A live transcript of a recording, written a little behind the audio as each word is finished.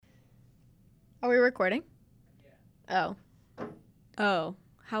Are we recording? Oh. Oh,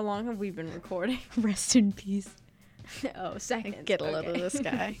 how long have we been recording? Rest in peace. Oh, seconds. Get a load of this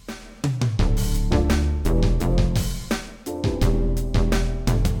guy.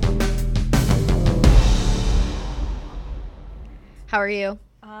 How are you?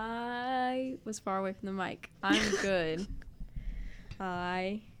 I was far away from the mic. I'm good.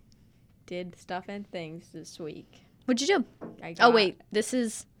 I did stuff and things this week. What'd you do? Oh, wait. This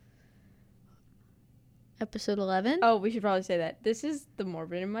is episode 11? Oh, we should probably say that. This is the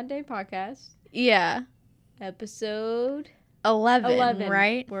Morbid and Monday podcast. Yeah. Episode 11,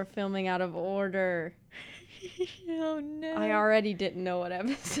 right? We're filming out of order. Oh, no. I already didn't know what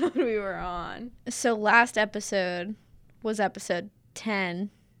episode we were on. So last episode was episode 10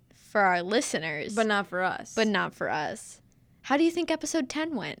 for our listeners. But not for us. But not for us. How do you think episode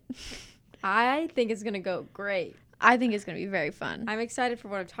 10 went? I think it's going to go great. I think it's going to be very fun. I'm excited for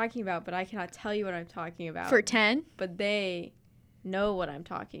what I'm talking about, but I cannot tell you what I'm talking about. For 10? But they know what I'm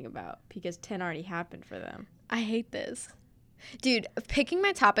talking about because 10 already happened for them. I hate this. Dude, picking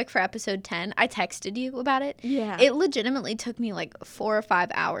my topic for episode 10, I texted you about it. Yeah. It legitimately took me like 4 or 5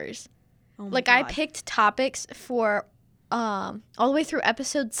 hours. Oh my like, God. I picked topics for all the way through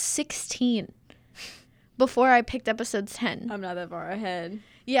episode 16 before I picked episode 10. I'm not that far ahead.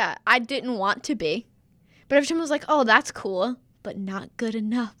 Yeah, I didn't want to be. But every time I was like, oh, that's cool, but not good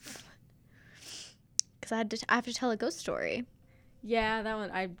enough. Because I have to tell a ghost story. Yeah, that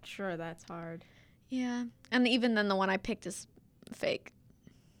one, I'm sure that's hard. Yeah. And even then, the one I picked is fake.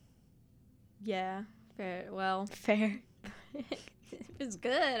 Yeah, fair. Well, Fair. it's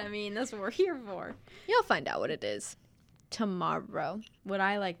good. I mean, that's what we're here for. You'll find out what it is tomorrow. Would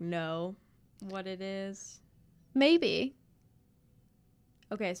I, know what it is? Maybe.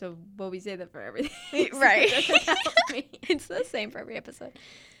 Okay, so, but we say that for everything. Right. So it doesn't help me. It's the same for every episode.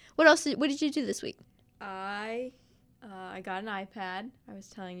 What did you do this week? I got an iPad. I was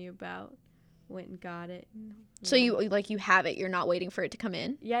telling you about. Went and got it. So you have it. You're not waiting for it to come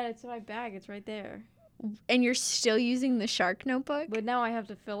in. Yeah, it's in my bag. It's right there. And you're still using the Shark notebook? But now I have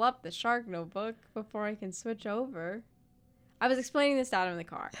to fill up the Shark notebook before I can switch over. I was explaining this out in the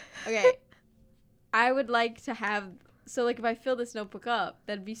car. Okay. I would like to have... So, if I fill this notebook up,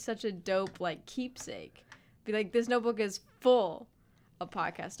 that'd be such a dope, keepsake. Be like, this notebook is full of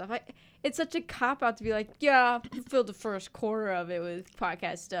podcast stuff. It's such a cop-out to be like, yeah, I filled the first quarter of it with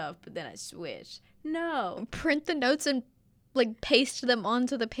podcast stuff, but then I switched. No. Print the notes and, paste them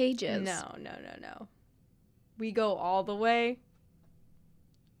onto the pages. No. We go all the way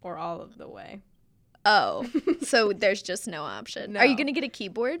or all of the way. Oh. So there's just no option. No. Are you going to get a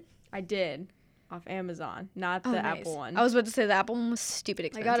keyboard? I did. Off Amazon, not the Apple one. I was about to say the Apple one was stupid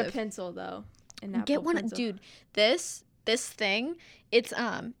expensive. I got a pencil though. Get one, dude. This thing, it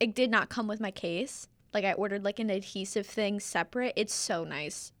did not come with my case. I ordered an adhesive thing separate. It's so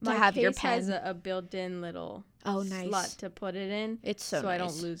nice to have your pen. My case has a built-in little slot to put it in. It's so nice. I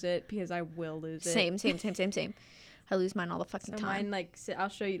don't lose it because I will lose it. Same. I lose mine all the fucking time. Mine I'll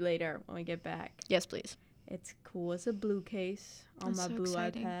show you later when we get back. Yes, please. It's cool. It's a blue case on my blue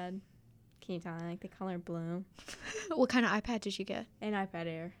exciting. iPad. Can you tell I like the color blue? What kind of iPad did you get? An iPad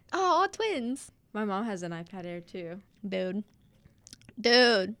Air. Oh, twins. My mom has an iPad Air too. Dude.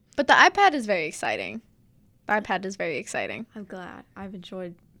 But the iPad is very exciting. I'm glad. I've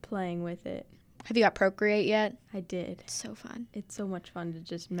enjoyed playing with it. Have you got Procreate yet? I did. It's so fun. It's so much fun to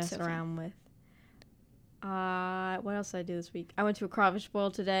just mess around with. What else did I do this week? I went to a crawfish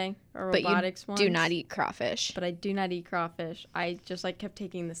boil today, a robotics one. But you do not eat crawfish. But I do not eat crawfish. I just kept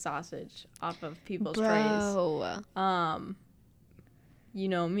taking the sausage off of people's trays. You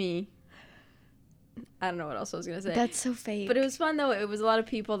know me. I don't know what else I was gonna say. That's so fake. But it was fun though. It was a lot of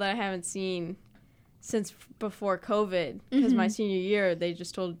people that I haven't seen since before COVID. Because my senior year, they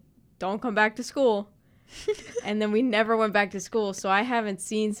just told, don't come back to school. And then we never went back to school. So I haven't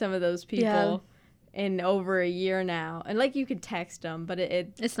seen some of those people in over a year now. And you could text them, but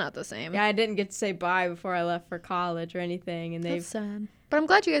it's not the same. Yeah, I didn't get to say bye before I left for college or anything. And That's sad. But I'm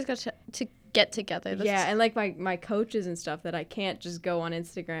glad you guys got to get together. And my coaches and stuff that I can't just go on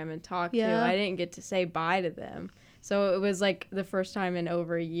Instagram and talk to, I didn't get to say bye to them. So it was the first time in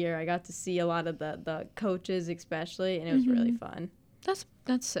over a year I got to see a lot of the coaches especially, and it was really fun. That's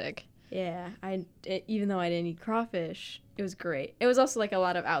sick. Yeah, even though I didn't eat crawfish, it was great. It was also a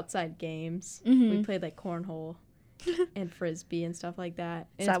lot of outside games. We played cornhole and frisbee and stuff like that.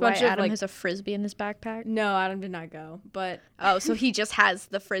 And Is that why Adam has a frisbee in his backpack? No, Adam did not go. But so he just has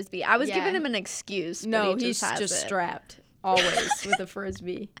the frisbee. I was giving him an excuse. No, but he's just strapped always with a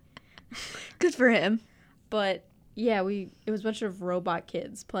frisbee. Good for him. But Yeah, it was a bunch of robot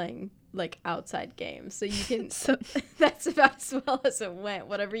kids playing like outside games. So you can So that's about as well as it went.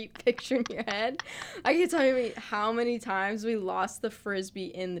 Whatever you picture in your head. I can tell you how many times we lost the frisbee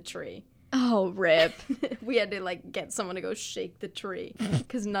in the tree. oh, rip. We had to like get someone to go shake the tree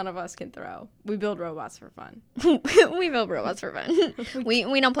because none of us can throw. We build robots for fun. We build robots for fun.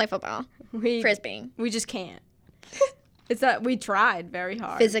 We don't play football. Frisbee. We just can't. It's that we tried very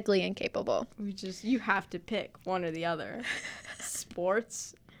hard. Physically incapable. You have to pick one or the other.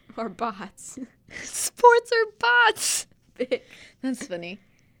 Sports or bots. Sports or bots? Pick. That's funny.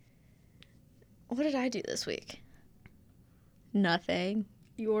 What did I do this week? Nothing.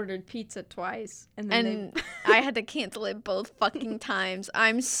 You ordered pizza twice, and then I had to cancel it both fucking times.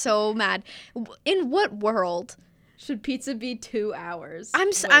 I'm so mad. In what world? Should pizza be 2 hours?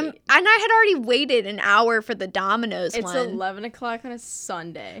 And I had already waited an hour for the Domino's It's one. 11 o'clock on a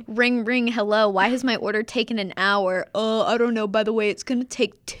Sunday. Ring, ring, hello. Why has my order taken an hour? I don't know. By the way, it's going to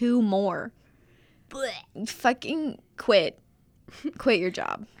take 2 more. Blech. Fucking quit. Quit your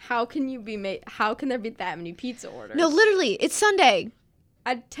job. How can there be that many pizza orders? No, literally. It's Sunday.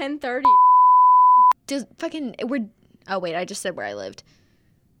 At 10:30. Oh, wait. I just said where I lived.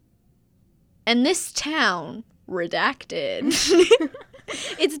 And this town... redacted.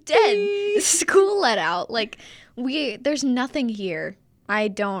 It's dead. School let out. Like, there's nothing here.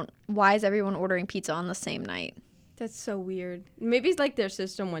 Why is everyone ordering pizza on the same night? That's so weird. Maybe it's like their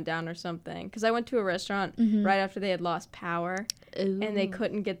system went down or something. Because I went to a restaurant right after they had lost power. Ooh. And they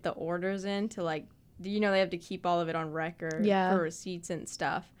couldn't get the orders in to like, they have to keep all of it on record for receipts and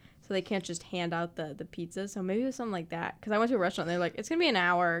stuff. So they can't just hand out the pizza. So maybe it was something like that. Because I went to a restaurant and they're like, it's going to be an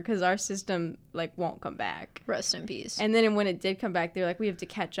hour because our system like won't come back. Rest in peace. And then when it did come back, they're like, we have to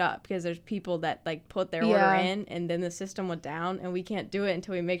catch up because there's people that like put their order in and then the system went down and we can't do it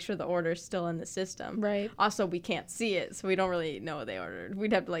until we make sure the order's still in the system. Right. Also, we can't see it, so we don't really know what they ordered.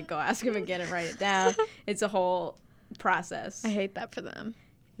 We'd have to like go ask them again and write it down. It's a whole process. I hate that for them.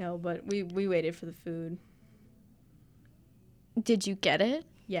 No, but we waited for the food. Did you get it?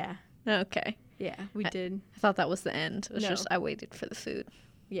 Yeah. Okay. Yeah, we did. I thought that was the end. It was No. just I waited for the food.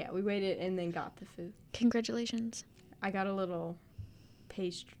 Yeah, we waited and then got the food. Congratulations. I got a little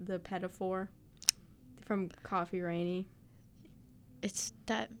the Pedophore from Coffee Rainy. That's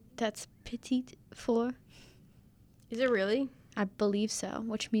petite four. Is it really? I believe so,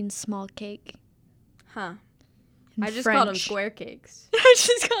 which means small cake. Huh. In I just French. called them square cakes. I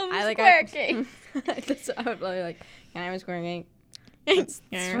just called them square cake. That's what I would like. Can I have a square cake? Fucking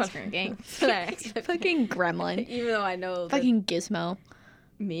gremlin. Even though I know fucking Gizmo.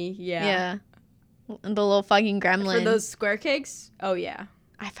 Me, yeah. Yeah. The little fucking gremlin. For those square cakes? Oh, yeah.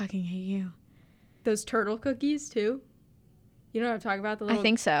 I fucking hate you. Those turtle cookies, too? You know what I'm talking about? I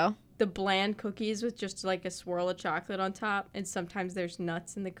think so. The bland cookies with just like a swirl of chocolate on top, and sometimes there's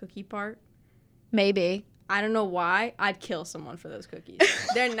nuts in the cookie part. Maybe. I don't know why. I'd kill someone for those cookies.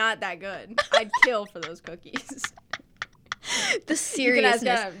 They're not that good. I'd kill for those cookies. The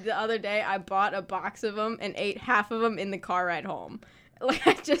seriousness. The other day, I bought a box of them and ate half of them in the car ride home. Like,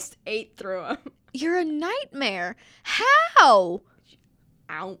 I just ate through them. You're a nightmare. How?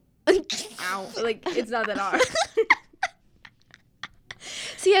 Ow. Ow. Like, it's not that hard.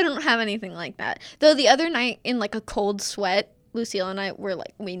 See, I don't have anything like that. Though the other night, in like a cold sweat, Lucille and I were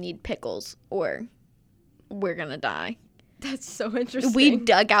like, we need pickles or we're gonna die. That's so interesting. We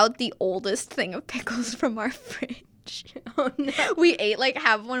dug out the oldest thing of pickles from our fridge. Oh, no. We ate like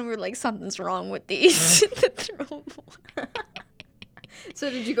half one and we were like, something's wrong with these. Throw them away. So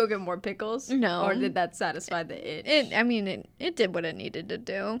did you go get more pickles? No. Or did that satisfy the itch? It did what it needed to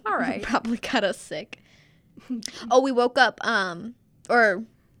do. All right. Probably got us sick. Oh, we woke up,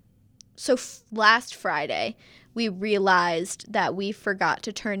 last Friday, we realized that we forgot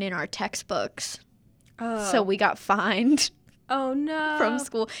to turn in our textbooks. Oh. So we got fined Oh, no. from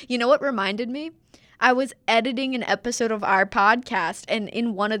school. You know what reminded me? I was editing an episode of our podcast, and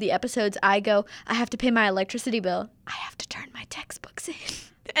in one of the episodes, I go, I have to pay my electricity bill. I have to turn my textbooks in.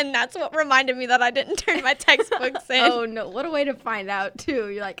 And that's what reminded me that I didn't turn my textbooks in. Oh, no. What a way to find out, too.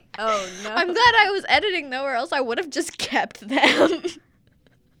 You're like, oh, no. I'm glad I was editing, though, or else I would have just kept them.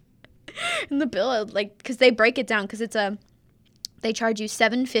 And the bill, like, because they break it down, because they charge you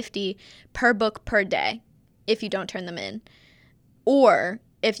 $7.50 per book per day if you don't turn them in. Or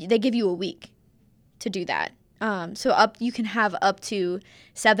if they give you a week to do that. So you can have up to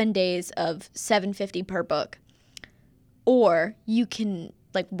 7 days of $7.50 per book. Or you can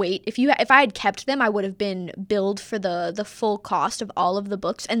like wait. If I had kept them, I would have been billed for the full cost of all of the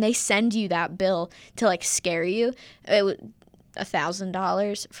books, and they send you that bill to like scare you.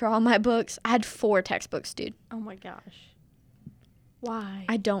 $1,000 for all my books. I had 4 textbooks, dude. Oh my gosh. Why?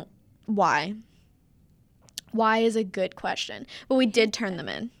 Why? Why is a good question. But we did turn them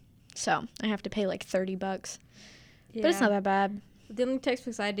in. So I have to pay like $30. Yeah. But it's not that bad. The only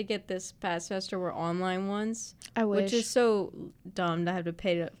textbooks I had to get this past semester were online ones. I wish. Which is so dumb to have to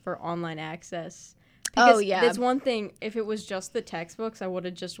pay for online access. Oh, yeah. That's one thing. If it was just the textbooks, I would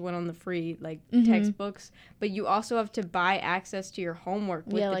have just went on the free textbooks. But you also have to buy access to your homework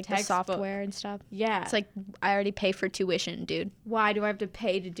with the like textbook. the software and stuff. Yeah. It's like I already pay for tuition, dude. Why do I have to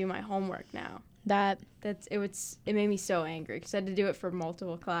pay to do my homework now? It made me so angry because I had to do it for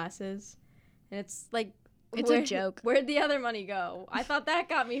multiple classes, and it's like a joke. Where'd the other money go? I thought that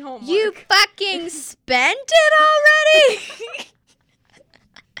got me homework. You fucking spent it already.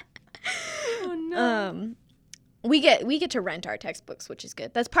 Oh no. We get to rent our textbooks, which is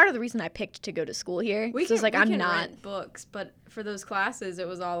good. That's part of the reason I picked to go to school here. We can rent books, but for those classes, it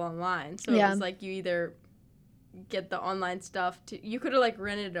was all online. So it was like you either get the online stuff. You could have like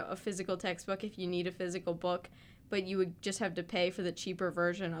rented a physical textbook if you need a physical book, but you would just have to pay for the cheaper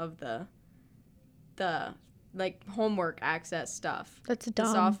version of the like homework access stuff. That's dumb.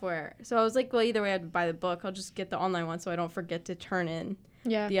 The software. So I was like, well, either way, I have to buy the book. I'll just get the online one so I don't forget to turn in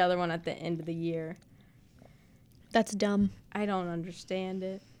the other one at the end of the year. That's dumb. I don't understand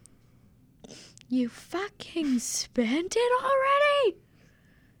it. You fucking spent it already?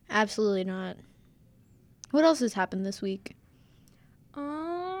 Absolutely not. What else has happened this week?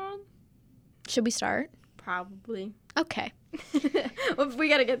 Should we start? Probably. Okay. Well, we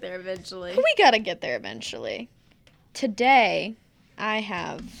gotta get there eventually. We gotta get there eventually. Today, I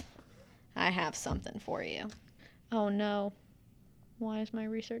have something for you. Oh no. Why is my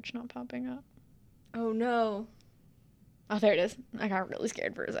research not popping up? Oh no. Oh, there it is. I got really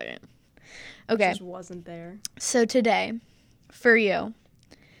scared for a second. Okay. It just wasn't there. So today, for you,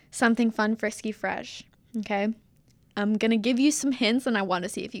 something fun, frisky, fresh. Okay? I'm going to give you some hints, and I want to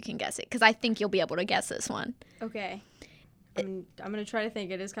see if you can guess it, because I think you'll be able to guess this one. Okay. I'm going to try to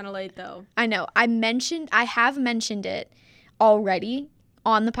think. It is kind of late, though. I know. I have mentioned it already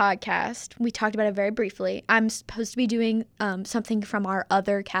on the podcast. We talked about it very briefly. I'm supposed to be doing something from our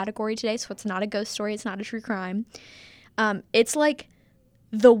other category today, so it's not a ghost story. It's not a true crime. It's like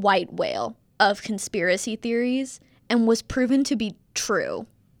the white whale of conspiracy theories and was proven to be true.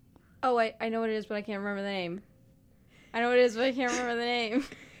 Oh, I know what it is, but I can't remember the name. I know what it is, but I can't remember the name.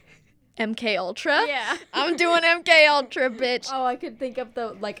 MK Ultra? Yeah. I'm doing MK Ultra, bitch. Oh, I could think of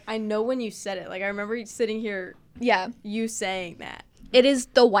I know when you said it. Like, I remember sitting here. Yeah. You saying that. It is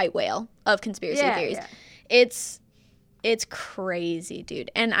the white whale of conspiracy theories. Yeah. It's crazy, dude.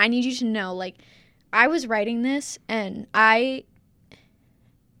 And I need you to know, like, I was writing this and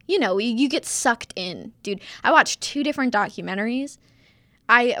you get sucked in, dude. I watched 2 different documentaries.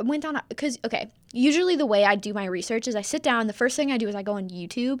 I went on, usually the way I do my research is I sit down, the first thing I do is I go on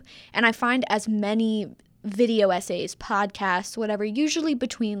YouTube and I find as many video essays, podcasts, whatever, usually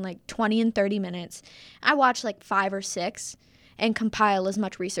between like 20 and 30 minutes. I watch like 5 or 6 and compile as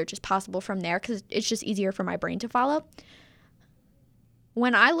much research as possible from there because it's just easier for my brain to follow.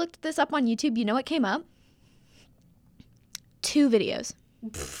 When I looked this up on YouTube, you know what came up? 2 videos.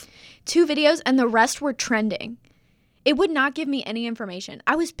 2 videos, and the rest were trending. It would not give me any information.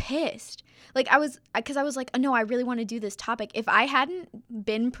 I was pissed. Because I was like, oh, no, I really want to do this topic. If I hadn't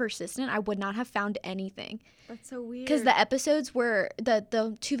been persistent, I would not have found anything. That's so weird. Because the episodes were,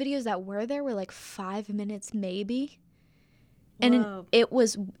 the 2 videos that were there were like 5 minutes maybe. And it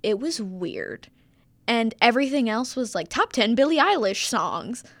was weird. And everything else was like top 10 Billie Eilish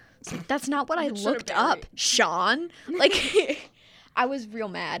songs. It's like, that's not what I looked up, Sean. Like, I was real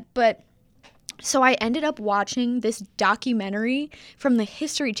mad. But so I ended up watching this documentary from the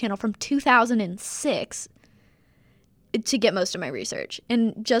History Channel from 2006 to get most of my research.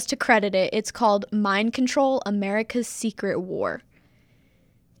 And just to credit it, it's called Mind Control: America's Secret War.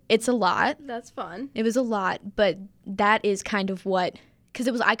 It's a lot. That's fun. It was a lot, but that is kind of what,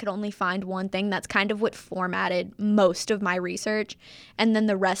 because I could only find one thing. That's kind of what formatted most of my research. And then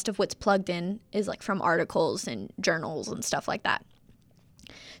the rest of what's plugged in is like from articles and journals and stuff like that.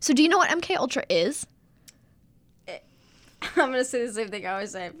 So do you know what MK Ultra is? I'm going to say the same thing I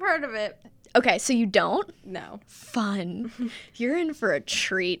always say. I've heard of it. Okay, so you don't? No. Fun. You're in for a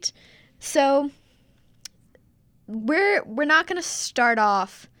treat. So we're not going to start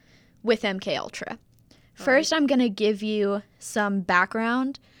off with MK Ultra. First, I'm going to give you some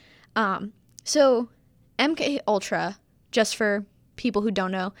background. So MK Ultra, just for people who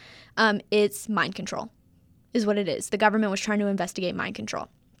don't know, it's mind control is what it is. The government was trying to investigate mind control.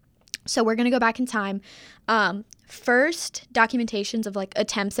 So we're going to go back in time. First documentations of like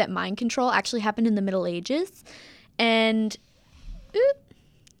attempts at mind control actually happened in the Middle Ages. And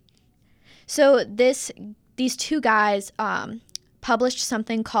so these two guys published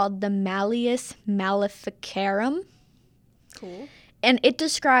something called the Malleus Maleficarum. Cool. And it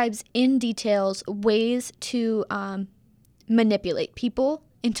describes in details ways to manipulate people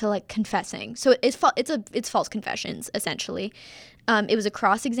into like confessing. So it's false confessions, essentially. It was a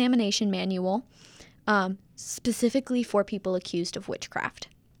cross-examination manual specifically for people accused of witchcraft.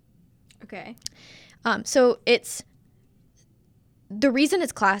 Okay. So the reason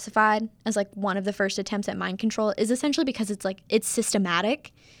it's classified as like one of the first attempts at mind control is essentially because it's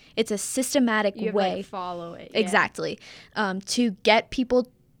systematic. It's a systematic You have way. to, like, follow it. Yeah. Exactly. To get people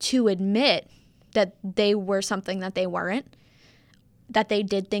to admit that they were something that they weren't, that they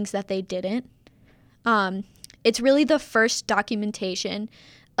did things that they didn't. It's really the first documentation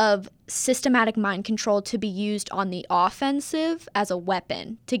of systematic mind control to be used on the offensive as a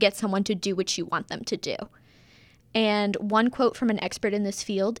weapon to get someone to do what you want them to do. And one quote from an expert in this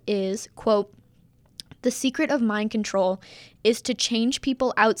field is, quote, "The secret of mind control is to change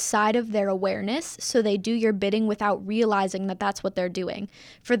people outside of their awareness so they do your bidding without realizing that that's what they're doing.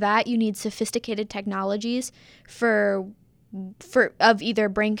 For that, you need sophisticated technologies of either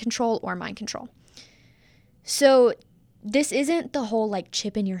brain control or mind control." So this isn't the whole like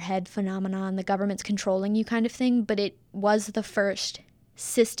chip in your head phenomenon, the government's controlling you kind of thing, but it was the first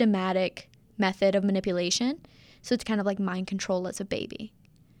systematic method of manipulation. So it's kind of like mind control as a baby,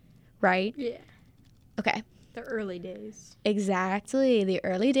 right? Yeah. Okay. The early days. Exactly. The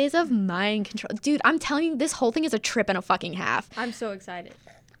early days of mind control. Dude, I'm telling you, this whole thing is a trip and a fucking half. I'm so excited.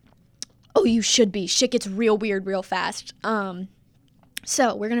 Oh, you should be. Shit gets real weird real fast.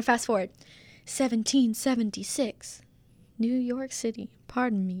 So we're going to fast forward. 1776. New York City.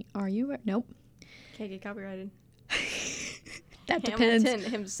 Pardon me. Are you? Nope. Can't get copyrighted. That depends.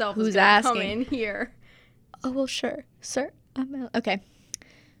 Hamilton himself who's is gonna asking. come in here. Oh, well, sure. Sir? Okay.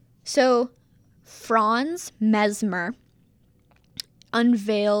 So Franz Mesmer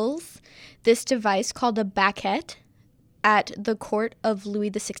unveils this device called a baquette at the court of Louis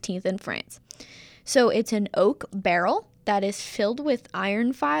XVI in France. So it's an oak barrel that is filled with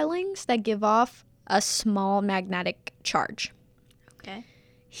iron filings that give off a small magnetic charge. Okay.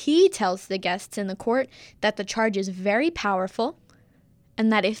 He tells the guests in the court that the charge is very powerful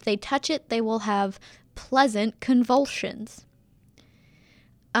and that if they touch it, they will have pleasant convulsions.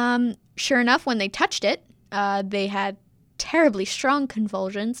 Sure enough, when they touched it, they had terribly strong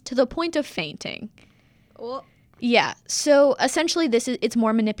convulsions to the point of fainting. Well, Yeah, so essentially it's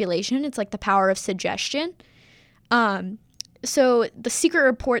more manipulation. It's like the power of suggestion. So the secret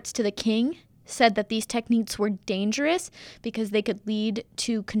reports to the king said that these techniques were dangerous because they could lead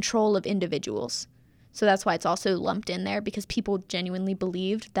to control of individuals. So that's why it's also lumped in there, because people genuinely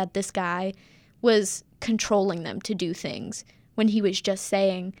believed that this guy was controlling them to do things when he was just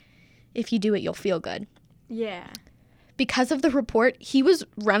saying, if you do it, you'll feel good. yeah. Because of the report, he was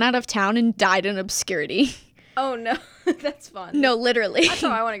run out of town and died in obscurity. Oh, no. That's fun. No, literally. That's how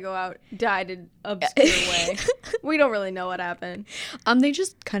I want to go out. Died in obscure way. We don't really know what happened. They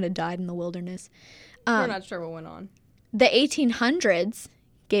just kind of died in the wilderness. We're not sure what went on. The 1800s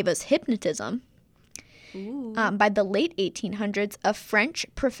gave us hypnotism. Ooh. By the late 1800s, a French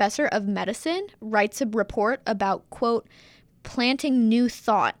professor of medicine writes a report about, quote, planting new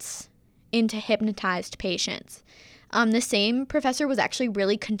thoughts into hypnotized patients. The same professor was actually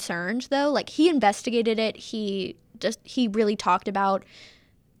really concerned, though. Like, he investigated it. He really talked about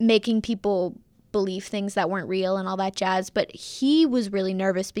making people believe things that weren't real and all that jazz. But he was really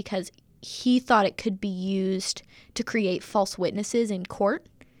nervous because he thought it could be used to create false witnesses in court.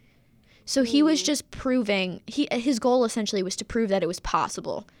 So he was just proving, his goal essentially was to prove that it was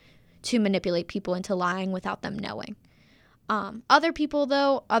possible to manipulate people into lying without them knowing. Other people,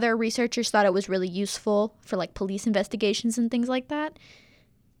 though, other researchers thought it was really useful for like police investigations and things like that.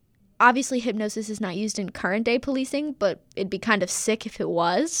 Obviously, hypnosis is not used in current day policing, but it'd be kind of sick if it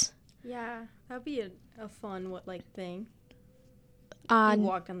was. Yeah, that'd be a fun thing. You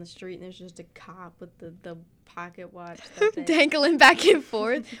walk down the street and there's just a cop with the pocket watch that they dangling back and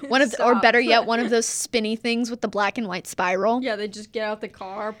forth. Or Stop. better yet, one of those spinny things with the black and white spiral. Yeah, they just get out the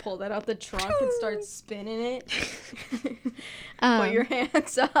car, pull that out the trunk, and start spinning it. Put your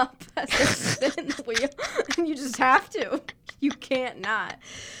hands up as they spin the wheel. And you just have to. You can't not.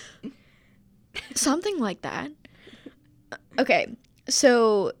 Something like that. Okay,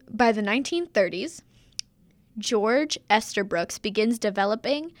 so by the 1930s, George Estabrooks begins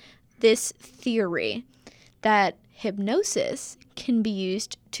developing this theory that hypnosis can be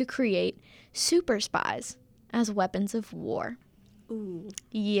used to create super spies as weapons of war. Ooh,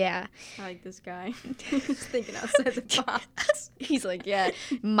 Yeah. I like this guy. He's thinking outside the box. He's like, yeah,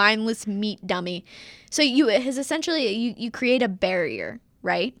 mindless meat dummy. So you create a barrier,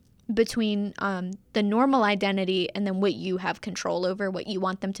 right, between the normal identity and then what you have control over, what you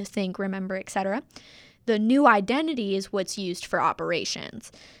want them to think, remember, etc. The new identity is what's used for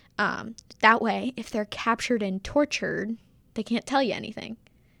operations. That way, if they're captured and tortured, they can't tell you anything.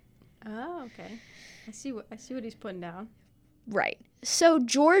 Oh, okay. I see what he's putting down. Right. So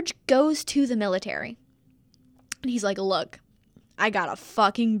George goes to the military. And he's like, look, I got a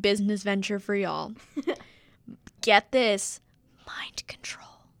fucking business venture for y'all. Get this. Mind control.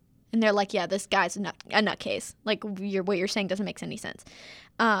 And they're like, yeah, this guy's a nutcase. Like, what you're saying doesn't make any sense.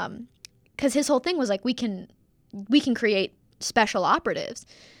 Because his whole thing was like, we can create special operatives.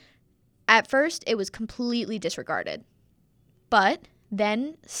 At first, it was completely disregarded. But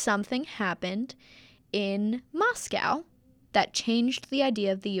then something happened in Moscow that changed the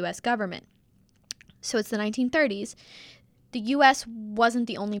idea of the U.S. government. So it's the 1930s. The U.S. wasn't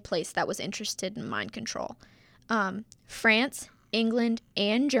the only place that was interested in mind control. France, England,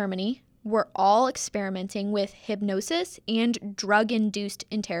 and Germany were all experimenting with hypnosis and drug-induced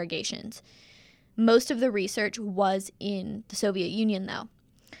interrogations. Most of the research was in the Soviet Union, though.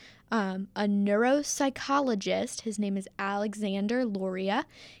 A neuropsychologist, his name is Alexander Luria,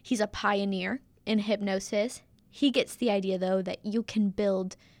 he's a pioneer in hypnosis. He gets the idea, though, that you can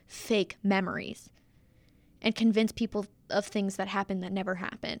build fake memories and convince people of things that happened that never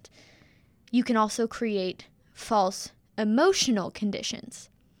happened. You can also create false emotional conditions.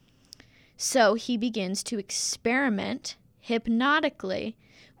 So he begins to experiment hypnotically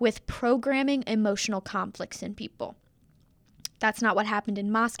with programming emotional conflicts in people. That's not what happened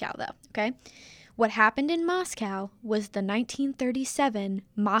in Moscow, though, okay? What happened in Moscow was the 1937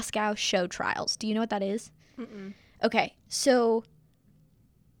 Moscow show trials. Do you know what that is? Mm-mm. Okay, so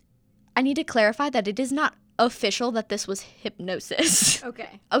I need to clarify that it is not official that this was hypnosis.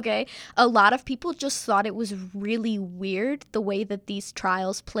 Okay. Okay? A lot of people just thought it was really weird the way that these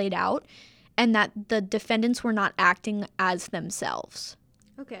trials played out and that the defendants were not acting as themselves.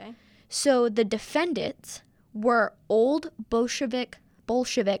 Okay. So the defendants were old Bolshevik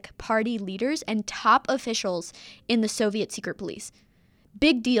party leaders and top officials in the Soviet secret police.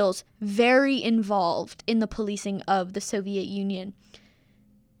 Big deals, very involved in the policing of the Soviet Union.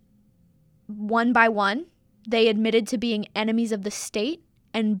 One by one, they admitted to being enemies of the state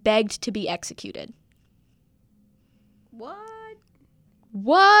and begged to be executed. What?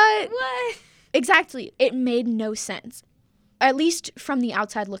 What? What? Exactly. It made no sense. At least from the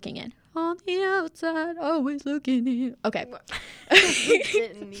outside looking in. On the outside, always looking in. Okay. We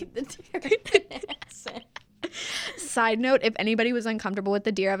didn't need the Dear Evan Hansen. Side note, if anybody was uncomfortable with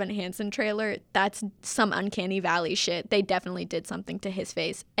the Dear Evan Hansen trailer, that's some Uncanny Valley shit. They definitely did something to his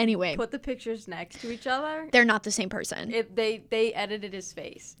face. Anyway. Put the pictures next to each other. They're not the same person. They edited his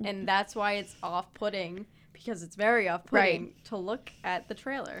face, and that's why it's off-putting, because it's very off-putting to look at the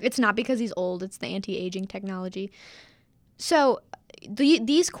trailer. It's not because he's old. It's the anti-aging technology. So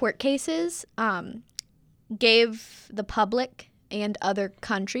these court cases gave the public and other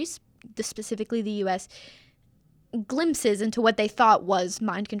countries, specifically the U.S., glimpses into what they thought was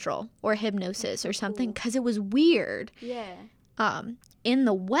mind control or hypnosis or something, because it was weird. Yeah. In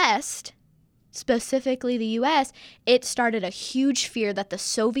the West, specifically the U.S., it started a huge fear that the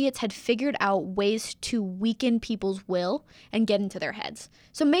Soviets had figured out ways to weaken people's will and get into their heads.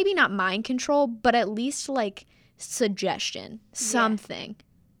 So maybe not mind control, but at least like suggestion, something.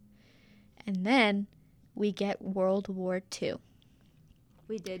 Yeah. And then we get World War II.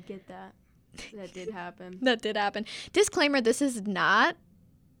 We did get that. That did happen. That did happen. Disclaimer, this is not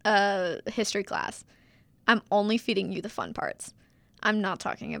a history class. I'm only feeding you the fun parts. I'm not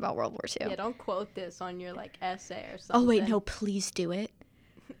talking about World War II. Yeah, don't quote this on your, like, essay or something. Oh, wait, no, please do it.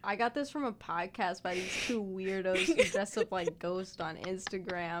 I got this from a podcast by these two weirdos who dress up like ghosts on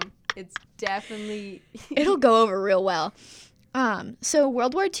Instagram. It's definitely... It'll go over real well. So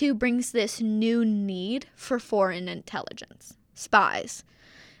World War II brings this new need for foreign intelligence, spies.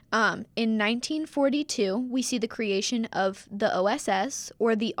 In 1942, we see the creation of the OSS,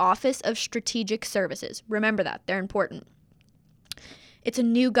 or the Office of Strategic Services. Remember that. They're important. It's a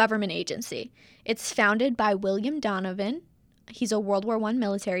new government agency. It's founded by William Donovan. He's a World War I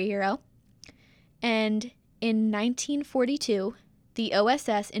military hero. And in 1942, the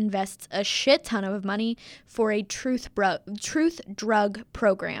OSS invests a shit ton of money for a truth drug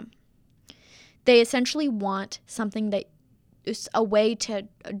program. They essentially want something that a way to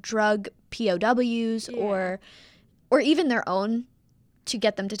drug POWs Yeah. or even their own, to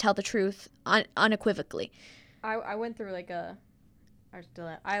get them to tell the truth unequivocally. I went through like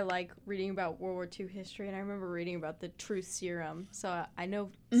I like reading about World War II history, and I remember reading about the truth serum, so I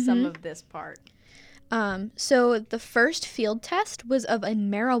know some of this part. So the first field test was of a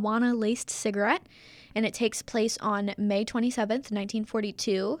marijuana-laced cigarette, and it takes place on May 27th,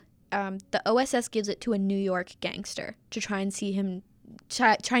 1942. The OSS gives it to a New York gangster to try and see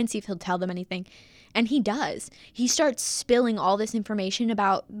if he'll tell them anything. And he does. He starts spilling all this information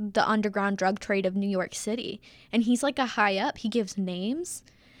about the underground drug trade of New York City. And he's like a high up. He gives names.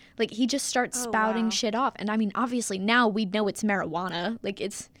 Like, he just starts spouting shit off. And I mean, obviously now we know it's marijuana. Like,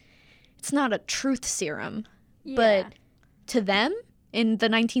 it's not a truth serum. Yeah. But to them, in the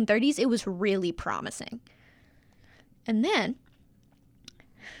 1930s, it was really promising. And then,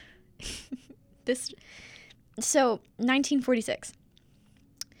 1946.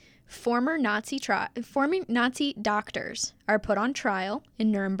 Former Nazi doctors are put on trial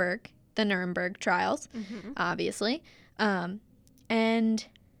in Nuremberg, the Nuremberg trials, obviously. And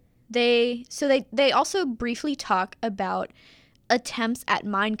they also briefly talk about attempts at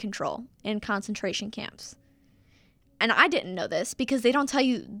mind control in concentration camps. And I didn't know this because they don't tell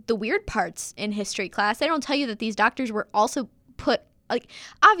you the weird parts in history class. They don't tell you that these doctors were also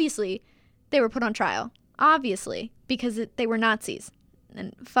obviously they were put on trial, obviously, because they were Nazis.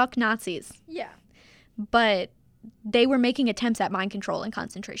 And fuck Nazis. Yeah. But they were making attempts at mind control in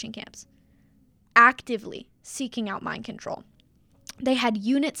concentration camps, actively seeking out mind control. They had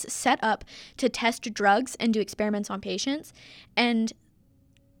units set up to test drugs and do experiments on patients. And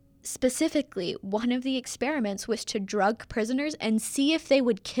specifically, one of the experiments was to drug prisoners and see if they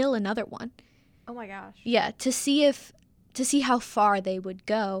would kill another one. Oh my gosh. Yeah, to see how far they would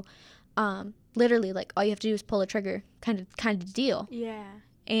go. Literally, like, all you have to do is pull a trigger kind of deal. Yeah.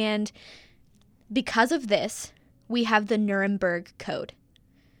 And because of this, we have the Nuremberg Code.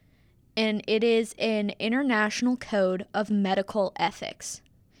 And it is an international code of medical ethics.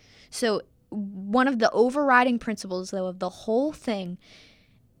 So one of the overriding principles, though, of the whole thing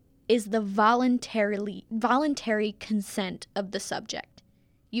is the voluntary consent of the subject.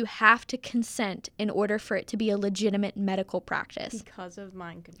 You have to consent in order for it to be a legitimate medical practice. Because of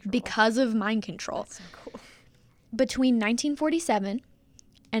mind control. Because of mind control. That's so cool. Between 1947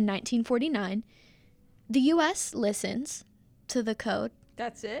 and 1949, the U.S. listens to the code.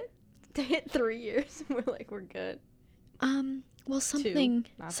 That's it? They hit 3 years and we're like, we're good. Well, something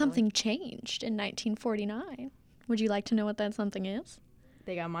changed in 1949. Would you like to know what that something is?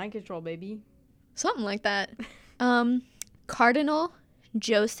 They got mind control, baby. Something like that. Cardinal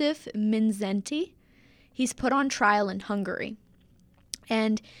Joseph Mindszenty, he's put on trial in Hungary.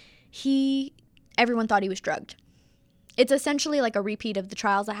 And everyone thought he was drugged. It's essentially like a repeat of the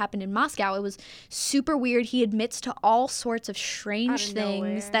trials that happened in Moscow. It was super weird. He admits to all sorts of strange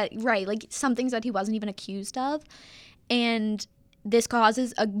things like some things that he wasn't even accused of. And this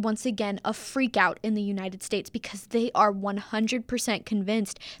causes, once again, a freak out in the United States because they are 100%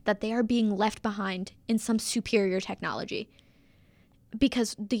 convinced that they are being left behind in some superior technology.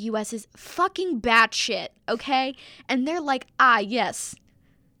 Because the U.S. is fucking batshit, okay? And they're like, yes,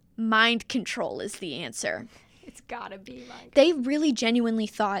 mind control is the answer. It's gotta be mind control. They really genuinely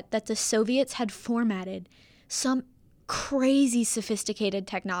thought that the Soviets had formatted some crazy sophisticated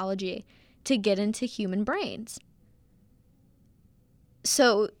technology to get into human brains.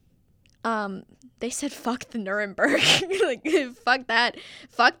 So, they said, fuck the Nuremberg. Like, fuck that.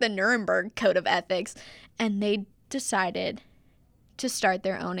 Fuck the Nuremberg Code of Ethics. And they decided to start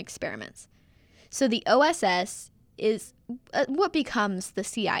their own experiments. So the OSS is what becomes the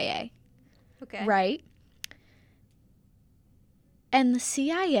CIA. Okay. Right? And the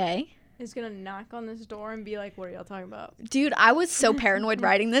CIA is gonna knock on this door and be like, what are y'all talking about? Dude, I was so paranoid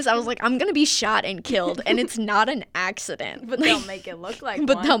writing this. I was like, I'm gonna be shot and killed, and it's not an accident. But they'll make it look like one.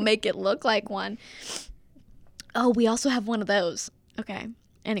 But they'll make it look like one. Oh, we also have one of those. Okay.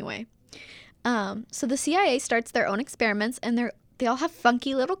 Anyway. So the CIA starts their own experiments, and they all have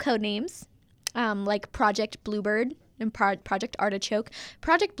funky little code names, like Project Bluebird and Project Artichoke.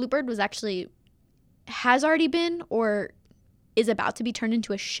 Project Bluebird has already been or is about to be turned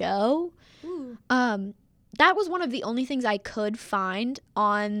into a show. Ooh. That was one of the only things I could find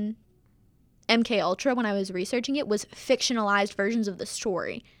on MK Ultra when I was researching it, was fictionalized versions of the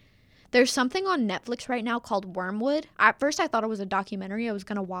story. There's something on Netflix right now called Wormwood. At first I thought it was a documentary. I was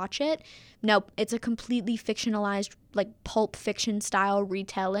going to watch it. Nope, it's a completely fictionalized, like, pulp fiction style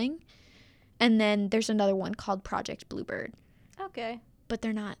retelling. And then there's another one called Project Bluebird. Okay. But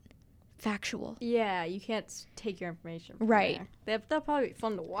they're not factual. Yeah, you can't take your information from Right. there. That'll probably be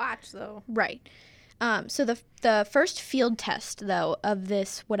fun to watch, though. Right. So the first field test, though, of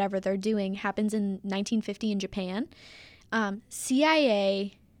this, whatever they're doing, happens in 1950 in Japan.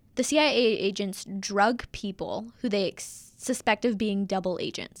 The CIA agents drug people who they suspect of being double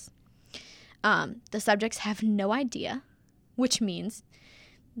agents. The subjects have no idea, which means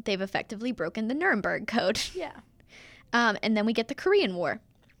they've effectively broken the Nuremberg Code. Yeah. And then we get the Korean War.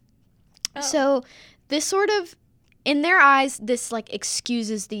 Oh. So this sort of, in their eyes, this like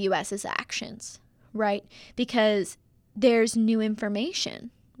excuses the U.S.'s actions, right? Because there's new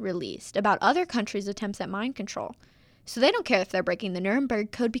information released about other countries' attempts at mind control. So they don't care if they're breaking the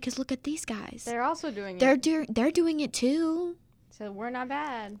Nuremberg Code because look at these guys. They're also doing They're it. they're doing it too. So we're not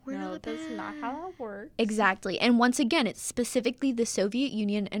bad. We're no, not that's not how that works. Exactly. And once again, it's specifically the Soviet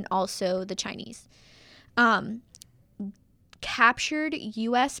Union and also the Chinese. Captured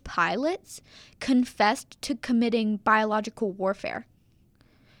U.S. pilots confessed to committing biological warfare.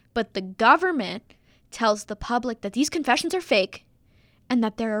 But the government tells the public that these confessions are fake and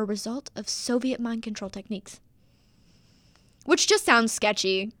that they're a result of Soviet mind control techniques. Which just sounds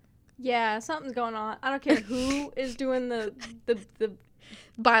sketchy. Yeah, something's going on. I don't care who is doing the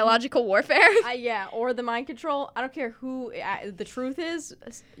Biological warfare? yeah, or the mind control. I don't care who the truth is.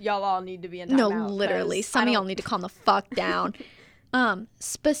 Y'all all need to be in timeout. No, literally. Some of y'all need to calm the fuck down.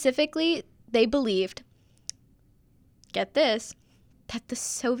 Specifically, they believed, get this, that the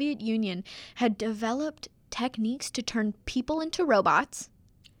Soviet Union had developed techniques to turn people into robots.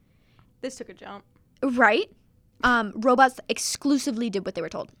 This took a jump. Right? Robots exclusively did what they were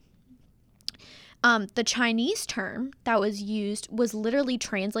told. The Chinese term that was used was literally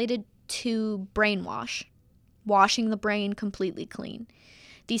translated to brainwash, washing the brain completely clean.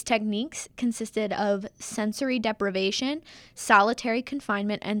 These techniques consisted of sensory deprivation, solitary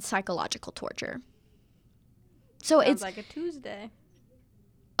confinement, and psychological torture. So Sounds it's like a Tuesday.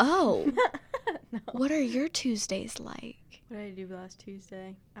 Oh, No. what are your Tuesdays like? What did I do last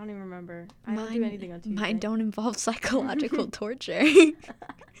Tuesday? I don't even remember. I don't do anything on Tuesday. Mine don't involve psychological torture.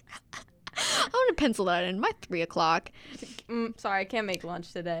 I'm gonna pencil that in my 3:00. Sorry, I can't make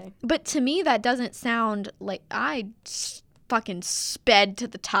lunch today. But to me, that doesn't sound like fucking sped to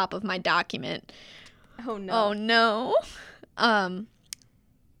the top of my document. Oh no. Oh no.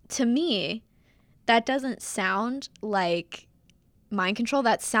 To me, that doesn't sound like mind control.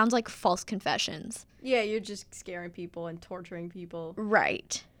 That sounds like false confessions. Yeah, you're just scaring people and torturing people.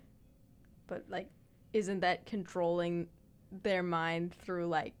 Right. But like, isn't that controlling their mind through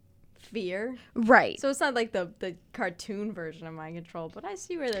like fear? Right. So it's not like the cartoon version of mind control, but I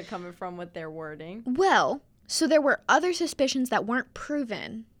see where they're coming from with their wording. Well, so there were other suspicions that weren't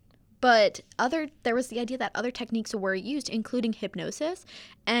proven, but there was the idea that other techniques were used, including hypnosis,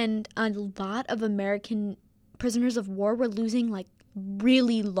 and a lot of American prisoners of war were losing like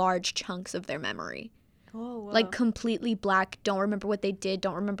really large chunks of their memory. Oh, wow. Like completely black, don't remember what they did,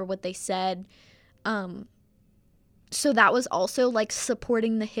 don't remember what they said. So that was also like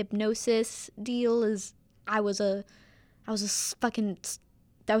supporting the hypnosis deal. Is I was that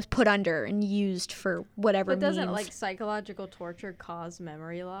was put under and used for whatever But doesn't means. like psychological torture cause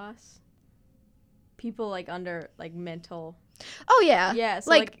memory loss? People like under like mental. Oh yeah. Yeah, so,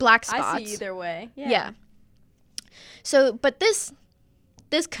 like black spots. I see either way. Yeah. So, but this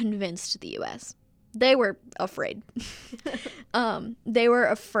convinced the U.S. They were afraid. They were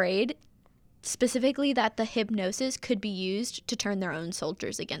afraid specifically that the hypnosis could be used to turn their own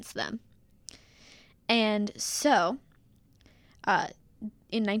soldiers against them. And so,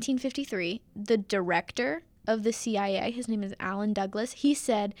 in 1953, the director of the CIA, his name is Alan Douglas, he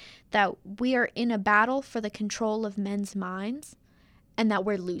said that we are in a battle for the control of men's minds and that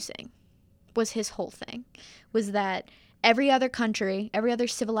we're losing, was his whole thing, was that every other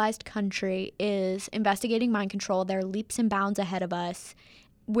civilized country is investigating mind control. They're leaps and bounds ahead of us.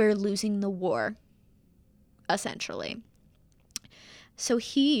 We're losing the war, essentially. So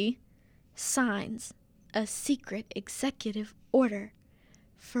he signs a secret executive order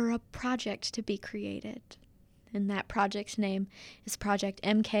for a project to be created. And that project's name is Project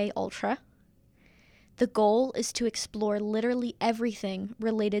MK Ultra. The goal is to explore literally everything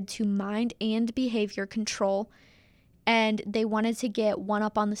related to mind and behavior control. And they wanted to get one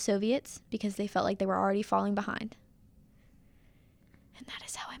up on the Soviets because they felt like they were already falling behind. And that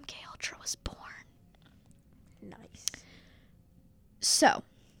is how MK Ultra was born. Nice. So,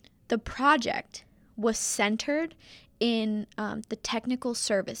 the project was centered in the Technical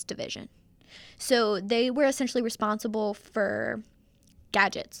Service Division. So they were essentially responsible for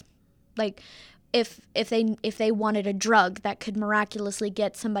gadgets. Like if they wanted a drug that could miraculously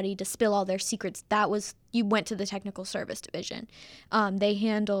get somebody to spill all their secrets, you went to the technical service division. They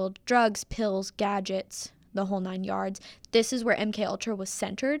handled drugs, pills, gadgets, the whole 9 yards. This is where MK Ultra was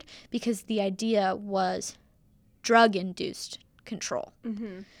centered because the idea was drug-induced control.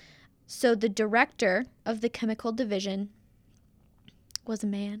 Mm-hmm. So the director of the chemical division was a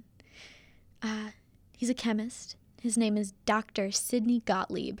man. He's a chemist. His name is Dr. Sidney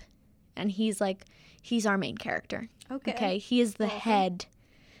Gottlieb, and he's our main character. Okay. He is the head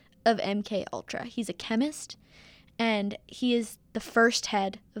of MK Ultra. He's a chemist, and he is the first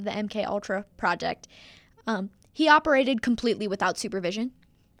head of the MK Ultra project. He operated completely without supervision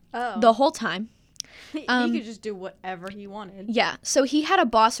the whole time. He could just do whatever he wanted. Yeah. So he had a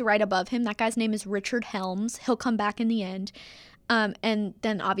boss right above him. That guy's name is Richard Helms. He'll come back in the end. And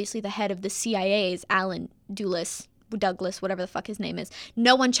then obviously the head of the CIA is Alan Douglas, whatever the fuck his name is.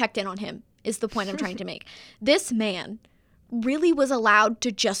 No one checked in on him, is the point I'm trying to make. This man really was allowed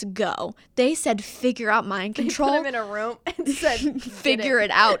to just go. They said, figure out mind control. They put him in a room and said, figure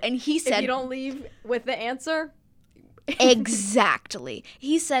it out. And he said, if you don't leave with the answer. Exactly.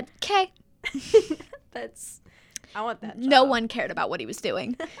 He said, okay. I want that job. No one cared about what he was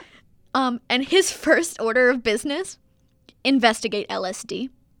doing. And his first order of business, investigate LSD.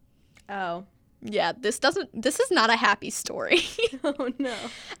 Oh. Yeah, this is not a happy story. Oh,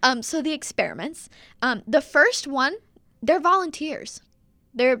 no. So the experiments, the first one, they're volunteers.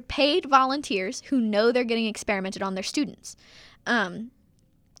 They're paid volunteers who know they're getting experimented on their students.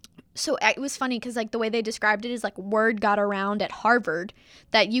 So it was funny because, like, the way they described it is, like, word got around at Harvard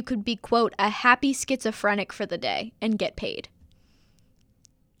that you could be, quote, a happy schizophrenic for the day and get paid.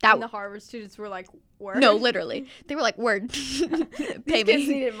 And the Harvard students were like, word? No, literally. They were like, word. Pay me. These kids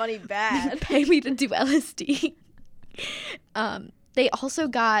needed money bad. Pay me to do LSD. They also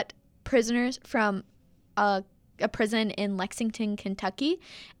got prisoners from a prison in Lexington, Kentucky,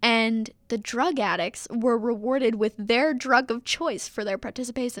 and the drug addicts were rewarded with their drug of choice for their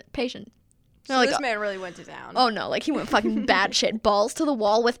participation. So like, this man really went to town. Oh no, like he went fucking bad shit, balls to the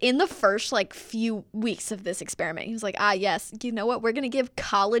wall within the first like few weeks of this experiment. He was like, yes, you know what? We're gonna give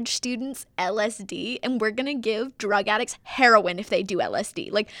college students LSD and we're gonna give drug addicts heroin if they do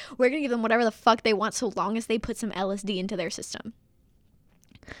LSD. Like we're gonna give them whatever the fuck they want so long as they put some LSD into their system.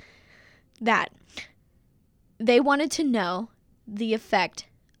 They wanted to know the effect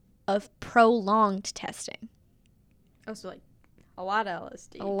of prolonged testing. Oh, so like a lot of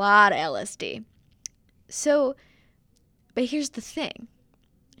LSD. A lot of LSD. So, but here's the thing.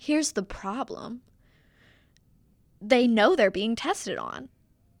 Here's the problem. They know they're being tested on.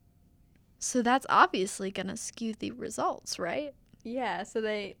 So that's obviously going to skew the results, right? Yeah, so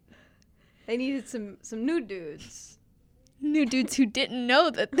they needed some new dudes. New dudes who didn't know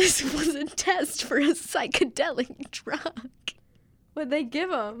that this was a test for a psychedelic drug. What'd they give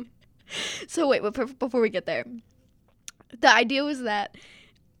them? So wait, before we get there. The idea was that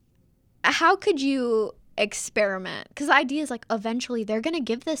how could you experiment? Because the idea is like eventually they're going to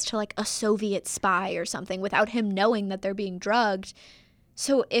give this to like a Soviet spy or something without him knowing that they're being drugged.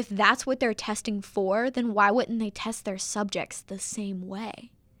 So if that's what they're testing for, then why wouldn't they test their subjects the same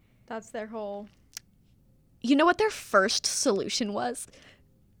way? That's their whole... You know what their first solution was?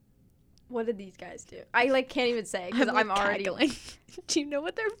 What did these guys do? I like can't even say because I'm already... cackling. Do you know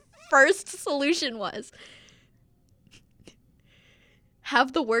what their first solution was?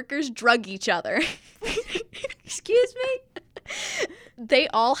 Have the workers drug each other. Excuse me? They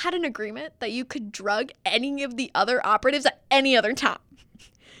all had an agreement that you could drug any of the other operatives at any other time.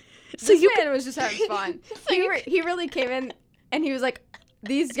 So this man was just having fun. So he really came in and he was like,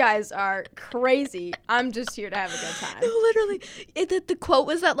 these guys are crazy. I'm just here to have a good time. No, literally. The quote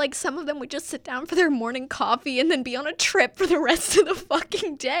was that, like, some of them would just sit down for their morning coffee and then be on a trip for the rest of the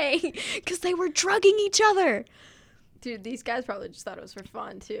fucking day because they were drugging each other. Dude, these guys probably just thought it was for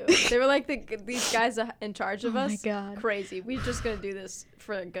fun, too. They were like, these guys in charge of us. Oh, my God. Crazy. We're just going to do this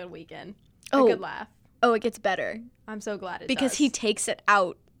for a good weekend. A good laugh. Oh, it gets better. I'm so glad it because does. He takes it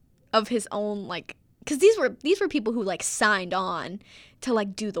out of his own, like... Because these were people who, like, signed on to,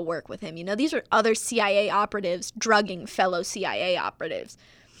 like, do the work with him, you know? These are other CIA operatives drugging fellow CIA operatives.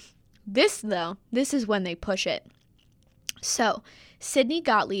 This is when they push it. So, Sidney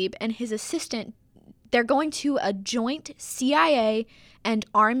Gottlieb and his assistant, they're going to a joint CIA and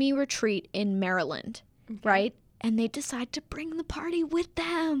Army retreat in Maryland, right? And they decide to bring the party with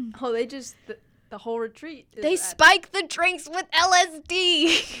them. Oh, they just... The whole retreat is They spike the drinks with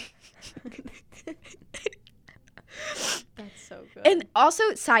LSD. That's so good. And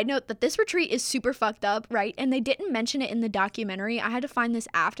also, side note, that this retreat is super fucked up, right? And they didn't mention it in the documentary. I had to find this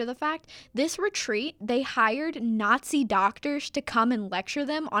after the fact. This retreat, they hired Nazi doctors to come and lecture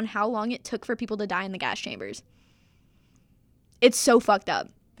them on how long it took for people to die in the gas chambers. It's so fucked up.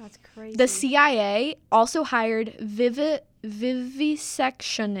 That's crazy. The CIA also hired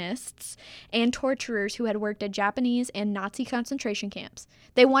vivisectionists and torturers who had worked at Japanese and Nazi concentration camps.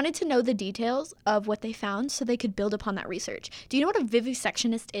 They wanted to know the details of what they found so they could build upon that research. Do you know what a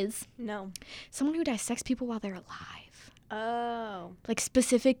vivisectionist is? No. Someone who dissects people while they're alive. Oh. Like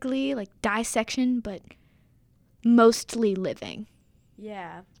specifically, like dissection, but mostly living.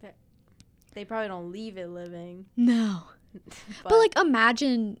 Yeah. They probably don't leave it living. No. But like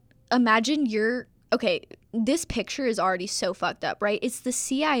imagine you're okay, this picture is already so fucked up, right? It's the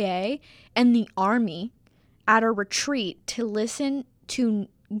CIA and the army at a retreat to listen to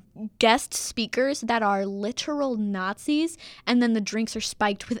guest speakers that are literal Nazis, and then the drinks are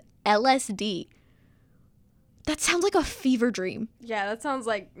spiked with LSD. That sounds like a fever dream. Yeah, that sounds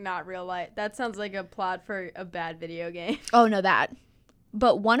like not real life. That sounds like a plot for a bad video game. Oh, no, that.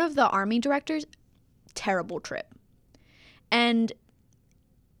 But one of the army directors, terrible trip. And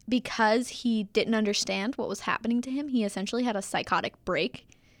because he didn't understand what was happening to him, he essentially had a psychotic break.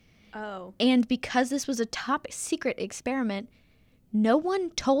 Oh. And because this was a top secret experiment, no one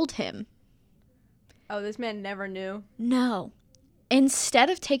told him. Oh, this man never knew? No. Instead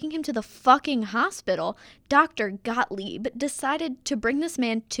of taking him to the fucking hospital, Dr. Gottlieb decided to bring this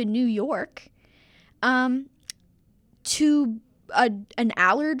man to New York to an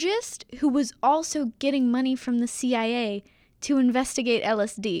allergist who was also getting money from the CIA to investigate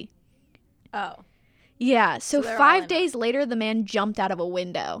LSD. Oh. Yeah, so they're all 5 in days later, the man jumped out of a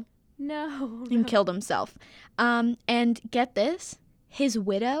window No. and killed himself. And get this, his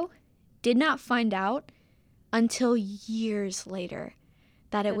widow did not find out until years later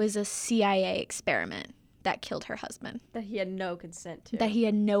that it was a CIA experiment that killed her husband. That he had no consent to. That he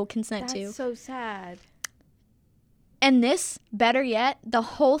had no consent to. That's so sad. And this, better yet, the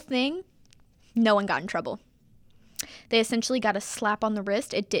whole thing, no one got in trouble. They essentially got a slap on the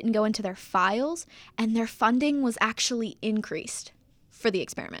wrist. It didn't go into their files, and their funding was actually increased for the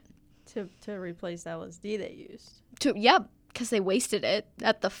experiment. To replace the LSD they used. Yep, because they wasted it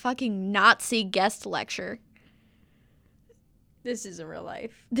at the fucking Nazi guest lecture. This isn't real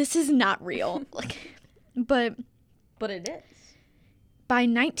life. This is not real. But it is. by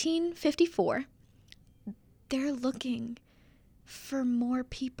 1954, they're looking for more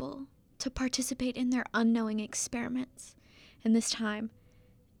people to participate in their unknowing experiments. And this time,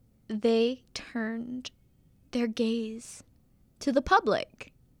 they turned their gaze to the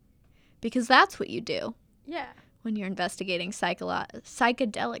public. Because that's what you do Yeah. when you're investigating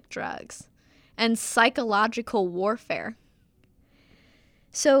psychedelic drugs and psychological warfare.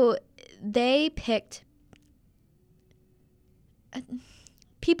 So they picked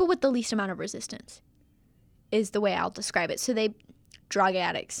people with the least amount of resistance is the way I'll describe it. So they, drug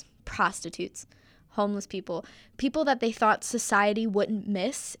addicts, prostitutes, homeless people, people that they thought society wouldn't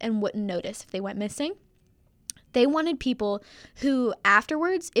miss and wouldn't notice if they went missing. They wanted people who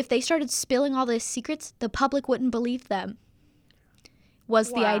afterwards, if they started spilling all these secrets, the public wouldn't believe them,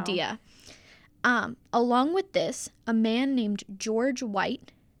 was the idea. Along with this, a man named George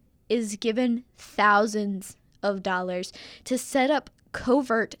White is given thousands of dollars to set up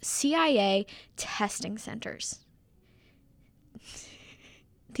covert CIA testing centers.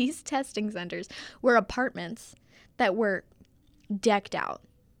 These testing centers were apartments that were decked out.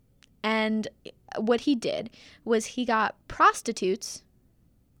 And what he did was he got prostitutes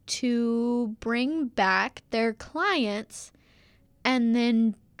to bring back their clients and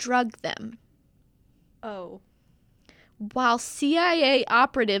then drug them. Oh. While CIA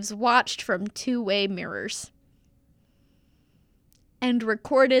operatives watched from two-way mirrors and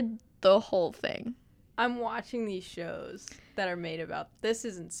recorded the whole thing. I'm watching these shows that are made about this.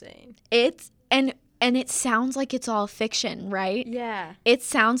 Is insane. And it sounds like it's all fiction, right? Yeah. It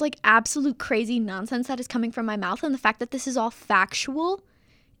sounds like absolute crazy nonsense that is coming from my mouth, and the fact that this is all factual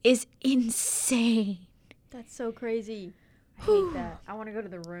is insane. That's so crazy. I hate that. I want to go to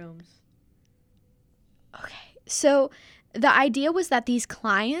the rooms. Okay. So the idea was that these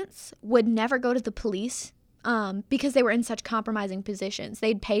clients would never go to the police because they were in such compromising positions.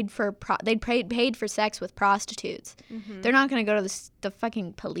 They'd paid for sex with prostitutes. Mm-hmm. They're not going to go to the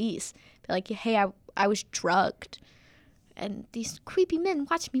fucking police. Be like, hey, I was drugged. And these creepy men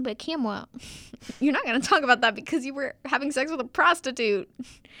watched me with a camera. You're not going to talk about that because you were having sex with a prostitute.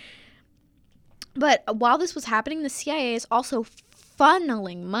 But while this was happening, the CIA is also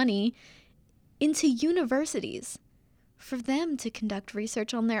funneling money into universities for them to conduct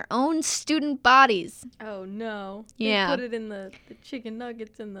research on their own student bodies. Oh, no. Yeah. They put it in the chicken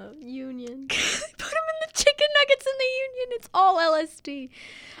nuggets in the Union. Put them in the chicken nuggets in the Union. It's all LSD.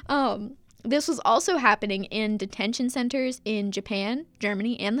 This was also happening in detention centers in Japan,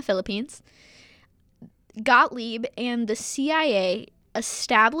 Germany, and the Philippines. Gottlieb and the CIA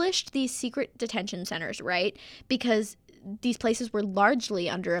established these secret detention centers, right? Because these places were largely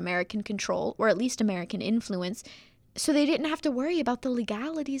under American control, or at least American influence, so they didn't have to worry about the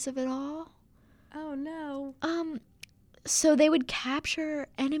legalities of it all. Oh, no. So they would capture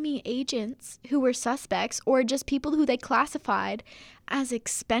enemy agents who were suspects or just people who they classified as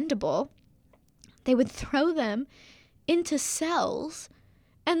expendable. They would throw them into cells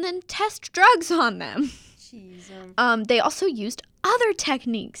and then test drugs on them. Jeez. They also used other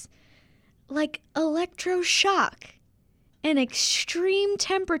techniques like electroshock and extreme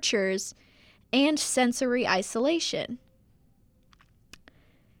temperatures and sensory isolation.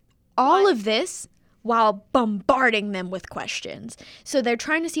 All of this while bombarding them with questions. So they're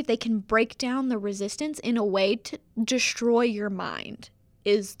trying to see if they can break down the resistance in a way to destroy your mind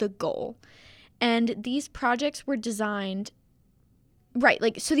is the goal. And these projects were designed,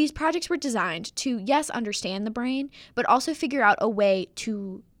 so these projects were designed to, yes, understand the brain, but also figure out a way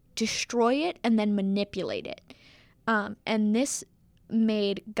to destroy it and then manipulate it. And this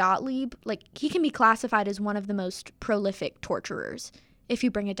made Gottlieb, he can be classified as one of the most prolific torturers, if you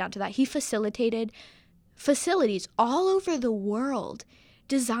bring it down to that. He facilitated facilities all over the world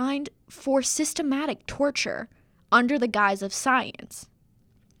designed for systematic torture under the guise of science.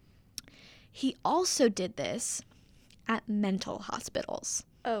 He also did this at mental hospitals.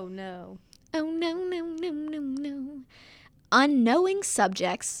 Oh, no. Oh, no, no, no, no, no. Unknowing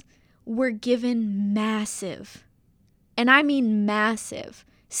subjects were given massive, and I mean massive,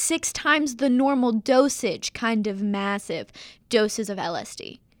 6 times the normal dosage kind of massive doses of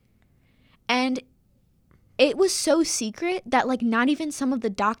LSD. And it was so secret that not even some of the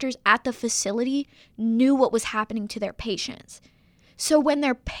doctors at the facility knew what was happening to their patients. So when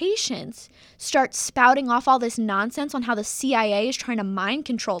their patients start spouting off all this nonsense on how the CIA is trying to mind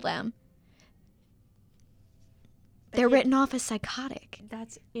control them, they're written off as psychotic.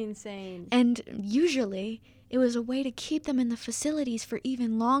 That's insane. And usually it was a way to keep them in the facilities for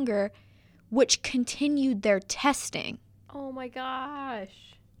even longer, which continued their testing. Oh my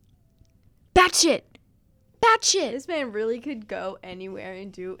gosh. Batshit! This man really could go anywhere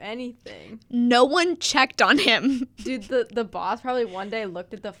and do anything. No one checked on him. Dude, the boss probably one day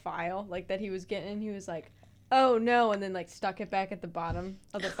looked at the file that he was getting and he was like, oh no, and then stuck it back at the bottom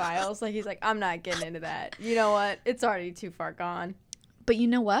of the files. He's like, I'm not getting into that. You know what? It's already too far gone. But you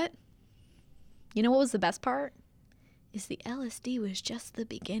know what? You know what was the best part? Is the LSD was just the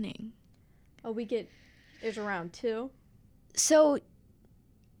beginning. Oh, there's around 2. So,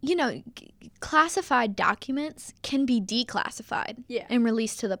 classified documents can be declassified and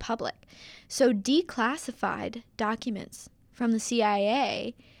released to the public. So declassified documents from the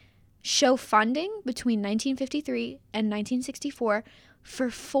CIA show funding between 1953 and 1964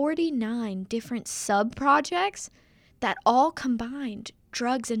 for 49 different sub-projects that all combined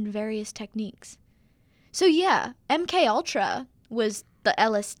drugs and various techniques. So yeah, MK Ultra was the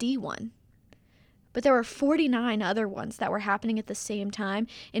LSD one. But there were 49 other ones that were happening at the same time,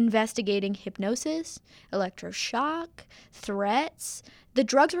 investigating hypnosis, electroshock, threats. The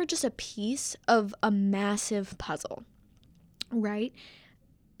drugs were just a piece of a massive puzzle, right?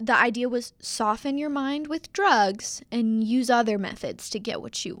 The idea was soften your mind with drugs and use other methods to get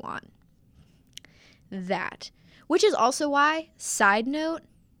what you want. That. Which is also why, side note,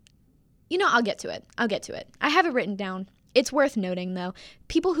 I'll get to it. I have it written down. It's worth noting, though,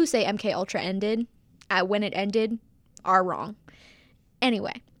 people who say MK Ultra ended when it ended are wrong.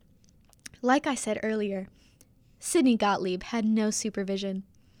 Anyway, like I said earlier, Sidney Gottlieb had no supervision.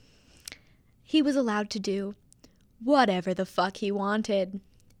 He was allowed to do whatever the fuck he wanted.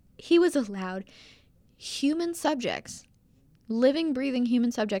 He was allowed human subjects, living, breathing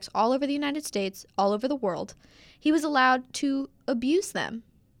human subjects all over the United States, all over the world. He was allowed to abuse them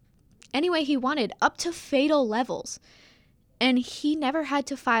any way he wanted, up to fatal levels. And he never had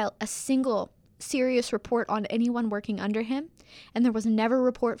to file a single serious report on anyone working under him. And there was never a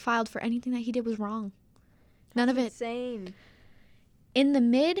report filed for anything that he did was wrong. None of it. Insane. In the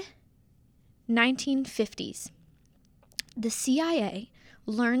mid-1950s, the CIA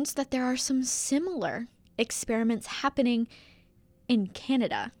learns that there are some similar experiments happening in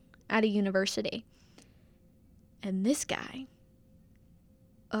Canada at a university. And this guy,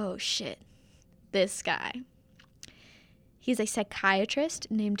 oh shit, this guy, He's a psychiatrist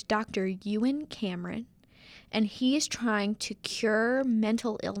named Dr. Ewan Cameron, and he is trying to cure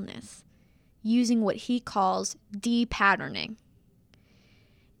mental illness using what he calls de-patterning.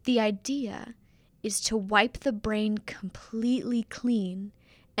 The idea is to wipe the brain completely clean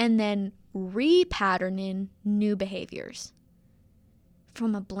and then re-pattern in new behaviors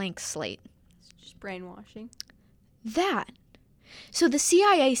from a blank slate. It's just brainwashing. So the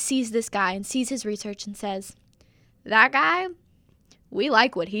CIA sees this guy and sees his research and says, that guy, we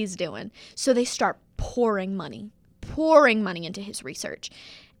like what he's doing. So they start pouring money into his research.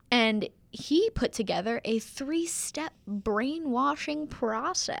 And he put together a 3-step brainwashing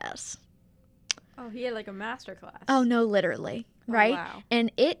process. Oh, he had like a master class. Oh, no, literally, right? Oh, wow.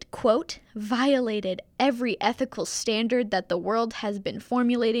 And it, quote, violated every ethical standard that the world has been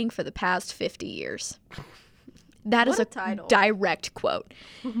formulating for the past 50 years. That What is a a title. direct quote.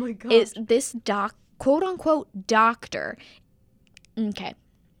 Oh my god. Is this quote-unquote doctor. Okay.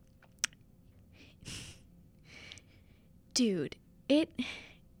 Dude,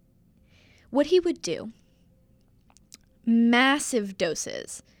 what he would do, massive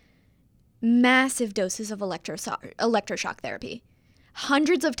doses of electroshock therapy.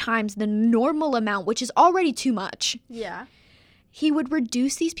 Hundreds of times the normal amount, which is already too much. Yeah. He would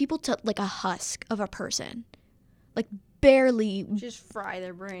reduce these people to like a husk of a person. Like barely. Just fry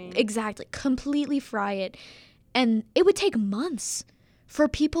their brain. Exactly. Completely fry it. And it would take months for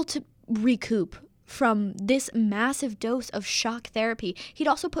people to recoup from this massive dose of shock therapy. He'd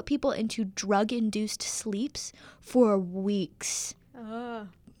also put people into drug-induced sleeps for weeks.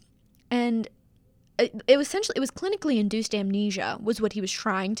 And it was clinically induced amnesia was what he was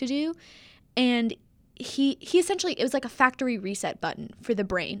trying to do. And he essentially, it was like a factory reset button for the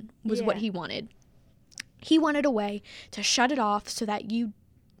brain was what he wanted. He wanted a way to shut it off so that you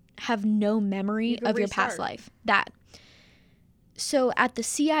have no memory of your past life. So at the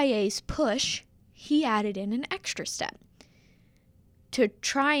CIA's push, he added in an extra step to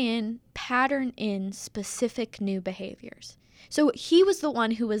try and pattern in specific new behaviors. So he was the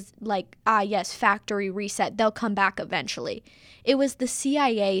one who was like, yes, factory reset, they'll come back eventually. It was the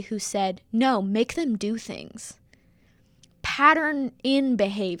CIA who said, no, make them do things. Pattern in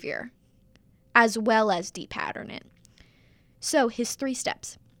behavior as well as de-pattern it. So his 3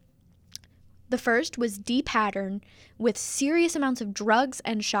 steps. The first was de-pattern with serious amounts of drugs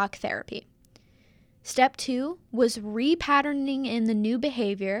and shock therapy. Step 2 was repatterning in the new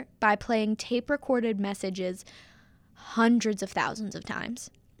behavior by playing tape-recorded messages hundreds of thousands of times.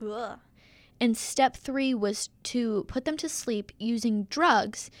 Ugh. And step 3 was to put them to sleep using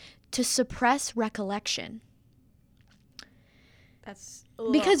drugs to suppress recollection. That's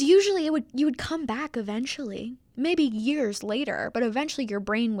Because usually you would come back eventually, maybe years later, but eventually your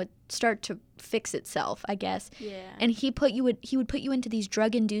brain would start to fix itself, I guess. Yeah. And he would put you into these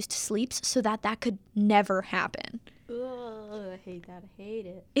drug-induced sleeps so that could never happen. Ugh, I hate that. I hate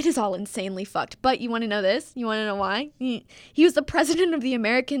it. It is all insanely fucked. But you want to know this? You want to know why? He was the president of the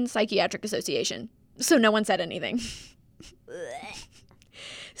American Psychiatric Association, so no one said anything.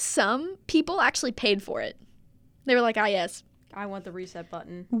 Some people actually paid for it. They were like, yes. I want the reset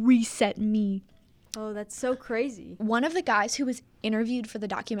button. Reset me. Oh, that's so crazy. One of the guys who was interviewed for the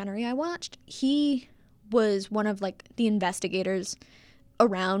documentary I watched, he was one of like the investigators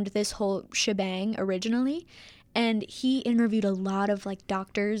around this whole shebang originally. And he interviewed a lot of like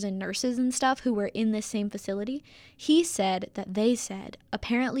doctors and nurses and stuff who were in this same facility. He said that they said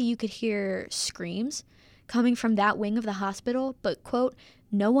apparently you could hear screams coming from that wing of the hospital, but quote,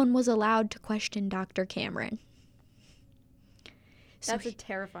 no one was allowed to question Dr. Cameron. That's a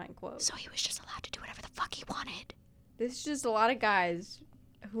terrifying quote. So he was just allowed to do whatever the fuck he wanted. This is just a lot of guys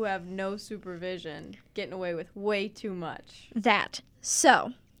who have no supervision getting away with way too much.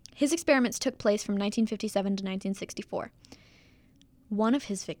 So, his experiments took place from 1957 to 1964. One of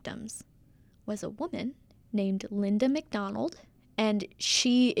his victims was a woman named Linda McDonald, and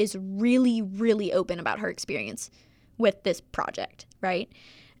she is really, really open about her experience with this project, right?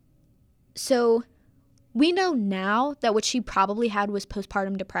 So, we know now that what she probably had was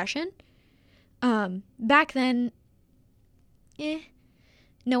postpartum depression. Back then,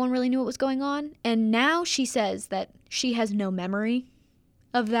 no one really knew what was going on. And now she says that she has no memory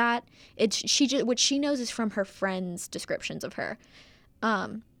of that. What she knows is from her friends' descriptions of her.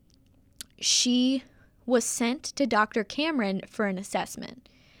 She was sent to Dr. Cameron for an assessment.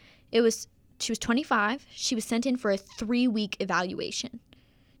 She was 25. She was sent in for a 3-week evaluation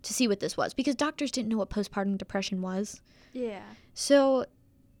to see what this was, because doctors didn't know what postpartum depression was. Yeah. So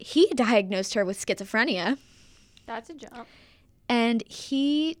he diagnosed her with schizophrenia. That's a jump. And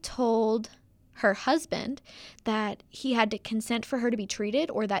he told her husband that he had to consent for her to be treated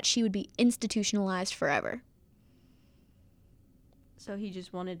or that she would be institutionalized forever. So he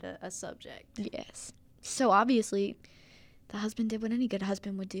just wanted a subject. Yes. So obviously, the husband did what any good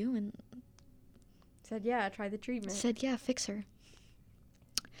husband would do and Said, yeah, try the treatment. said, yeah, fix her.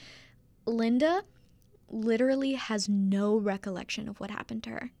 Linda literally has no recollection of what happened to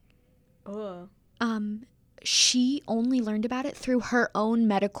her. Oh. She only learned about it through her own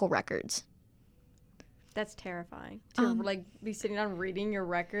medical records. That's terrifying. To like be sitting down reading your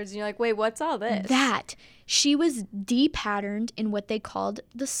records and you're like, wait, what's all this? That she was depatterned in what they called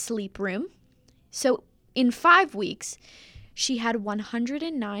the sleep room. So in 5 weeks, she had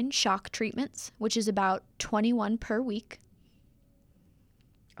 109 shock treatments, which is about 21 per week.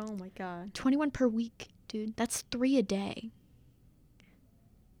 Oh my God. 21 per week, dude. That's 3 a day.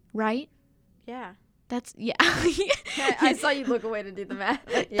 Right? Yeah. That's, yeah. I saw you look away to do the math.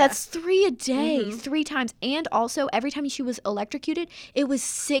 Yeah. That's 3 a day, 3 times. And also, every time she was electrocuted, it was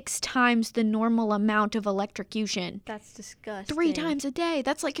 6 times the normal amount of electrocution. That's disgusting. 3 times a day.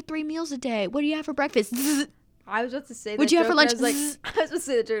 That's like 3 meals a day. What do you have for breakfast? I was about to say that. What'd you have for lunch? I was about to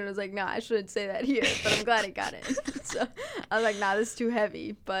say the joke and I was like, nah, I shouldn't say that here, but I'm glad I got it. So I was like, nah, this is too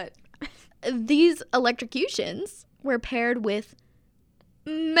heavy. But these electrocutions were paired with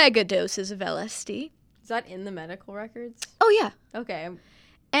mega doses of LSD. is that in the medical records? Oh, yeah. Okay.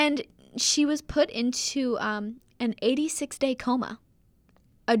 And she was put into an 86-day coma,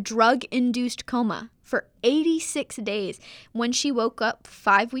 a drug-induced coma for 86 days. When she woke up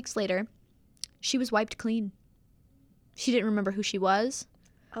 5 weeks later, she was wiped clean. She didn't remember who she was,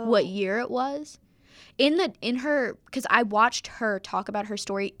 what year it was. In her, because I watched her talk about her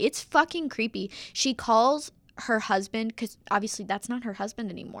story, it's fucking creepy. She calls her husband, because obviously that's not her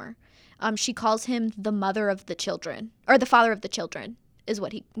husband anymore. She calls him the mother of the children, or the father of the children, is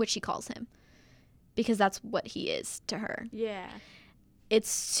what she calls him, because that's what he is to her. Yeah.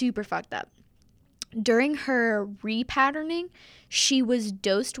 It's super fucked up. During her repatterning, she was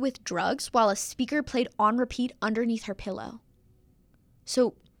dosed with drugs while a speaker played on repeat underneath her pillow.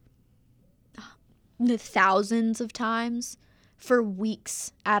 So, the thousands of times for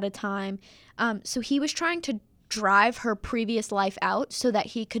weeks at a time. So he was trying to drive her previous life out so that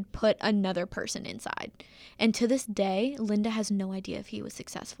he could put another person inside. And to this day, Linda has no idea if he was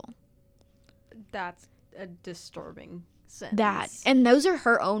successful. That's a disturbing sentence. And those are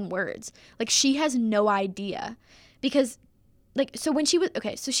her own words. Like, she has no idea. Because, like, so when she was,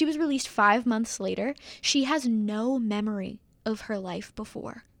 okay, so she was released 5 months later. She has no memory of her life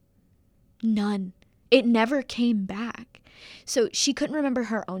before. None. It never came back. So she couldn't remember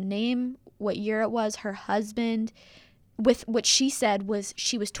her own name, what year it was, her husband. With what she said was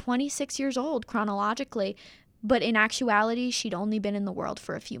she was 26 years old chronologically, but in actuality, she'd only been in the world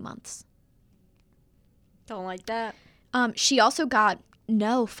for a few months. Don't like that. She also got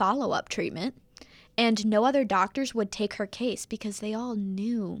no follow-up treatment, and no other doctors would take her case because they all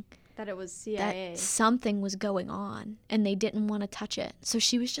knew that it was CIA. That something was going on, and they didn't want to touch it. So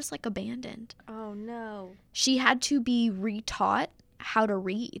she was just, like, abandoned. Oh, no. She had to be retaught how to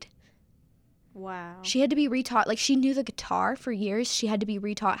read. Wow. She had to be retaught. Like, she knew the guitar for years. She had to be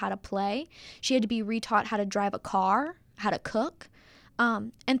retaught how to play. She had to be retaught how to drive a car, how to cook.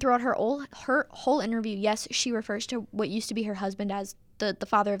 And throughout her whole interview, yes, she refers to what used to be her husband as the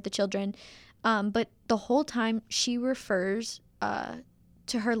father of the children. But the whole time she refers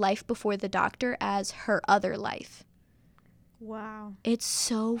to her life before the doctor as her other life. Wow. It's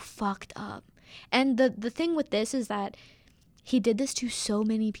so fucked up. And the thing with this is that he did this to so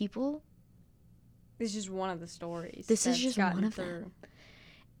many people. This is just one of the stories. This is just one of them.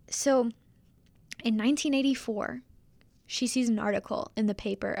 So in 1984, she sees an article in the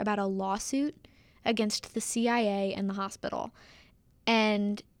paper about a lawsuit against the CIA and the hospital.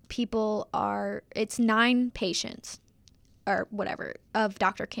 And it's 9 patients, or whatever, of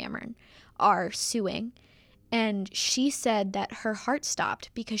Dr. Cameron are suing. And she said that her heart stopped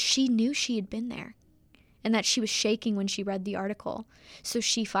because she knew she had been there and that she was shaking when she read the article. So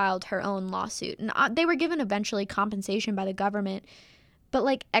she filed her own lawsuit. And they were given eventually compensation by the government. But,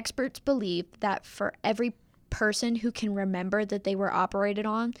 like, experts believe that for every person who can remember that they were operated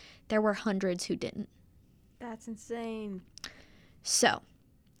on, there were hundreds who didn't. That's insane. So,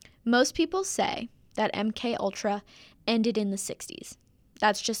 most people say that MK Ultra ended in the 60s.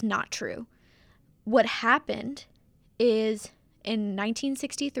 That's just not true. What happened is in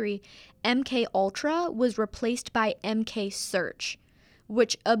 1963, MK Ultra was replaced by MK Search,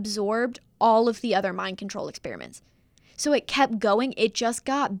 which absorbed all of the other mind control experiments. So it kept going. It just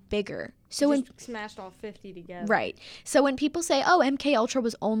got bigger. So just smashed all 50 together. Right. So when people say, "Oh, MK Ultra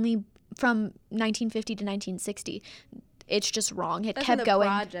was only from 1950 to 1960. It's just wrong. It That's kept when the going.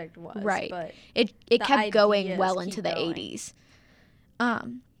 project was, Right. But It the kept going ideas well keep into the going. 80s.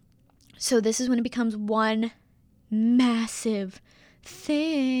 So this is when it becomes one massive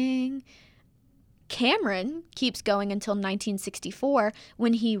thing. Cameron keeps going until 1964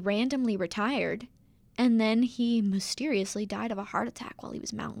 when he randomly retired, and then he mysteriously died of a heart attack while he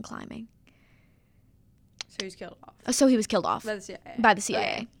was mountain climbing. So he was killed off. So he was killed off By the CIA. by the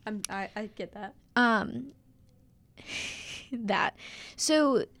CIA. Okay. I get that. That.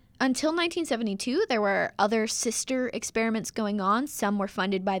 So until 1972, there were other sister experiments going on. Some were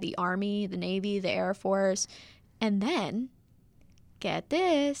funded by the Army, the Navy, the Air Force. And then, get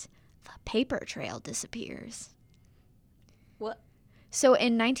this, the paper trail disappears. What? So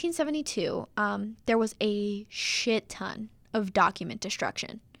in 1972, there was a shit ton of document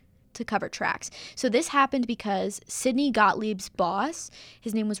destruction to cover tracks. So this happened because Sidney Gottlieb's boss,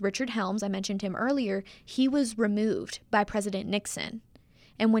 his name was Richard Helms, I mentioned him earlier, he was removed by President Nixon.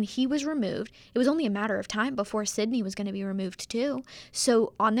 And when he was removed, it was only a matter of time before Sidney was going to be removed too.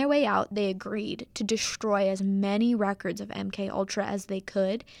 So on their way out, they agreed to destroy as many records of MK Ultra as they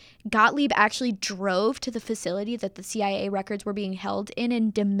could. Gottlieb actually drove to the facility that the CIA records were being held in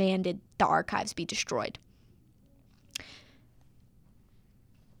and demanded the archives be destroyed.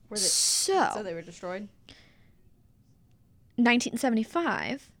 So they were destroyed?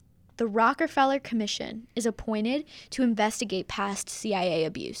 1975, the Rockefeller Commission is appointed to investigate past CIA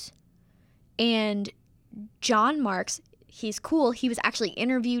abuse. And John Marks, he's cool, he was actually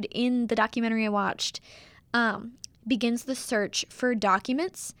interviewed in the documentary I watched, begins the search for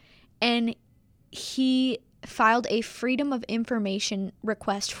documents, and he filed a Freedom of Information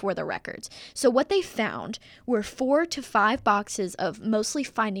request for the records. So what they found were 4 to 5 boxes of mostly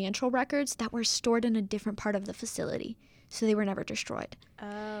financial records that were stored in a different part of the facility. So they were never destroyed.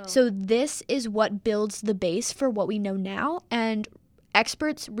 Oh. So this is what builds the base for what we know now, and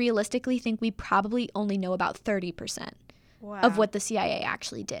experts realistically think we probably only know about 30% of what the CIA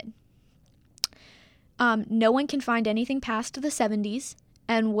actually did. No one can find anything past the 70s.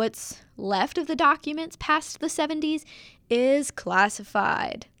 And what's left of the documents past the 70s is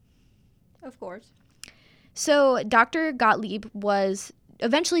classified. Of course. So Dr. Gottlieb was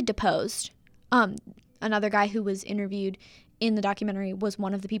eventually deposed. Another guy who was interviewed in the documentary was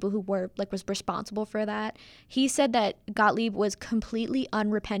one of the people who was responsible for that. He said that Gottlieb was completely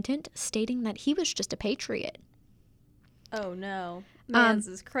unrepentant, stating that he was just a patriot. Oh no. Mans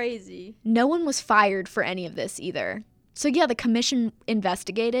is crazy. No one was fired for any of this either. So yeah, the commission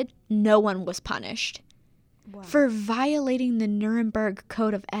investigated. No one was punished for violating the Nuremberg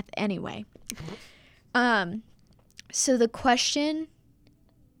Code of Ethics anyway. So the question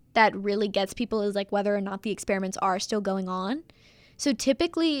that really gets people is like whether or not the experiments are still going on. So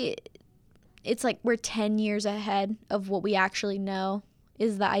typically it's like we're 10 years ahead of what we actually know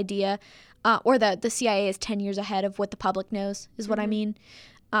is the idea. Or the CIA is 10 years ahead of what the public knows is what I mean.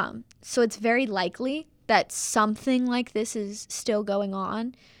 So it's very likely that something like this is still going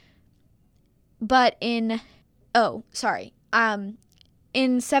on. But in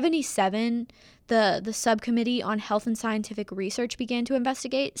 77, the subcommittee on health and scientific research began to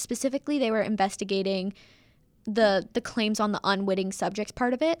investigate. Specifically, they were investigating the claims on the unwitting subjects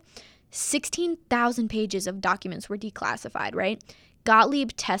part of it. 16,000 pages of documents were declassified, right? Gottlieb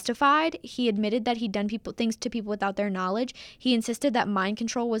testified. He admitted that he'd done things to people without their knowledge. He insisted that mind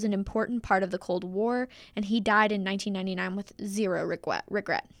control was an important part of the Cold War, and he died in 1999 with zero regret.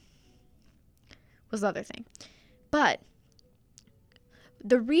 Was the other thing. But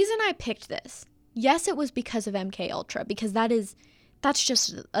the reason I picked this, yes, it was because of MK Ultra, because that's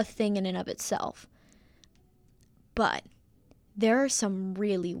just a thing in and of itself. But there are some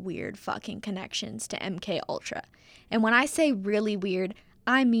really weird fucking connections to MK Ultra. And when I say really weird,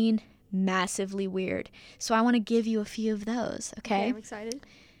 I mean massively weird. So I want to give you a few of those, okay? I'm excited.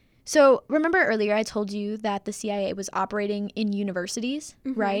 So remember earlier I told you that the CIA was operating in universities,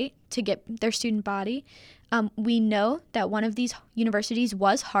 right, to get their student body. We know that one of these universities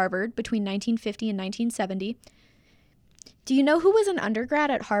was Harvard between 1950 and 1970. Do you know who was an undergrad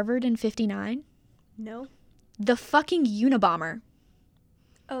at Harvard in 59? No. The fucking Unabomber.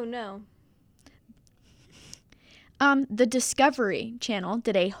 Oh, no. The Discovery Channel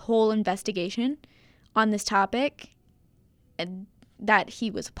did a whole investigation on this topic, and that he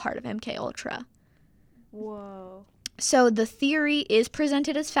was a part of MK Ultra. Whoa. So the theory is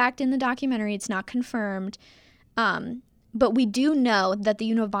presented as fact in the documentary. It's not confirmed. But we do know that the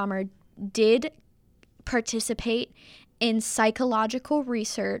Unabomber did participate in psychological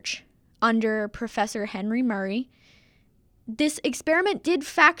research under Professor Henry Murray. this experiment did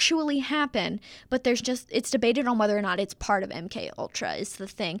factually happen, but it's debated on whether or not it's part of MK Ultra is the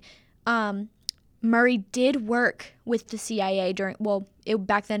thing. Murray did work with the CIA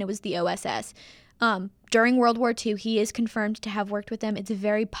back then it was the OSS. During World War II, he is confirmed to have worked with them. It's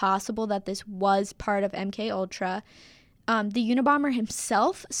very possible that this was part of MK Ultra. The Unabomber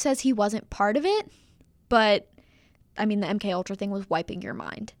himself says he wasn't part of it, but I mean, the MK Ultra thing was wiping your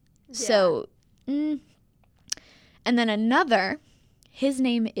mind. Yeah. So, and then his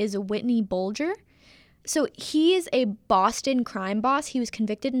name is Whitney Bulger. So he is a Boston crime boss. He was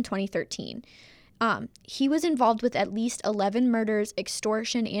convicted in 2013. He was involved with at least 11 murders,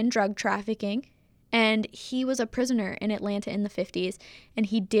 extortion, and drug trafficking. And he was a prisoner in Atlanta in the 50s. And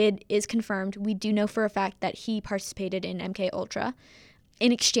is confirmed. We do know for a fact that he participated in MK Ultra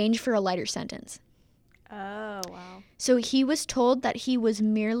in exchange for a lighter sentence. Oh, wow. So he was told that it was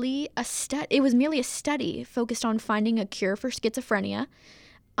merely a study focused on finding a cure for schizophrenia.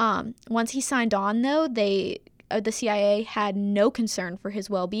 Once he signed on, though, the CIA had no concern for his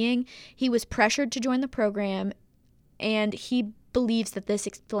well-being. He was pressured to join the program, and he believes that this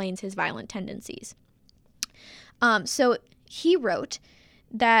explains his violent tendencies. So he wrote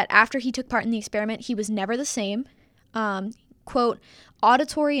that after he took part in the experiment, he was never the same. Quote,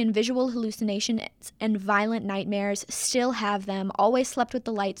 auditory and visual hallucinations and violent nightmares, still have them, always slept with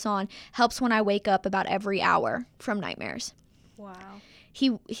the lights on, helps when I wake up about every hour from nightmares. Wow.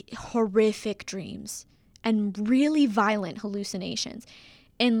 He horrific dreams and really violent hallucinations.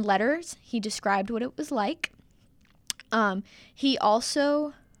 In letters, he described what it was like. He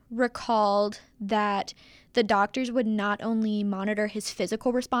also recalled that the doctors would not only monitor his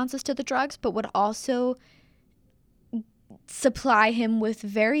physical responses to the drugs, but would also supply him with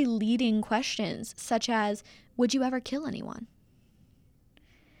very leading questions, such as, would you ever kill anyone?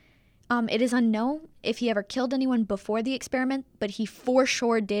 It is unknown if he ever killed anyone before the experiment, but he for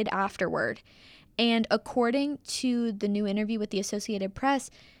sure did afterward. And according to the new interview with the Associated Press,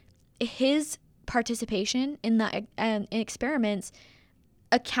 his participation in the experiments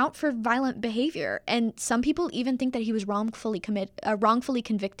account for violent behavior, and some people even think that he was wrongfully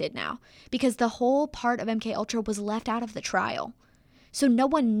convicted now, because the whole part of MK Ultra was left out of the trial. So no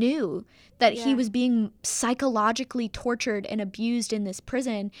one knew that he was being psychologically tortured and abused in this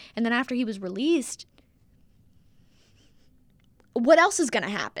prison, and then after he was released, what else is going to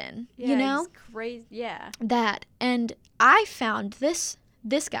happen? You know? He's crazy. Yeah. That. And I found this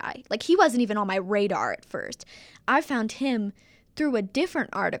guy, like, he wasn't even on my radar at first. I found him through a different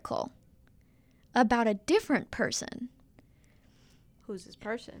article about a different person. Who's this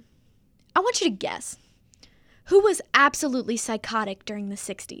person? I want you to guess. Who was absolutely psychotic during the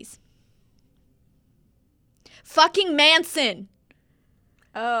 60s? Fucking Manson.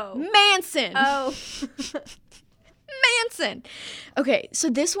 Oh. Manson. Oh. Manson. Okay, so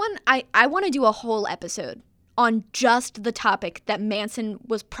this one, I want to do a whole episode on just the topic that Manson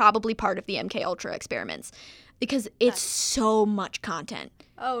was probably part of the MK Ultra experiments, because it's so much content.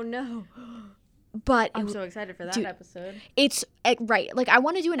 Oh, no. But I'm so excited for that episode. It's right. Like, I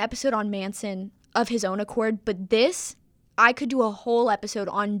want to do an episode on Manson of his own accord, but this, I could do a whole episode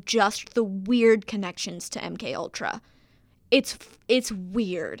on just the weird connections to MK Ultra. It's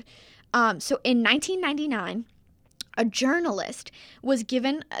weird. So in 1999, a journalist was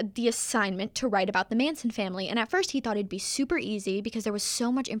given the assignment to write about the Manson family, and at first he thought it'd be super easy because there was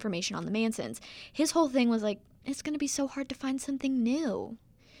so much information on the Mansons. His whole thing was like, it's going to be so hard to find something new.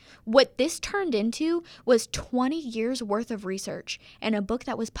 What this turned into was 20 years worth of research and a book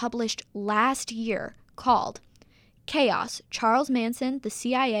that was published last year called Chaos: Charles Manson, the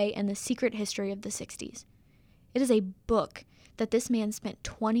CIA, and the Secret History of the 60s. It is a book that this man spent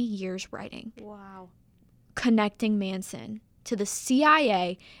 20 years writing. Wow. Connecting Manson to the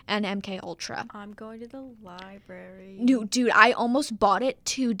CIA and MK Ultra. I'm going to the library. No, dude, I almost bought it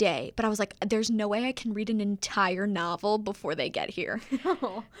today, but I was like, there's no way I can read an entire novel before they get here.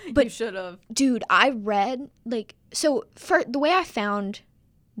 Oh, but you should have. Dude, I read, so for the way I found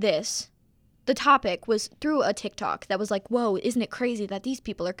this, the topic was through a TikTok that was like, whoa, isn't it crazy that these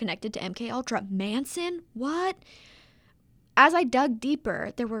people are connected to MK Ultra? Manson? What? As I dug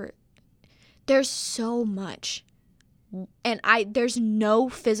deeper, there's so much. And there's no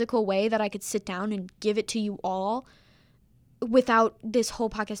physical way that I could sit down and give it to you all without this whole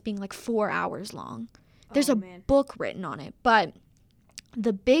podcast being like 4 hours long. There's a book written on it. But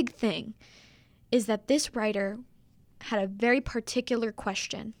the big thing is that this writer had a very particular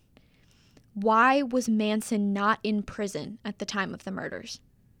question. Why was Manson not in prison at the time of the murders?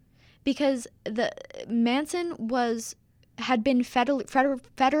 Because Manson was had been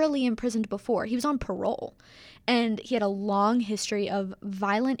federally imprisoned before. He was on parole. And he had a long history of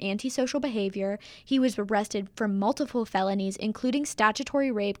violent antisocial behavior. He was arrested for multiple felonies, including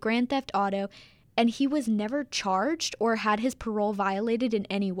statutory rape, grand theft auto, and he was never charged or had his parole violated in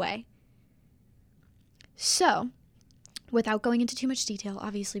any way. So, without going into too much detail,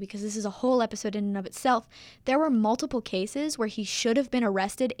 obviously, because this is a whole episode in and of itself, there were multiple cases where he should have been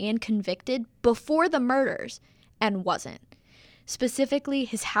arrested and convicted before the murders and wasn't. Specifically,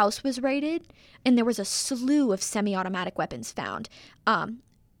 his house was raided, and there was a slew of semi-automatic weapons found.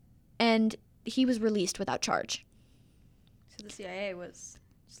 And he was released without charge. So the CIA was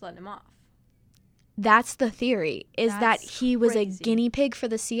just letting him off. That's the theory, is that he was crazy. a guinea pig for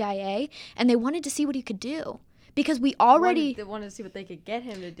the CIA, and they wanted to see what he could do. Because we already... They wanted to see what they could get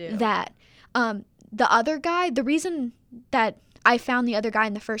him to do. That. The other guy, the reason that I found the other guy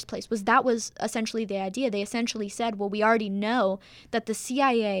in the first place that was essentially the idea. They essentially said, well, we already know that the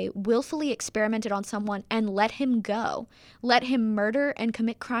CIA willfully experimented on someone and let him go, let him murder and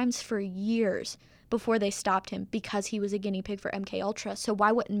commit crimes for years before they stopped him because he was a guinea pig for MKUltra. So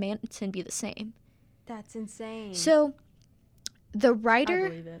why wouldn't Manson be the same? That's insane. So the writer... I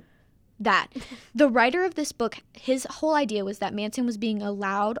believe it. The writer of this book, his whole idea was that Manson was being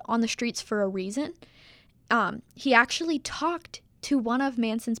allowed on the streets for a reason. He actually talked to one of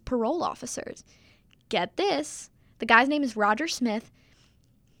Manson's parole officers. Get this. The guy's name is Roger Smith.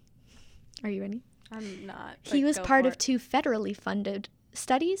 Are you ready? I'm not. He was part of 2 federally funded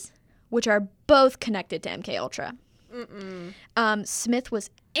studies, which are both connected to MKUltra. Smith was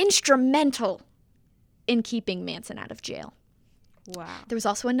instrumental in keeping Manson out of jail. Wow. There was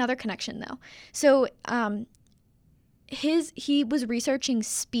also another connection, though. So he was researching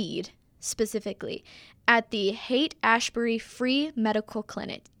speed, specifically, at the Haight-Ashbury Free Medical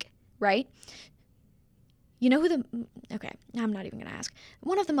Clinic, right? You know who okay, I'm not even going to ask.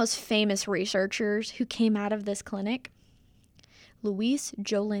 One of the most famous researchers who came out of this clinic, Louise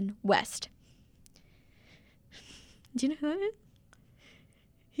Jolin West. Do you know who that is?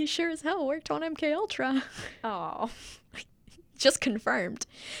 He sure as hell worked on MKUltra. Oh. Just confirmed.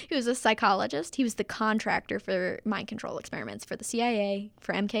 He was a psychologist. He was the contractor for mind control experiments for the CIA,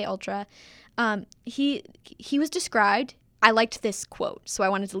 for MKUltra. He was described, I liked this quote, so I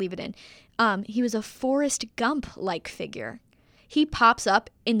wanted to leave it in. He was a Forrest Gump-like figure. He pops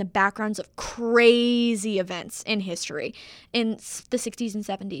up in the backgrounds of crazy events in history in the 60s and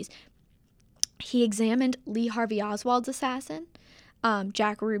 70s. He examined Lee Harvey Oswald's assassin,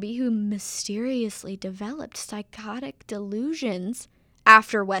 Jack Ruby, who mysteriously developed psychotic delusions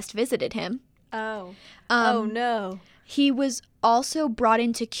after West visited him. Oh. Oh, no. He was also brought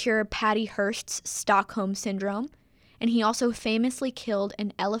in to cure Patty Hearst's Stockholm Syndrome, and he also famously killed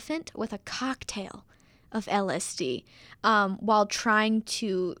an elephant with a cocktail of LSD while trying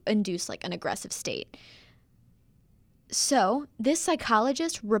to induce like an aggressive state. So this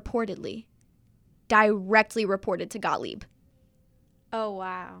psychologist reportedly directly reported to Gottlieb. Oh,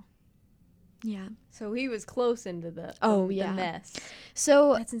 wow. Yeah. So he was close into the mess.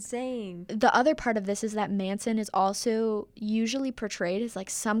 So that's insane. The other part of this is that Manson is also usually portrayed as like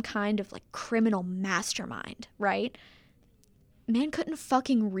some kind of like criminal mastermind, right? Man couldn't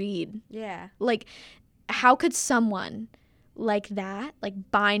fucking read. Yeah. Like, how could someone like that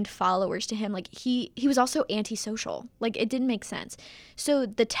like bind followers to him? Like he was also antisocial. Like it didn't make sense. So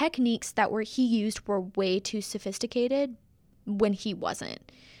the techniques that he used were way too sophisticated when he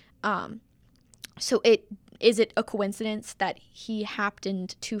wasn't. So is it a coincidence that he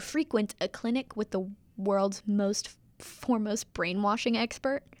happened to frequent a clinic with the world's foremost brainwashing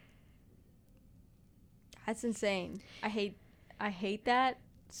expert? That's insane. I hate that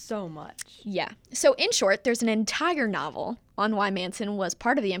so much. Yeah. So in short, there's an entire novel on why Manson was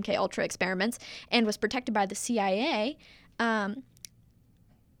part of the MKUltra experiments and was protected by the CIA.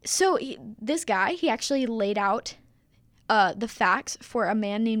 This guy, he actually laid out the facts for a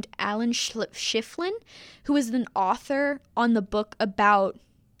man named Alan Schifflin, who is an author on the book about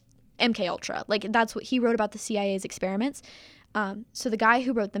MKUltra. Like, that's what he wrote about the CIA's experiments. So the guy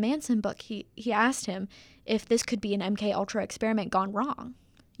who wrote the Manson book, he asked him if this could be an MKUltra experiment gone wrong.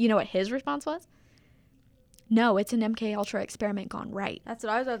 You know what his response was? No, it's an MKUltra experiment gone right. That's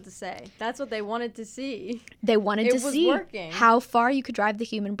what I was about to say. That's what they wanted to see. They wanted to see working. How far you could drive the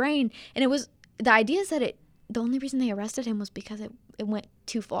human brain. And the idea is that the only reason they arrested him was because it went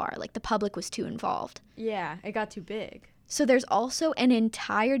too far. Like, the public was too involved. Yeah, it got too big. So there's also an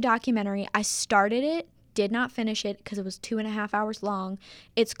entire documentary. I started it, did not finish it because it was 2.5 hours long.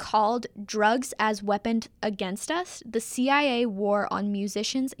 It's called Drugs as Weapon Against Us, the CIA War on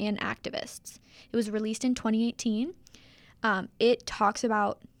Musicians and Activists. It was released in 2018. It talks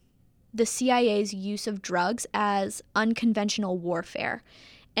about the CIA's use of drugs as unconventional warfare.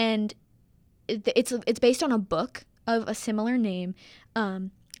 And it's based on a book of a similar name,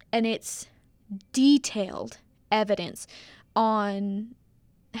 and it's detailed evidence on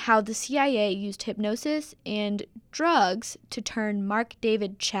how the CIA used hypnosis and drugs to turn Mark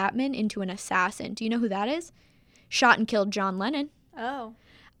David Chapman into an assassin. Do you know who that is? Shot and killed John Lennon. Oh.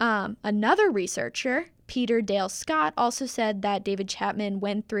 Another researcher, Peter Dale Scott, also said that David Chapman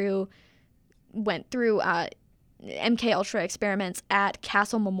went through MK Ultra experiments at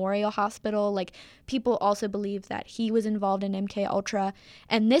Castle Memorial Hospital. Like, people also believe that he was involved in MK Ultra.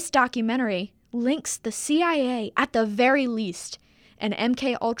 And this documentary links the CIA at the very least and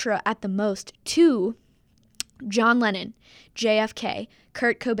MK Ultra at the most to John Lennon, JFK,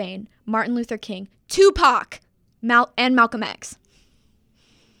 Kurt Cobain, Martin Luther King, Tupac, and Malcolm X.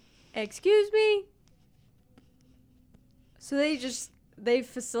 Excuse me? So they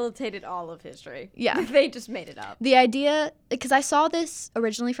facilitated all of history. Yeah. They just made it up. The idea, because I saw this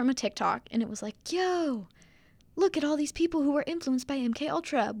originally from a TikTok, and it was like, yo, look at all these people who were influenced by MK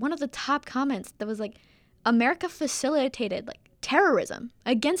Ultra. One of the top comments that was like, America facilitated like terrorism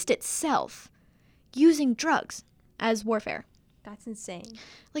against itself using drugs as warfare. That's insane.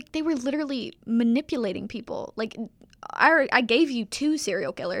 Like, they were literally manipulating people. Like, I gave you 2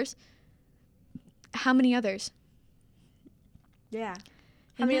 serial killers. How many others? Yeah.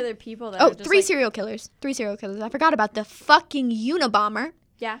 How many other people that Oh, are just 3 like, serial killers. 3 serial killers. I forgot about the fucking Unabomber.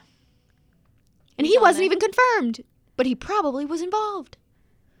 Yeah. And He's he on wasn't there. even confirmed. But he probably was involved.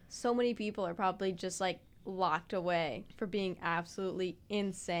 So many people are probably just like locked away for being absolutely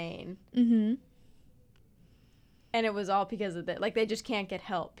insane. Mm-hmm. And it was all because of that. Like, they just can't get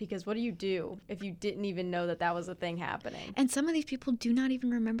help because what do you do if you didn't even know that that was a thing happening? And some of these people do not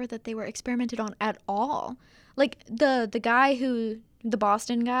even remember that they were experimented on at all. Like, the guy the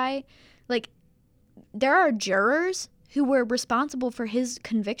Boston guy, like, there are jurors who were responsible for his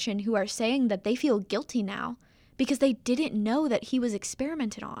conviction who are saying that they feel guilty now because they didn't know that he was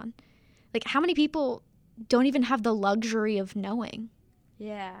experimented on. Like, how many people don't even have the luxury of knowing?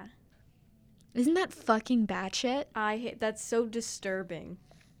 Yeah. Isn't that fucking batshit? I hate that's so disturbing.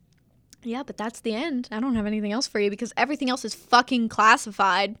 Yeah, but that's the end. I don't have anything else for you because everything else is fucking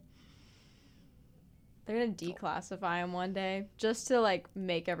classified. They're gonna declassify them one day just to like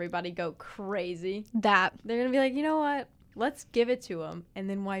make everybody go crazy. That. They're gonna be like, you know what? Let's give it to them and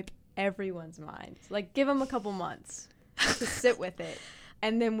then wipe everyone's minds. Like, give them a couple months to sit with it,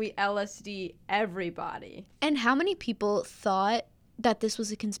 and then we LSD everybody. And how many people thought that this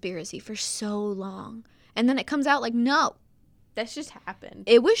was a conspiracy for so long? And then it comes out like, no, That's just happened.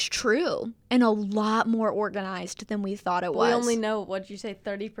 it was true and a lot more organized than we thought it was. We only know, what'd you say,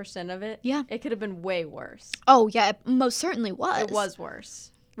 30% of it? Yeah. It could have been way worse. Oh, yeah, it most certainly was. It was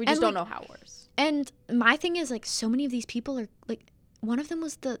worse. We just And, don't know how worse. And my thing is, like, so many of these people are, like, one of them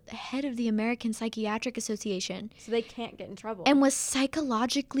was the head of the American Psychiatric Association So they can't get in trouble. and was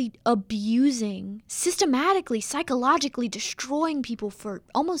psychologically abusing, systematically, psychologically destroying people for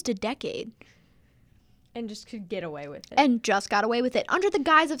almost a decade. And just could get away with it. And just got away with it under the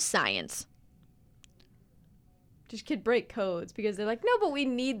guise of science. Just could break codes because they're like, no, but we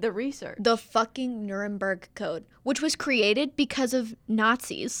need the research. The fucking Nuremberg Code, which was created because of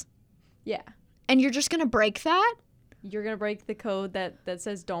Nazis. Yeah. And you're just going to break that? You're going to break the code that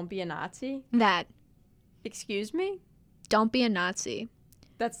says don't be a Nazi? That. Excuse me? Don't be a Nazi.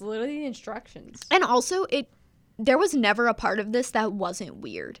 That's literally the instructions. And also, there was never a part of this that wasn't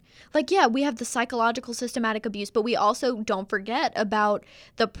weird. Like, yeah, we have the psychological systematic abuse, but we also don't forget about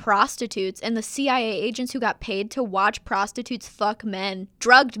the prostitutes and the CIA agents who got paid to watch prostitutes fuck men,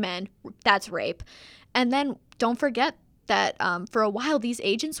 drugged men. That's rape. And then don't forget that for a while, these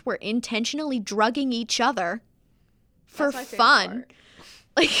agents were intentionally drugging each other for That's my favorite fun. part.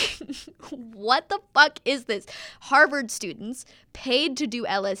 Like, what the fuck is this? Harvard students paid to do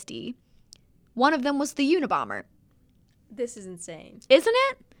LSD. One of them was the Unabomber. This is insane. Isn't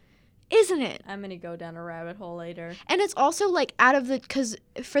it? Isn't it? I'm going to go down a rabbit hole later. And it's also like out of the, because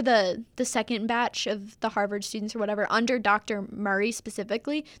for the second batch of the Harvard students or whatever, under Dr. Murray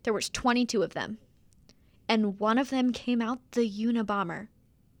specifically, there was 22 of them. And one of them came out the Unabomber.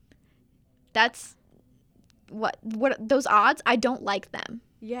 That's, what those odds, I don't like them.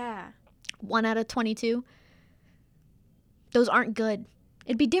 Yeah. 1 out of 22. Those aren't good.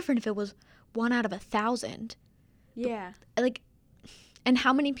 It'd be different if it was 1 out of 1,000. Yeah. Like, and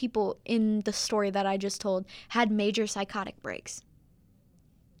how many people in the story that I just told had major psychotic breaks?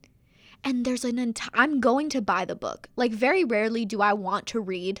 And there's I'm going to buy the book. Like, very rarely do I want to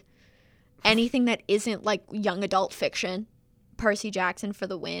read anything that isn't like young adult fiction. Percy Jackson for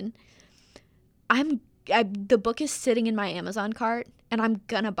the win. The book is sitting in my Amazon cart, and I'm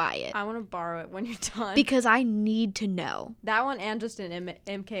gonna buy it I want to borrow it when you're done. because I need to know. That one and just an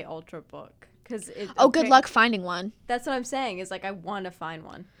MK Ultra book. Good luck finding one. That's what I'm saying, is like I want to find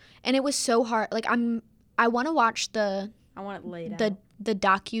one. And it was so hard. Like I want to watch I want it laid out. the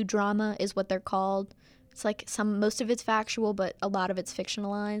docudrama is what they're called. It's like most of it's factual, but a lot of it's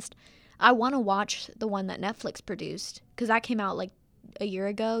fictionalized. I want to watch the one that Netflix produced because that came out like a year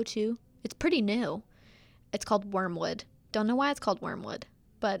ago too. It's pretty new. It's called Wormwood. Don't know why it's called Wormwood,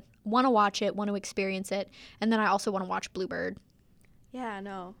 but want to watch it, want to experience it, and then I also want to watch Bluebird. Yeah,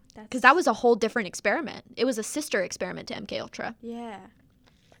 no. Because that was a whole different experiment. It was a sister experiment to MK Ultra. Yeah.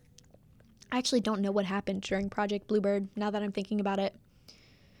 I actually don't know what happened during Project Bluebird, now that I'm thinking about it.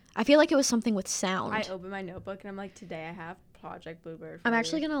 I feel like it was something with sound. I opened my notebook and I'm like, today I have Project Bluebird. I'm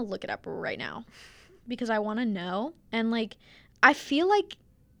actually going to look it up right now because I want to know. And, like, I feel like...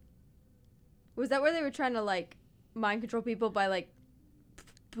 Was that where they were trying to, like, mind control people by, like,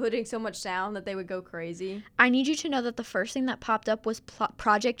 putting so much sound that they would go crazy? I need you to know that the first thing that popped up was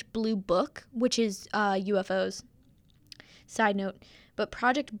Project Blue Book, which is UFOs. Side note. But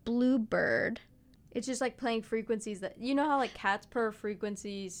Project Bluebird... It's just like playing frequencies that, you know how like cats purr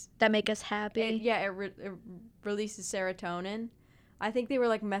frequencies that make us happy. It releases serotonin. I think they were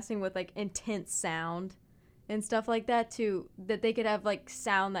like messing with like intense sound and stuff like that too, that they could have like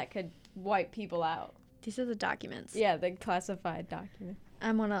sound that could wipe people out. These are the documents. Yeah, the classified document.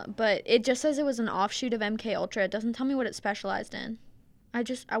 But it just says it was an offshoot of MK Ultra. It doesn't tell me what it specialized in.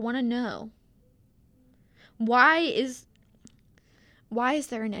 I want to know. Why is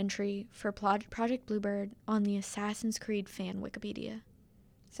there an entry for Project Bluebird on the Assassin's Creed fan Wikipedia?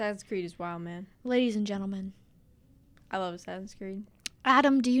 Assassin's Creed is wild, man. Ladies and gentlemen. I love Assassin's Creed.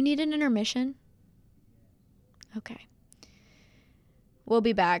 Adam, do you need an intermission? Okay. We'll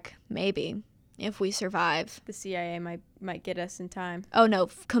be back, maybe, if we survive. The CIA might get us in time. Oh, no,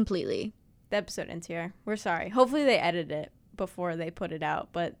 completely. The episode ends here. We're sorry. Hopefully they edit it before they put it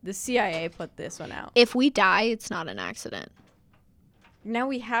out, but the CIA put this one out. If we die, it's not an accident. Now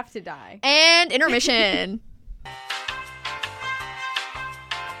we have to die. And intermission.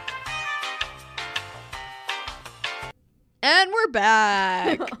 And we're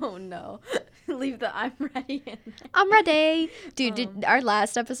back. Oh no. Leave the I'm ready in there. I'm ready. Dude, our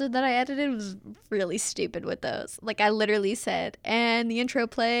last episode that I edited was really stupid with those. Like I literally said, and the intro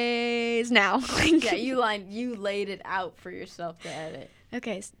plays now. Yeah, you laid it out for yourself to edit.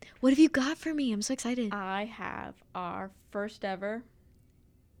 Okay. What have you got for me? I'm so excited. I have our first ever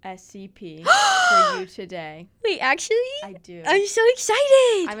SCP for you today. Wait, actually? I do. I'm so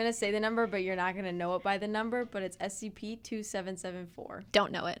excited. I'm going to say the number, but you're not going to know it by the number, but it's SCP-2774.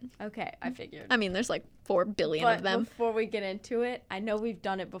 Don't know it. Okay, I figured. I mean, there's like 4 billion of them. Before we get into it, I know we've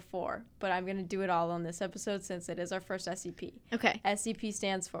done it before, but I'm going to do it all on this episode since it is our first SCP. Okay. SCP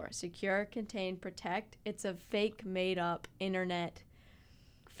stands for Secure, Contain, Protect. It's a fake, made-up internet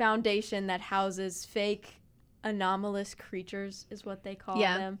foundation that houses fake anomalous creatures is what they call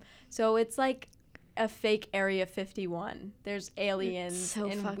them. So it's like a fake Area 51. There's aliens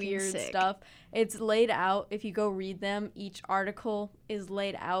and weird stuff. It's laid out. If you go read them, each article is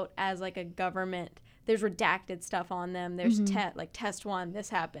laid out as like a government. There's redacted stuff on them. There's like test 1, this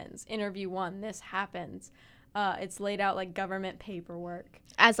happens. Interview 1, this happens. It's laid out like government paperwork.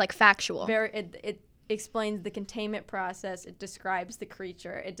 As like factual. It explains the containment process. It describes the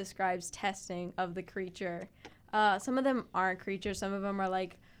creature. It describes testing of the creature. Some of them aren't creatures. Some of them are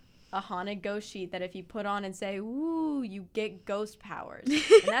like a haunted ghost sheet that if you put on and say, "Ooh," you get ghost powers.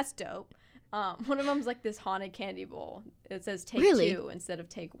 And that's dope. One of them's like this haunted candy bowl. It says take 2 instead of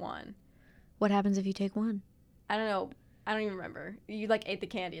take 1. What happens if you take 1? I don't know. I don't even remember. You like ate the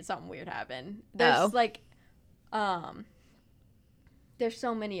candy and something weird happened. There's there's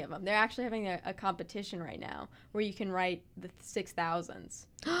so many of them. They're actually having a competition right now where you can write the 6,000s.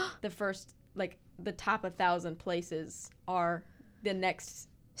 The first, like, the top 1,000 places are the next.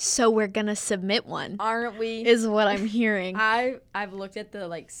 So we're going to submit one. Aren't we? Is what I'm hearing. I've looked at the,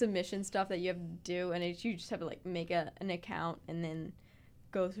 like, submission stuff that you have to do, and you just have to, like, make an account and then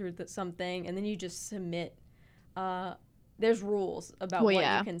go through something, and then you just submit. There's rules about what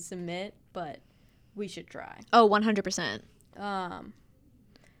you can submit, but we should try. Oh, 100%.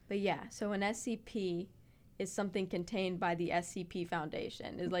 But yeah, so an SCP is something contained by the SCP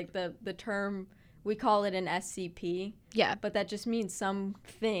Foundation. Is like the term, we call it an SCP. Yeah. But that just means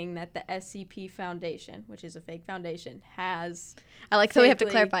something that the SCP Foundation, which is a fake foundation, has. I like that we have to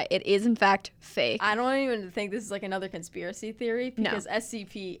clarify. It is, in fact, fake. I don't even think this is like another conspiracy theory because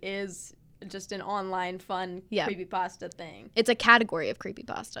SCP is just an online fun Yeah. creepypasta thing. It's a category of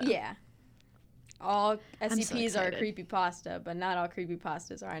creepypasta. Yeah. All so SCPs are a excited. creepypasta, but not all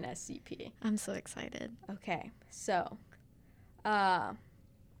creepypastas are an SCP. I'm so excited. Okay, so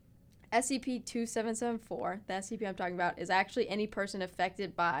SCP-2774, the SCP I'm talking about, is actually any person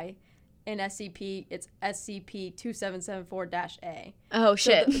affected by an SCP. It's SCP-2774-A. Oh,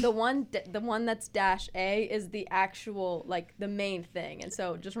 shit. So the one that's -A is the actual, like, the main thing. And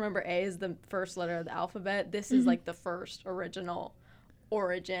so just remember, A is the first letter of the alphabet. This is, like, the first original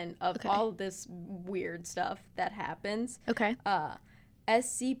origin of all of this weird stuff that happens. Okay.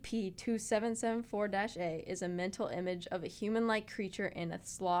 SCP-2774-A is a mental image of a human-like creature in a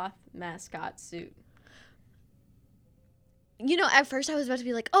sloth mascot suit. You know, at first I was about to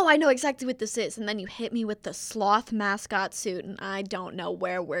be like, oh, I know exactly what this is. And then you hit me with the sloth mascot suit, and I don't know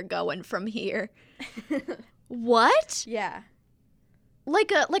where we're going from here. What? Yeah,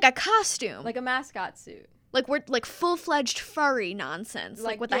 Like a costume. like a mascot suit. Like we're like full-fledged furry nonsense.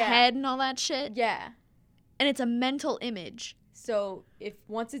 Like with the yeah. head and all that shit. Yeah. And it's a mental image. So if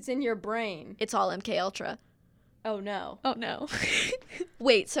once it's in your brain, It's all MK Ultra. oh no. Oh no.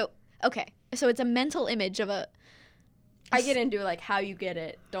 Wait, so it's a mental image of a I get into like how you get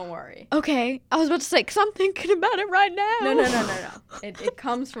it. Don't worry. Okay. I was about to say, 'cause I'm thinking about it right now. No. It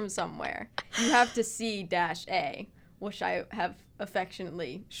comes from somewhere. You have to see -A, which I have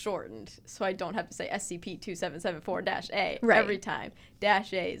affectionately shortened, so I don't have to say SCP-2774-A Right. every time.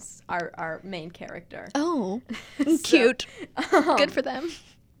 -A is our main character. Oh. So, Cute. Good for them.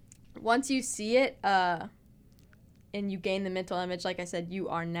 Once you see it, and you gain the mental image, like I said, you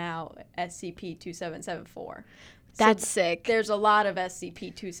are now SCP-2774. That's sick. There's a lot of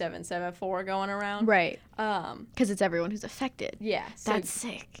SCP-2774 going around. Right. 'Cause it's everyone who's affected. Yeah. So, That's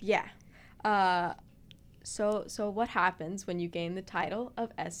sick. yeah. So what happens when you gain the title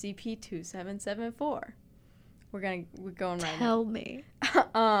of SCP-2774? We're going right Tell me.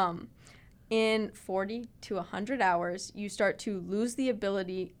 now. In 40 to 100 hours, you start to lose the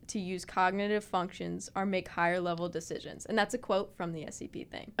ability to use cognitive functions or make higher level decisions. And that's a quote from the SCP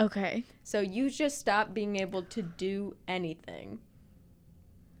thing. Okay. So you just stop being able to do anything.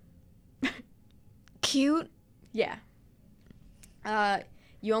 Cute. Yeah.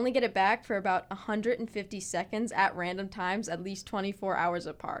 You only get it back for about 150 seconds at random times, at least 24 hours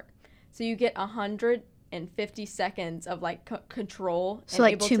apart. So you get 150 seconds of like control. So and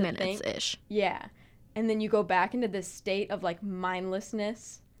like able 2 to minutes think. ish. Yeah. And then you go back into this state of like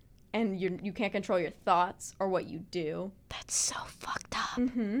mindlessness, and you can't control your thoughts or what you do. That's so fucked up.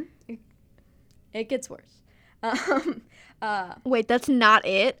 Mm-hmm. It gets worse. Wait, that's not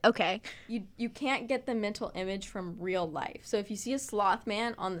it? Okay. You can't get the mental image from real life. So if you see a sloth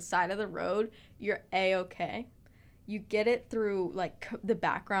man on the side of the road, you're A-okay. You get it through like the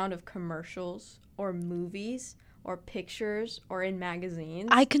background of commercials or movies or pictures or in magazines.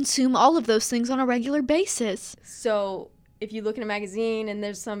 I consume all of those things on a regular basis. So if you look in a magazine and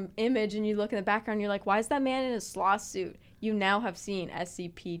there's some image and you look in the background, you're like, why is that man in a sloth suit? You now have seen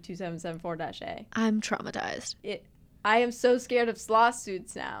SCP-2774-A. I'm traumatized. I am so scared of sloth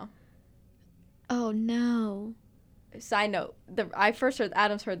suits now. Oh no. Side note,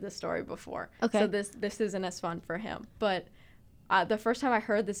 Adam's heard this story before. Okay. So this isn't as fun for him. But the first time I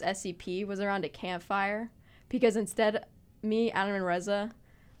heard this SCP was around a campfire, because instead, me, Adam, and Reza,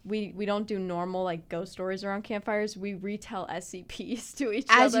 we don't do normal like ghost stories around campfires. We retell SCPs to each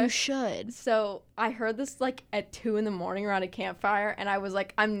other. As you should. So I heard this like at 2 a.m. around a campfire, and I was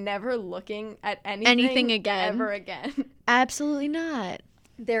like, I'm never looking at anything again. ever again. Absolutely not.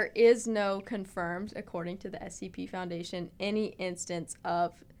 There is no confirmed, according to the SCP Foundation, any instance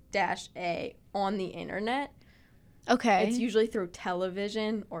of -A on the internet. Okay. It's usually through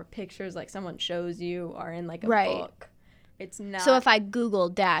television or pictures like someone shows you, or in like a Right. book. It's not. So if I Google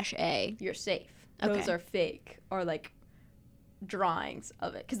 -A. You're safe. Okay. Those are fake, or like drawings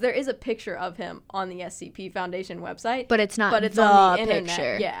of it. Because there is a picture of him on the SCP Foundation website. But it's not But it's the on the internet.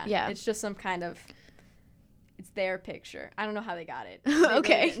 picture. Yeah. It's just some kind of. It's their picture. I don't know how they got it. They really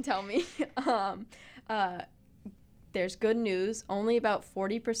Okay. didn't tell me. There's good news. Only about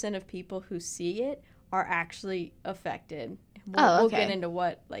 40% of people who see it are actually affected. We'll okay. get into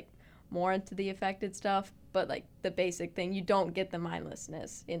more into the affected stuff, but like the basic thing, you don't get the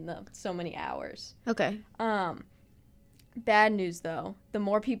mindlessness in the so many hours. Okay. Bad news though, the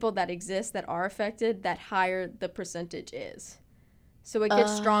more people that exist that are affected, that higher the percentage is. So it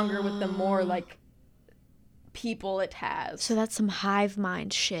gets stronger with the more like people it has. So that's some hive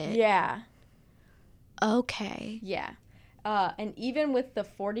mind shit. Yeah. Okay. Yeah. And even with the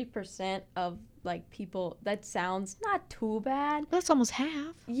 40% of like people, that sounds not too bad. That's almost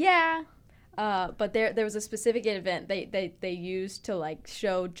half. Yeah. But there was a specific event they used to like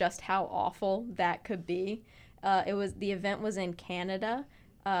show just how awful that could be. The event was in Canada,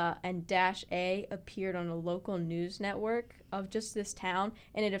 and Dash A appeared on a local news network of just this town,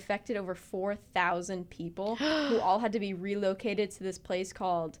 and it affected over 4,000 people who all had to be relocated to this place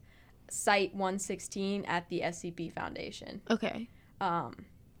called Site 116 at the SCP Foundation. Okay.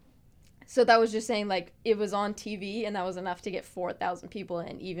 So that was just saying, like, it was on TV, and that was enough to get 4,000 people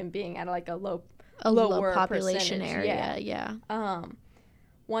in, even being at, like, a lower population percentage. area, yeah.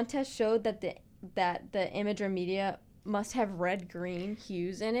 One test showed that the image or media must have red-green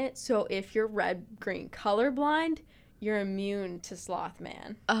hues in it, so if you're red-green colorblind, you're immune to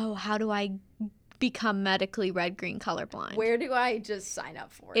Slothman. Oh, how do I become medically red-green colorblind? Where do I just sign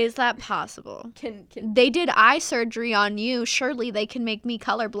up for it? Is that possible? Can They did eye surgery on you. Surely they can make me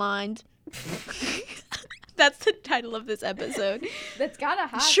colorblind. That's the title of this episode. That's gotta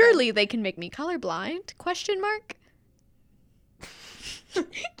happen. Surely they can make me colorblind? Question mark.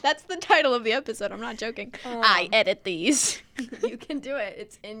 That's the title of the episode. I'm not joking. I edit these. You can do it.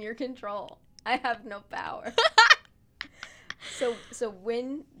 It's in your control. I have no power. So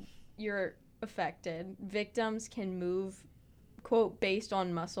when you're affected, victims can move, quote, based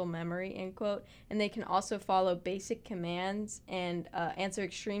on muscle memory, end quote, and they can also follow basic commands and answer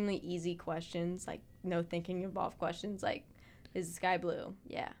extremely easy questions, like no thinking involved questions, like, is the sky blue?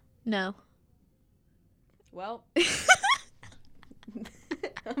 Yeah. No. Well,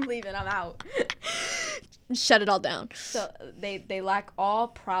 I'm leaving. I'm out. Shut it all down. So they lack all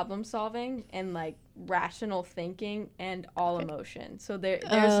problem solving and like rational thinking and all emotion. So there's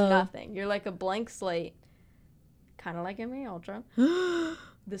nothing. You're like a blank slate, kind of like MK Ultra.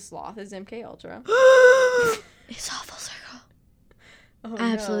 The sloth is MK Ultra. It's all full circle. Oh,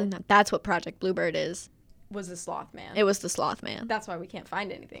 Absolutely not. That's what Project Bluebird is. Was the sloth man. It was the sloth man. That's why we can't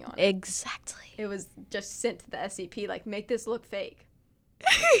find anything on it. Exactly. It was just sent to the SCP, like, make this look fake.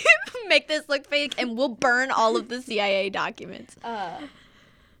 Make this look fake, and we'll burn all of the CIA documents.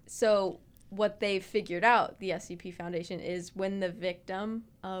 So what they figured out, the SCP Foundation, is when the victim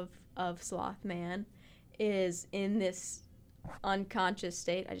of Sloth Man is in this unconscious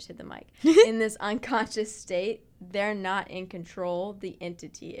state. I just hit the mic. In this unconscious state, they're not in control. The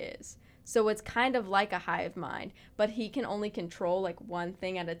entity is. So it's kind of like a hive mind, but he can only control like one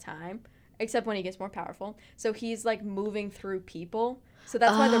thing at a time, except when he gets more powerful. So he's like moving through people. So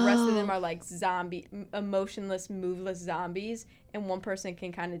that's why the rest of them are like emotionless, moveless zombies, and one person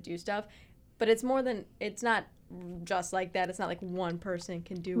can kind of do stuff. But it's not just like that. It's not like one person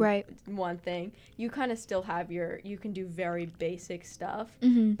can do one thing. You kind of still have you can do very basic stuff,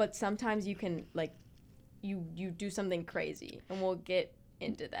 but sometimes you can like, you do something crazy, and we'll get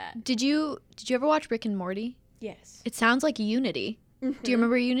into that. Did you ever watch Rick and Morty? Yes. It sounds like Unity. Do you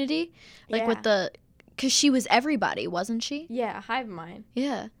remember Unity? Like with because she was everybody, wasn't she? Yeah, hive mind.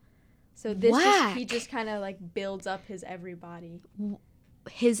 Yeah. So he just kind of like builds up his everybody.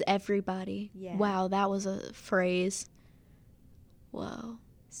 His everybody. Yeah. Wow, that was a phrase. Whoa.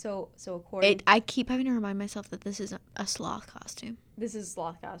 So according, I keep having to remind myself that this is a sloth costume. This is a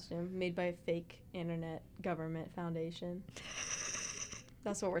sloth costume made by a fake internet government foundation.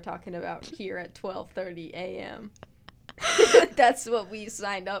 That's what we're talking about here at 12:30 a.m. That's what we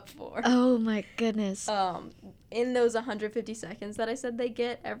signed up for. Oh my goodness. In those 150 seconds that I said they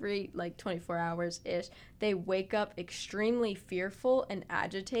get every like 24 hours ish, they wake up extremely fearful and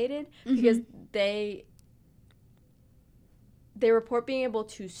agitated because they report being able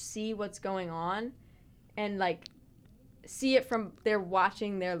to see what's going on and like see it from they're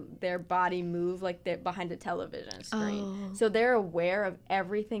watching their body move like they're behind a television screen. Oh. So they're aware of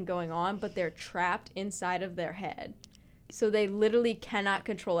everything going on, but they're trapped inside of their head. So they literally cannot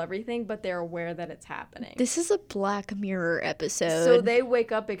control everything, but they're aware that it's happening. This is a Black Mirror episode. So they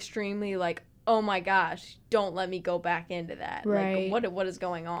wake up extremely like, oh my gosh, don't let me go back into that. Right. Like, what is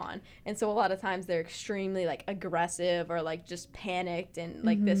going on? And so a lot of times they're extremely like aggressive or like just panicked and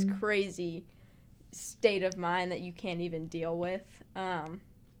like this crazy state of mind that you can't even deal with. I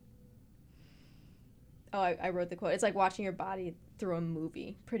wrote the quote. It's like watching your body through a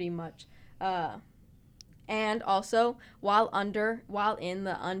movie, pretty much. And also, while in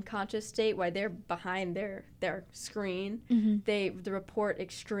the unconscious state, while they're behind their screen, they report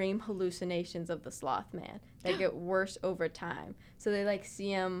extreme hallucinations of the sloth man. They get worse over time. So they like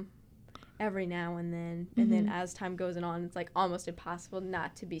see him every now and then as time goes on, it's like almost impossible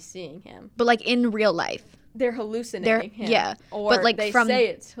not to be seeing him. But like in real life, they're hallucinating him. Yeah, or but like they from say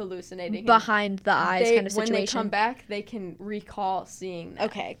it's hallucinating behind the eyes kind of situation. When they come back, they can recall seeing that.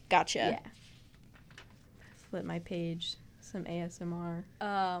 Okay, gotcha. Yeah. Flip my page. Some ASMR.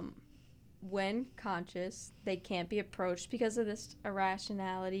 when conscious, they can't be approached because of this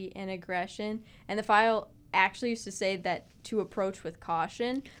irrationality and aggression. And the file actually used to say that to approach with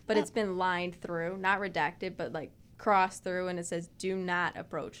caution, but it's been lined through, not redacted, but like crossed through, and it says do not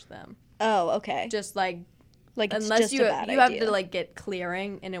approach them. Oh, okay. Just like Like it's unless just you a bad you have idea. to like get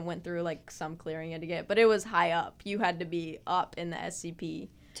clearing, and it went through like some clearing you had to get, but it was high up. You had to be up in the SCP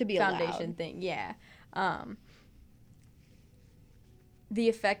to be Foundation allowed. thing. Yeah. The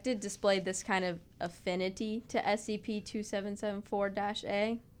affected displayed this kind of affinity to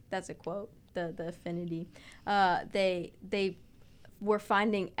SCP-2774-A. That's a quote. The affinity. They were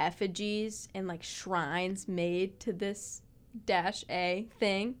finding effigies and like shrines made to this -A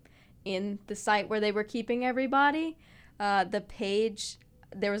thing in the site where they were keeping everybody. The page,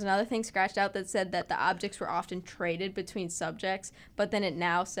 there was another thing scratched out that said that the objects were often traded between subjects, but then it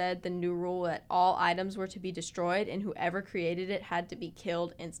now said the new rule that all items were to be destroyed and whoever created it had to be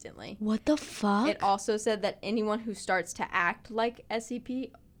killed instantly. What the fuck? It also said that anyone who starts to act like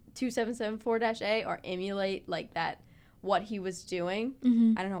SCP-2774-A or emulate like that, what he was doing,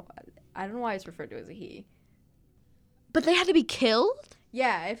 Mm-hmm. I don't know why it's referred to as a he. But they had to be killed?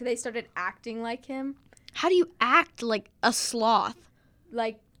 Yeah, if they started acting like him, How do you act like a sloth?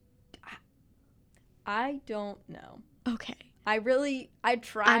 like, I don't know. Okay. I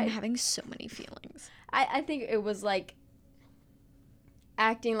tried. I'm having so many feelings. I think it was like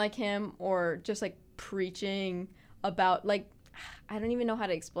acting like him or just like preaching about like, I don't even know how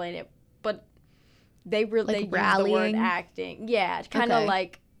to explain it, but they really Like they use the word rallying? acting. Yeah, kind of Okay.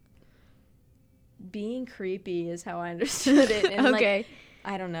 like being creepy is how I understood it. And Okay. like,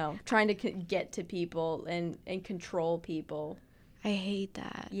 I don't know, trying to get to people and control people. I hate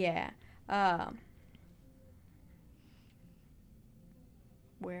that. Yeah.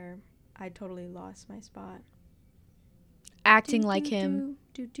 Where I totally lost my spot. Acting like him.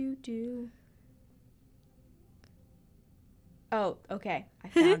 Do. Oh, okay. I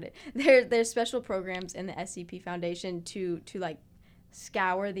found it. There's special programs in the SCP Foundation to like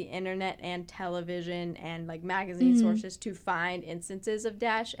scour the internet and television and like magazine sources to find instances of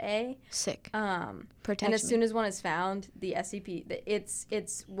 -A. Sick. And Protect me. as soon as one is found, the SCP,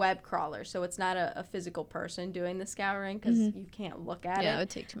 it's web crawler, so it's not a physical person doing the scouring because you can't look at yeah, it it. would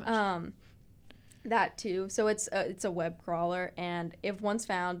take too much. That too. So it's a web crawler, and if one's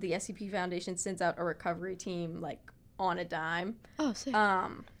found, the SCP Foundation sends out a recovery team like on a dime. Oh, sick.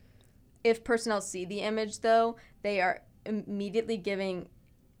 If personnel see the image, though, they are immediately giving.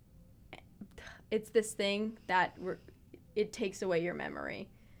 It's this thing that it takes away your memory.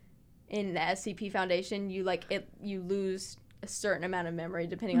 In the SCP Foundation, you lose a certain amount of memory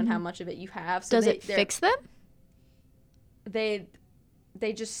depending on how much of it you have. So Does it fix them? They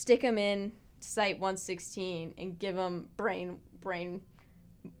just stick them in Site 116 and give them brain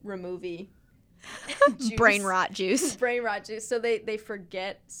removey juice. Brain rot juice. Brain rot juice. So they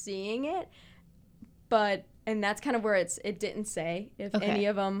forget seeing it, and that's kind of where it didn't say if any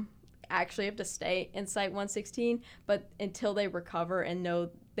of them actually have to stay in Site 116, but until they recover and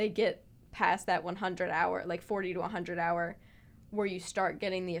know they get past that 100 hour, like 40 to 100 hour, where you start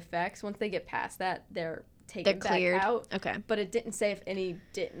getting the effects. Once they get past that, they're taken back cleared. out. Okay. But it didn't say if any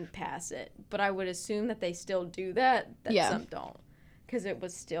didn't pass it. But I would assume that they still do that some don't, because it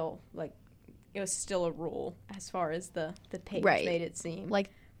was still a rule as far as the page made it seem.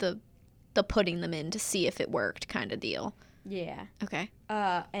 Like the putting them in to see if it worked kind of deal. Yeah. Okay.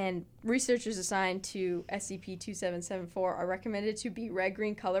 And researchers assigned to SCP-2774 are recommended to be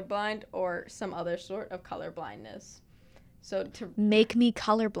red-green colorblind or some other sort of colorblindness. So to Make me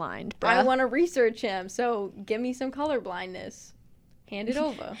colorblind, bruh. I want to research him, so give me some colorblindness. Hand it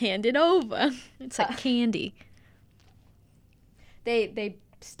over. Hand it over. It's like candy. They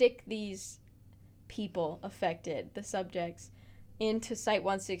stick these people affected, the subjects, into Site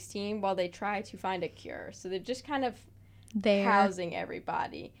 116 while they try to find a cure. So they're just kind of housing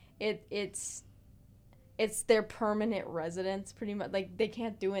everybody. It's their permanent residence, pretty much. Like, they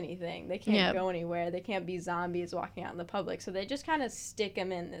can't do anything. They can't go anywhere. They can't be zombies walking out in the public. So they just kind of stick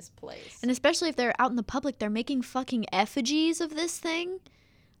them in this place. And especially if they're out in the public, they're making fucking effigies of this thing.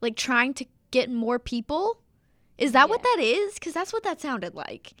 Like, trying to get more people. Is that what that is? Because that's what that sounded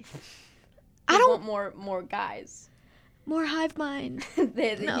like. I don't want more guys. More hive mind.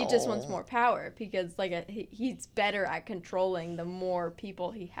 He just wants more power because he's better at controlling the more people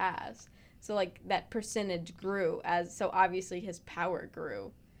he has. So like that percentage grew so obviously his power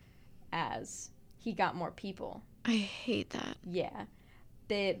grew as he got more people. I hate that. Yeah.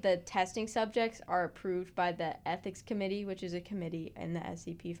 The testing subjects are approved by the Ethics Committee, which is a committee in the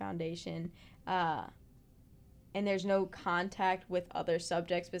SCP Foundation. and there's no contact with other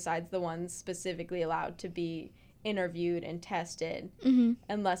subjects besides the ones specifically allowed to be interviewed and tested,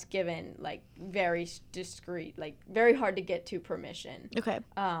 unless given like very discreet, like very hard to get to permission. Okay.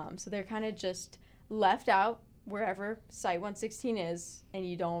 So they're kind of just left out wherever Site 116 is, and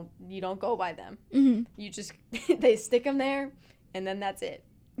you don't go by them. You just they stick them there, and then that's it.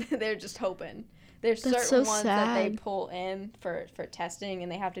 They're just hoping. There's That's certain so ones that they sad. pull in for testing,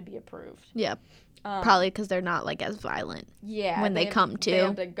 and they have to be approved. Yeah. Probably because they're not like as violent. Yeah, when they have- come they to.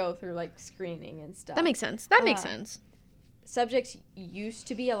 have to go through like screening and stuff. That makes sense. That makes sense. Subjects used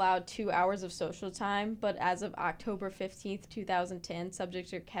to be allowed 2 hours of social time, but as of October 15th, 2010,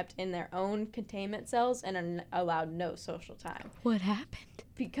 subjects are kept in their own containment cells and are allowed no social time. What happened?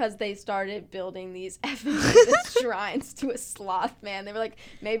 Because they started building these effigies shrines to a sloth man. They were like,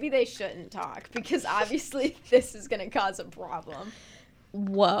 maybe they shouldn't talk because obviously this is going to cause a problem.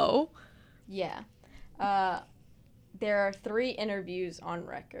 Whoa. Yeah. There are 3 interviews on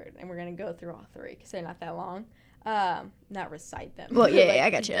record, and we're going to go through all 3 because they're not that long. Not recite them. Well, yeah, Like, I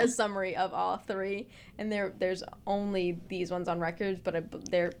got you. A summary of all 3, and there's only these ones on records, but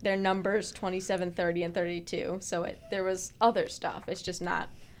they're numbers 27, 30, and 32. So there was other stuff. It's just not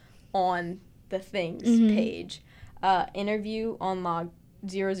on the things page. Interview on log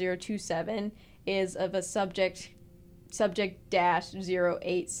 0027 is of a subject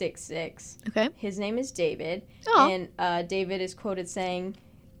 -0866. Okay. His name is David, Oh. and David is quoted saying,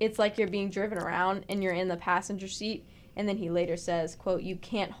 "It's like you're being driven around and you're in the passenger seat." And then he later says, quote, "You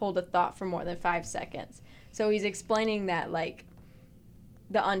can't hold a thought for more than 5 seconds." So he's explaining that, like,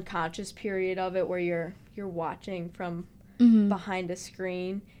 the unconscious period of it where you're watching from behind a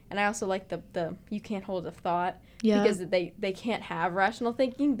screen. And I also like the you can't hold a thought. Yeah. Because they can't have rational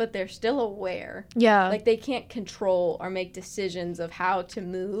thinking, but they're still aware. Yeah. Like, they can't control or make decisions of how to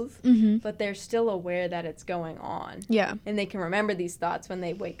move, but they're still aware that it's going on. Yeah. And they can remember these thoughts when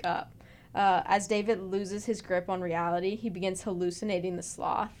they wake up. As David loses his grip on reality, he begins hallucinating the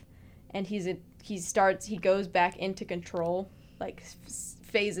sloth, and he goes back into control, like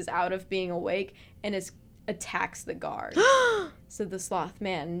phases out of being awake, and attacks the guards. So the sloth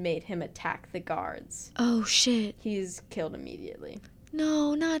man made him attack the guards. Oh, shit. He's killed immediately.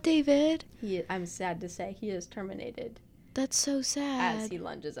 No, not David. I'm sad to say he is terminated That's so sad. as he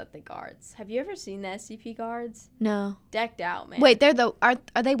lunges at the guards. Have you ever seen the SCP guards? No. Decked out, man. Wait,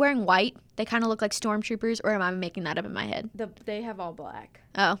 are they wearing white? They kind of look like stormtroopers, or am I making that up in my head? They have all black.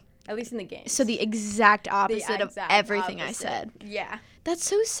 Oh. At least in the game. So the exact opposite of exact everything I opposite. said. Yeah. That's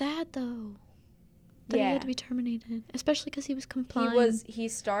so sad, though. That he Yeah. had to be terminated, especially because he was complying.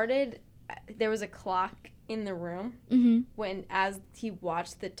 There was a clock in the room when, as he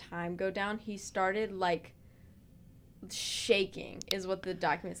watched the time go down, he started, like, shaking, is what the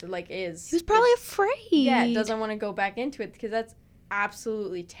document said. Like, He was probably afraid. Yeah, doesn't want to go back into it because that's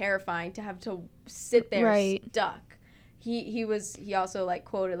absolutely terrifying to have to sit there stuck. He also, like,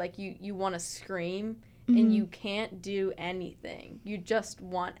 quoted, like, you want to scream and you can't do anything. You just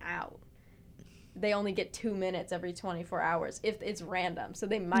want out. They only get 2 minutes every 24 hours if it's random, so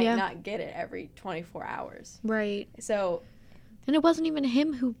they might not get it every 24 hours. Right. So, and it wasn't even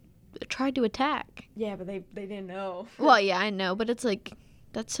him who tried to attack. yeah, but they didn't know. Well, yeah, I know, but it's like,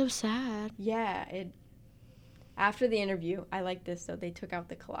 that's so sad. Yeah, after the interview, I like this, though, they took out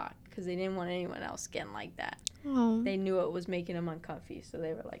the clock because they didn't want anyone else getting like that. Oh, They knew it was making them uncomfy, so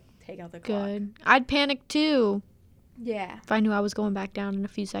they were like, take out the clock. good. I'd panic too Yeah. if I knew I was going back down in a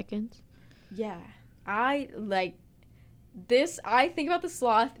few seconds. Yeah. I like this. I think about the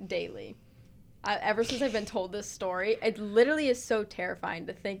sloth daily. Ever since I've been told this story, it literally is so terrifying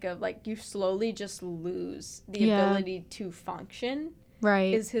to think of. Like, you slowly just lose the ability to function.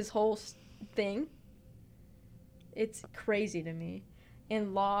 Right. Is his whole thing. It's crazy to me.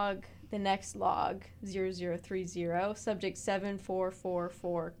 In the next log, 0030, subject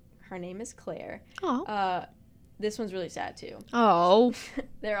 7444, her name is Claire. Oh. This one's really sad, too. Oh.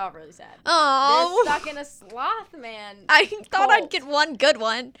 They're all really sad. Oh. They're stuck in a sloth, man. I thought I'd cult. get one good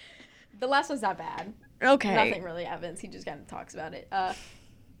one. The last one's not bad. Okay. Nothing really happens. He just kind of talks about it.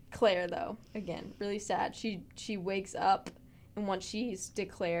 Claire, though, again, really sad. She wakes up, and once she's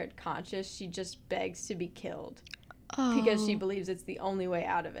declared conscious, she just begs to be killed because she believes it's the only way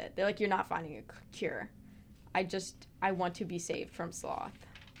out of it. They're like, you're not finding a cure. I want to be saved from sloth.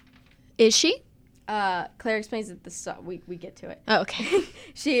 Is she? Claire explains that we get to it. Oh, okay.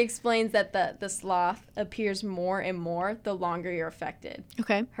 She explains that the sloth appears more and more the longer you're affected.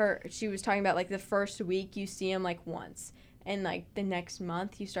 Okay. She was talking about, like, the first week you see him, like, once, and, like, the next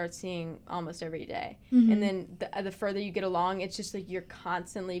month you start seeing almost every day. And then the further you get along, it's just like you're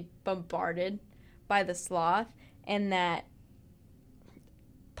constantly bombarded by the sloth, and that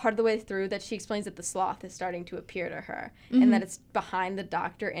part of the way through that she explains that the sloth is starting to appear to her, and that it's behind the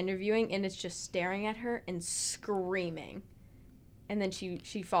doctor interviewing, and it's just staring at her and screaming, and then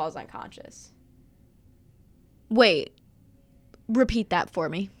she falls unconscious. Wait. Repeat that for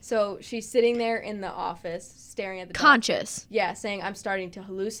me. So she's sitting there in the office staring at the Conscious. doctor. Yeah, saying, I'm starting to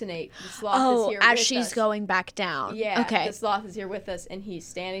hallucinate. The sloth is here as with she's us. going back down. Yeah, Okay. the sloth is here with us, and he's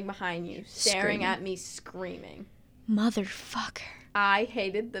standing behind you, staring Screaming. at me, screaming. Motherfucker. I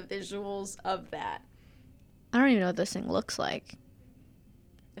hated the visuals of that. I don't even know what this thing looks like.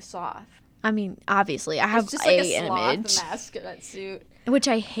 A sloth. I mean, obviously, I have It's just like a an sloth image, mascot suit. which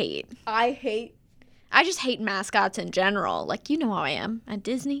I hate. I just hate mascots in general. Like, you know how I am at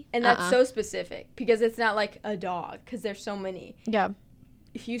Disney. and that's so specific because it's not like a dog because there's so many. Yeah.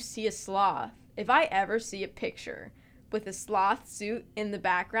 If you see a sloth, if I ever see a picture with a sloth suit in the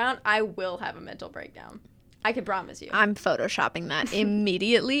background, I will have a mental breakdown. I can promise you. I'm photoshopping that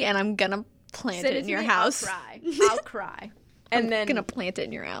immediately, and I'm gonna plant Send it in to your me, house. I'll cry. And then I'm gonna plant it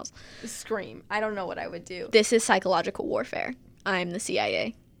in your house. scream. I don't know what I would do. This is psychological warfare. I'm the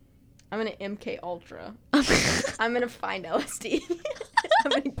CIA. I'm gonna MK Ultra. I'm gonna find LSD.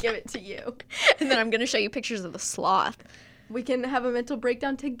 I'm gonna give it to you. And then I'm gonna show you pictures of the sloth. We can have a mental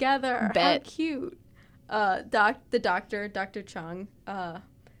breakdown together. Bet. How cute. The doctor, Dr. Chung,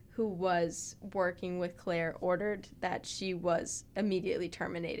 who was working with Claire, ordered that she was immediately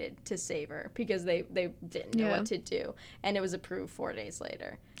terminated to save her because they didn't know what to do. And it was approved 4 days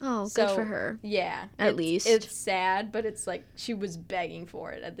later. Oh, So, good for her. Yeah. At least. It's sad, but it's like she was begging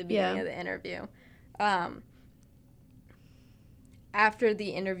for it at the beginning of the interview. After the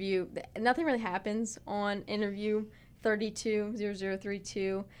interview, nothing really happens on interview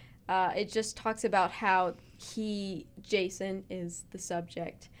 320032. It just talks about how Jason is the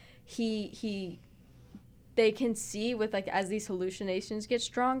subject. They can see with like as these hallucinations get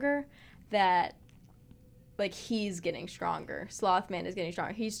stronger that like he's getting stronger. Slothman is getting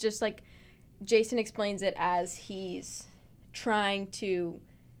stronger. He's just like Jason explains it as he's trying to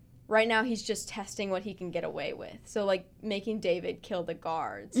right now he's just testing what he can get away with. So like making David kill the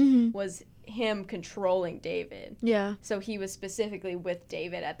guards was him controlling David. Yeah. So he was specifically with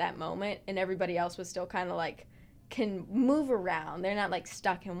David at that moment and everybody else was still kind of like can move around. They're not like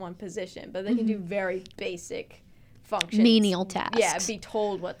stuck in one position, but they can do very basic functions. Menial tasks. Yeah, be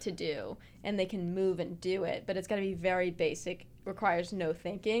told what to do and they can move and do it, but it's got to be very basic, requires no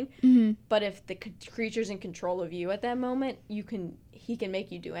thinking. But if the creature's in control of you at that moment, he can make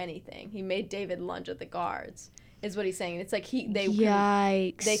you do anything. He made David lunge at the guards. Is what he's saying. It's like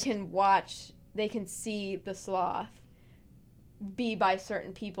Yikes. they can see the sloth be by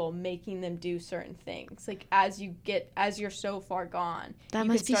certain people making them do certain things. Like as you're so far gone. That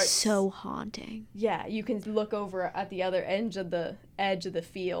must be so haunting. Yeah, you can look over at the other edge of the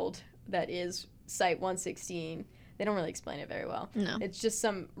field that is Site 116. They don't really explain it very well. No. It's just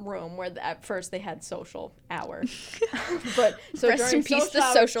some room where at first they had social hour. But so Rest during in peace, the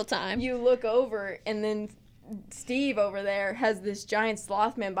hour, social time. you look over and then Steve over there has this giant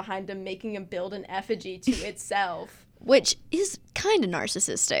slothman behind him making him build an effigy to itself. Which is kind of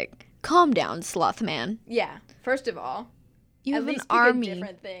narcissistic. Calm down, Slothman. Yeah. First of all, You at have an least pick army. a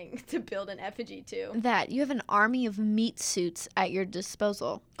different thing to build an effigy to. You have an army of meat suits at your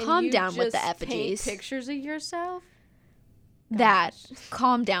disposal. And Calm you down with the just effigies. Paint pictures of yourself.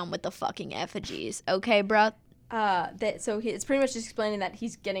 Calm down with the fucking effigies, okay, bruh? It's pretty much just explaining that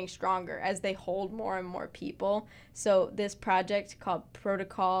he's getting stronger as they hold more and more people. So this project called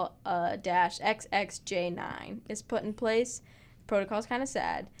Protocol XXJ9 is put in place. Protocol's kind of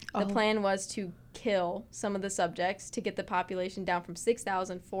sad. The plan was to kill some of the subjects to get the population down from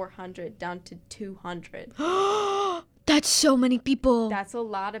 6,400 down to 200. That's so many people. That's a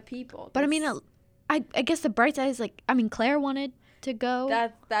lot of people. But I mean, I guess the bright side is like, I mean, Claire wanted to go.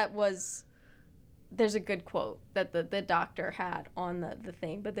 There's a good quote that the doctor had on the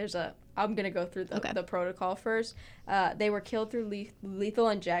thing, but I'm going to go through the protocol first. They were killed through lethal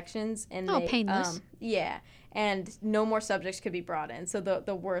injections. And painless. Yeah, and no more subjects could be brought in. So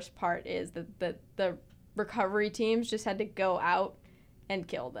the worst part is that the recovery teams just had to go out and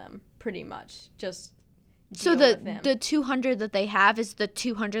kill them, pretty much. Just so deal with them. the 200 that they have is the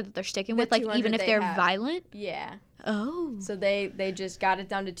 200 that they're sticking with, like even if they're violent? Yeah. Oh. So they just got it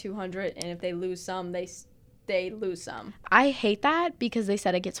down to 200, and if they lose some, they lose some. I hate that because they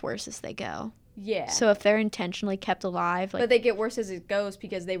said it gets worse as they go. Yeah. So if they're intentionally kept alive, like. But they get worse as it goes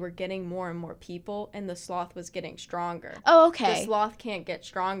because they were getting more and more people, and the sloth was getting stronger. Oh, okay. The sloth can't get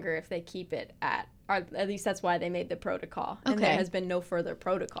stronger if they keep it at at least that's why they made the protocol. And Okay. there has been no further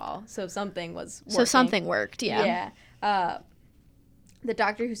protocol. So something was working. So something worked, yeah. Yeah. The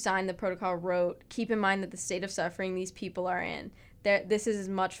doctor who signed the protocol wrote, "Keep in mind that the state of suffering these people are in, this is as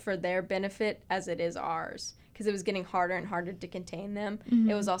much for their benefit as it is ours." Because it was getting harder and harder to contain them.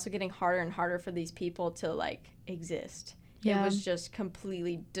 It was also getting harder and harder for these people to, like, exist. Yeah. It was just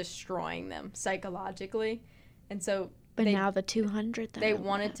completely destroying them psychologically. And so But now the 200, they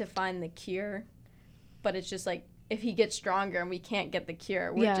wanted to find the cure, but it's just like, if he gets stronger and we can't get the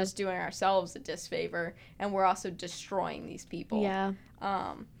cure, we're just doing ourselves a disfavor, and we're also destroying these people. Yeah.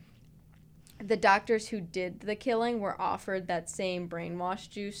 The doctors who did the killing were offered that same brainwash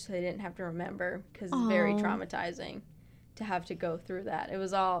juice so they didn't have to remember, because it's very traumatizing to have to go through that. It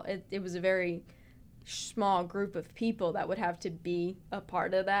was it was a very small group of people that would have to be a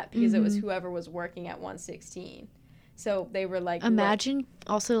part of that, because it was whoever was working at 116. So they were like, imagine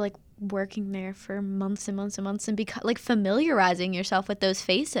also like working there for months and months and months and like familiarizing yourself with those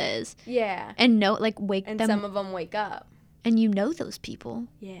faces. Yeah. And like wake and them. some of them wake up. And you know those people.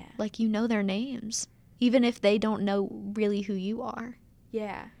 Yeah. Like you know their names. Even if they don't know really who you are.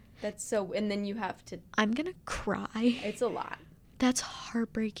 Yeah. That's so, and then you have to. I'm gonna cry. It's a lot. That's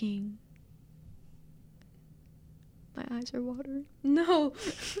heartbreaking. My eyes are watering. No.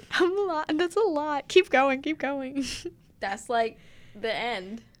 That's a lot. Keep going, keep going. That's like the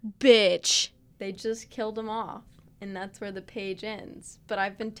end. Bitch. They just killed him off. And that's where the page ends. But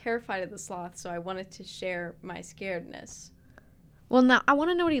I've been terrified of the sloth, so I wanted to share my scaredness. Well, now I want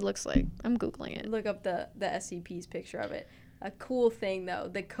to know what he looks like. I'm Googling it. Look up the SCP's picture of it. A cool thing, though,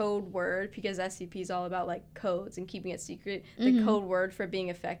 the code word, because SCP is all about, like, codes and keeping it secret, the code word for being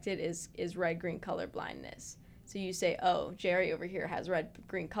affected is red-green color blindness. So you say, oh, Jerry over here has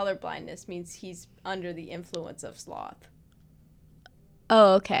red-green color blindness, means he's under the influence of sloth.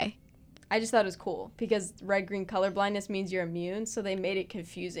 Oh, okay. I just thought it was cool, because red-green color blindness means you're immune, so they made it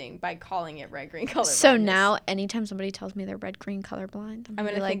confusing by calling it red-green color blindness. So now, anytime somebody tells me they're red-green colorblind, I'm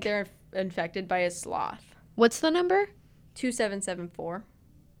going to think they're infected by a sloth. What's the number? 2774.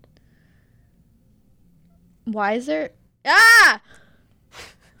 Why is there... Ah!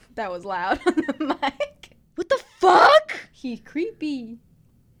 That was loud on the mic. What the fuck? He's creepy.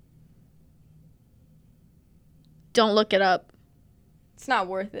 Don't look it up. It's not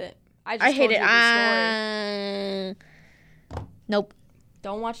worth it. I hate told it. you the story. Nope.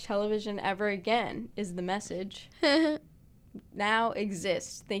 Don't watch television ever again is the message. Now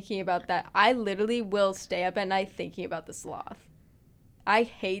exist thinking about that. I literally will stay up at night thinking about the sloth. I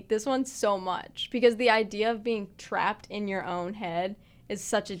hate this one so much because the idea of being trapped in your own head is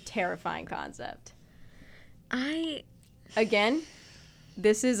such a terrifying concept. Again,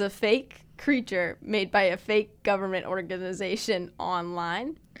 this is a fake creature made by a fake government organization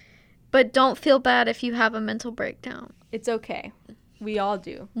online. But don't feel bad if you have a mental breakdown. It's okay. We all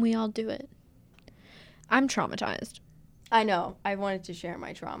do. We all do it. I'm traumatized. I know. I wanted to share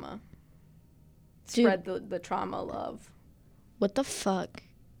my trauma. Spread the trauma love. What the fuck?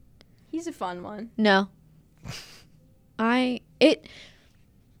 He's a fun one. No. Do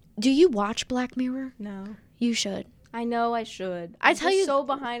you watch Black Mirror? No. You should. I know I should. I'm so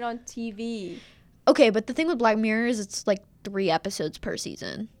behind on TV. Okay, but the thing with Black Mirror is it's like 3 episodes per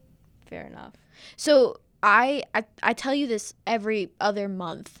season. Fair enough. So I tell you this every other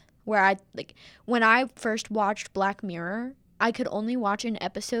month where when I first watched Black Mirror, I could only watch an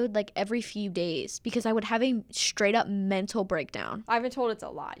episode like every few days because I would have a straight up mental breakdown. I've been told it's a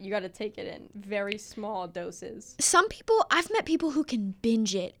lot. You got to take it in very small doses. Some people, I've met people who can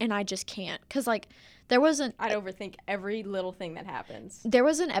binge it and I just can't because I'd overthink every little thing that happens. There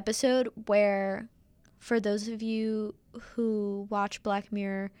was an episode where, for those of you who watch Black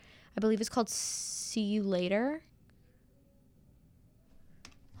Mirror, I believe it's called See You Later.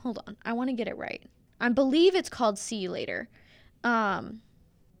 Hold on. I want to get it right. I believe it's called See You Later. Yeah.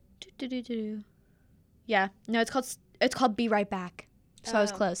 No, it's called Be Right Back. So I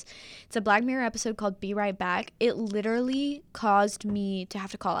was close. It's a Black Mirror episode called Be Right Back. It literally caused me to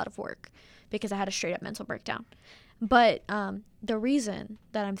have to call out of work because I had a straight up mental breakdown. But the reason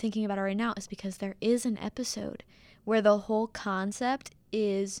that I'm thinking about it right now is because there is an episode where the whole concept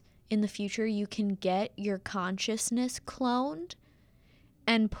is in the future you can get your consciousness cloned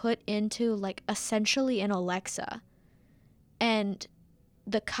and put into like essentially an Alexa. And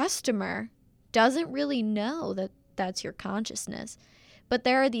the customer doesn't really know that that's your consciousness. But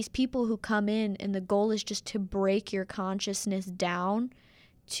there are these people who come in and the goal is just to break your consciousness down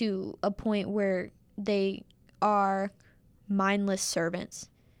to a point where they are mindless servants.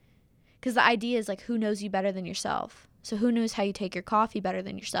 Because the idea is like, who knows you better than yourself? So who knows how you take your coffee better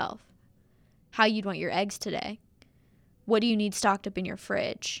than yourself? how you'd want your eggs today. What do you need stocked up in your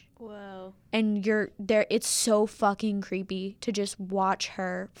fridge? Whoa. And you're there. It's so fucking creepy to just watch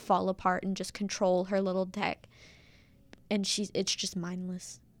her fall apart and just control her little deck. And it's just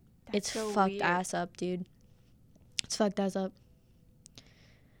mindless. It's so fucked weird. ass up, dude. It's fucked ass up.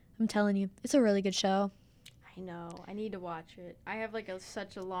 I'm telling you, it's a really good show. I know. I need to watch it. I have like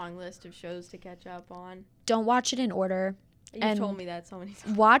such a long list of shows to catch up on. Don't watch it in order. You've And told me that so many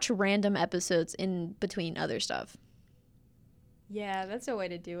times. Watch random episodes in between other stuff. Yeah, that's a way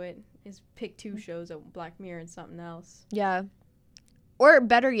to do it. Is pick 2 shows, Black Mirror and something else. Yeah. Or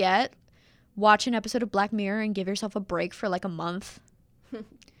better yet, watch an episode of Black Mirror and give yourself a break for like a month.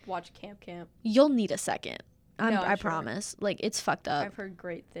 Watch Camp. You'll need a second. I'm I sure. promise. Like, it's fucked up. I've heard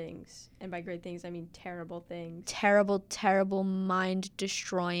great things. And by great things, I mean terrible things. Terrible, terrible,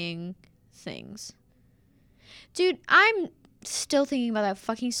 mind-destroying things. Dude, I'm still thinking about that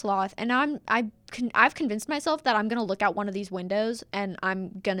fucking sloth, and I've convinced myself that I'm gonna look out one of these windows and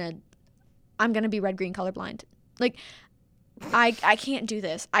I'm gonna be red-green colorblind. Like, I can't do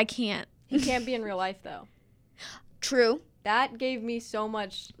this. I can't. He can't be in real life, though. True. That gave me so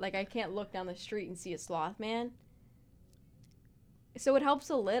much, like, I can't look down the street and see a sloth man. So it helps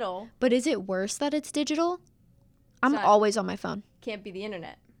a little. But is it worse that it's digital? I'm not- always on my phone. Can't be the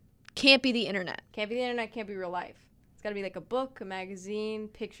internet. Can't be the internet. Can't be the internet, can't be real life. It's gotta be like a book, a magazine,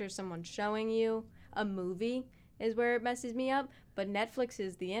 picture someone showing you. A movie is where it messes me up. But Netflix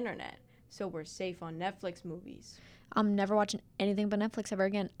is the internet. So we're safe on Netflix movies. I'm never watching anything but Netflix ever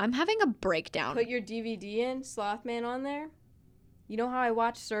again. I'm having a breakdown. Put your DVD in, Slothman on there. You know how I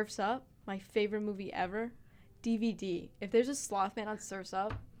watch Surf's Up? My favorite movie ever? DVD. If there's a Slothman on Surf's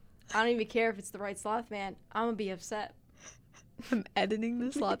Up, I don't even care if it's the right Slothman. I'm gonna be upset. I'm editing the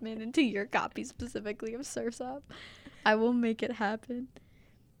Slothman into your copy specifically of Surf's Up. I will make it happen.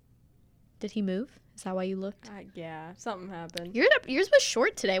 Did he move? Is that why you looked? Yeah, something happened. Yours was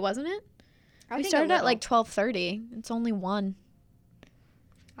short today, wasn't it? I We think a started at little. like 12:30. It's only 1.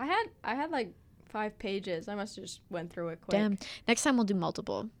 I had like 5 pages. I must have just went through it quick. Damn. Next time we'll do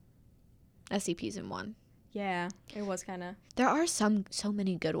multiple SCPs in one. Yeah, it was kind of. There are so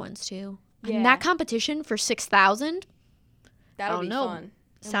many good ones too. Yeah. And that competition for 6,000 That'll don't be know. fun.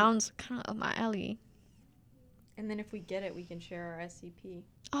 sounds kind of up my alley. And then if we get it, we can share our SCP.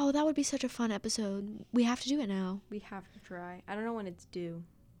 Oh, that would be such a fun episode. We have to do it now. We have to try. I don't know when it's due.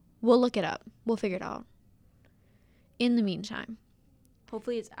 We'll look it up. We'll figure it out. In the meantime,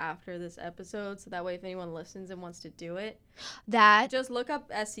 Hopefully it's after this episode, so that way if anyone listens and wants to do it, that just look up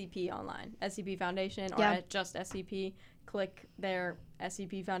SCP online, SCP Foundation, or Yeah. just SCP. Click their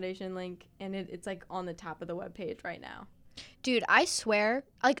SCP Foundation link, and it's like on the top of the webpage right now. dude, I swear,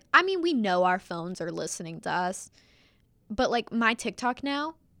 like, I mean, we know our phones are listening to us, but like my TikTok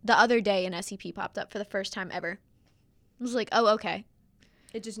now, the other day an SCP popped up for the first time ever. I was like, oh, okay.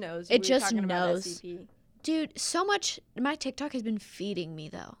 It just knows. It we were just talking about knows. SCP. Dude, so much, my TikTok has been feeding me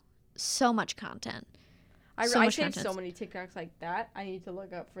though. So much content. I So much saved content. so many TikToks like that. I need to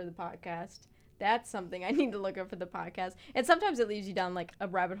look up for the podcast. That's something I need to look up for the podcast. And sometimes it leads you down like a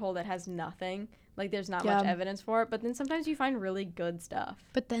rabbit hole that has nothing. Like there's not much Yeah. evidence for it. But then sometimes you find really good stuff.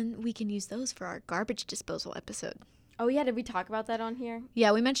 But then we can use those for our garbage disposal episode. Oh yeah, did we talk about that on here?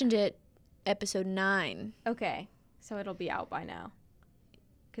 Yeah, we mentioned it episode 9. Okay, so it'll be out by now.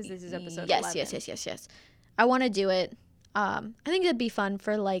 Because this is episode Yes, 11. yes. I want to do it. I think it'd be fun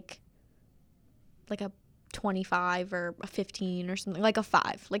for like a 25 or a 15 or something, like a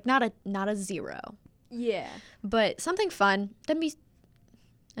 5, like not a 0, Yeah. but something fun. That'd be,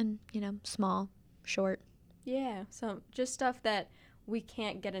 and small, short. Yeah, so just stuff that we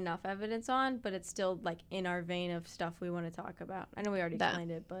can't get enough evidence on, but it's still like in our vein of stuff we want to talk about. I know we already That.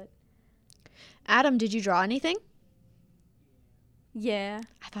 explained it, but Adam, did you draw anything? yeah.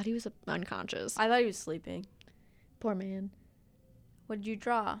 I thought he was unconscious. I thought he was sleeping. Poor man. What did you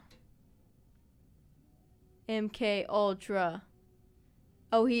draw? MK Ultra.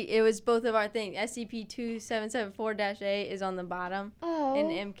 Oh, it was both of our things. SCP-2774-A is on the bottom, Oh.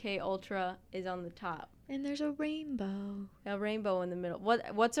 and MK Ultra is on the top. And there's a rainbow. A rainbow in the middle.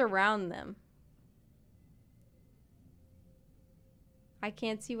 What's around them? I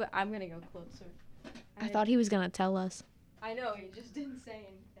can't see what. I'm gonna go closer. I thought he was gonna tell us. I know, he just didn't say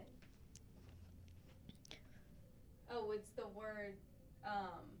anything. Oh, it's the word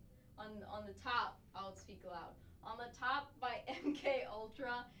on the top. I'll speak loud. On the top by MK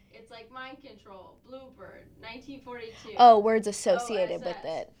Ultra, it's like mind control, Bluebird, 1942. Oh, words associated with OSS.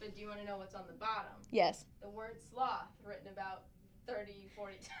 it. But do you want to know what's on the bottom? Yes. The word sloth, written about 30,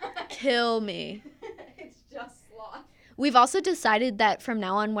 40 times. Kill me. It's just sloth. We've also decided that from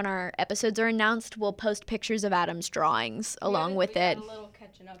now on, when our episodes are announced, we'll post pictures of Adam's drawings along with it. We got a little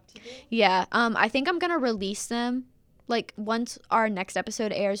catching up to do. Yeah. I think I'm gonna release them like once our next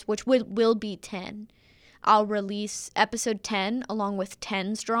episode airs, which will be 10. I'll release episode 10 along with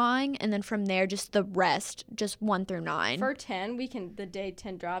 10's drawing, and then from there, just the rest, just 1 through 9. For 10, the day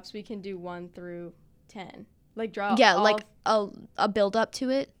 10 drops, we can do 1 through 10. Like, draw like a build up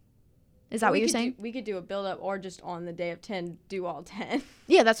to it. Is that what you're saying? We could do a build up, or just on the day of 10, do all 10.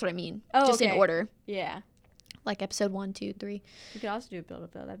 Yeah, that's what I mean. Oh, just okay. in order. Yeah. Like episode 1, 2, 3. We could also do a build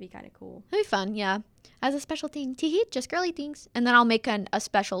up, though. That'd be kind of cool. That'd be fun, yeah. As a special thing. Teehee, just girly things. And then I'll make a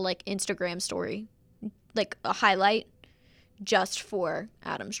special, like, Instagram story. Like, a highlight just for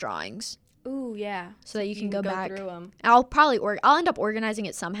Adam's drawings. Ooh, yeah. So that you can go back. Through them. I'll end up organizing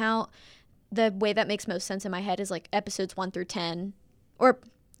it somehow. The way that makes most sense in my head is, like, episodes 1 through 10. Or,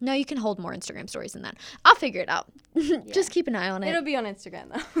 no, you can hold more Instagram stories than that. I'll figure it out. Just keep an eye on it. It'll be on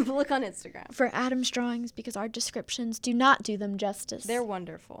Instagram, though. Look on Instagram. For Adam's drawings, because our descriptions do not do them justice. They're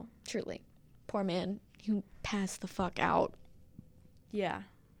wonderful. Truly. Poor man. You passed the fuck out. Yeah.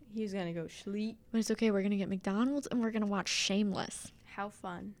 He's gonna go sleep. But it's okay. We're gonna get McDonald's and we're gonna watch Shameless. How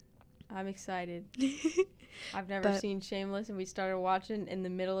fun. I'm excited. I've never seen Shameless, and we started watching in the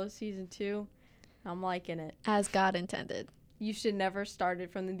middle of season 2. I'm liking it. As God intended. You should never start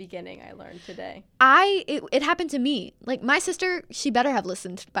it from the beginning, I learned today. It happened to me. Like, my sister, she better have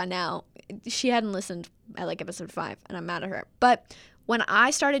listened by now. She hadn't listened at, like, episode 5, and I'm mad at her. But when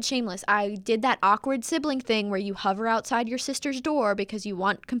I started Shameless, I did that awkward sibling thing where you hover outside your sister's door because you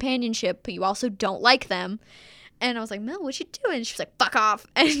want companionship, but you also don't like them. And I was like, Mel, what you doing? And she was like, fuck off.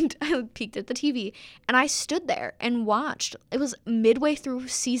 And I peeked at the TV, and I stood there and watched. It was midway through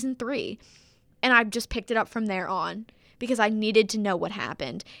season 3, and I just picked it up from there on, because I needed to know what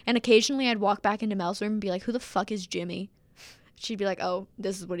happened. And occasionally I'd walk back into Mel's room and be like, who the fuck is Jimmy? She'd be like, oh,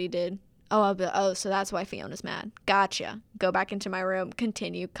 this is what he did. Oh, I'll be like, oh, so that's why Fiona's mad. Gotcha. Go back into my room,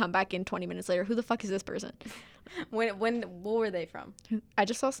 continue, come back in 20 minutes later. Who the fuck is this person? What were they from? I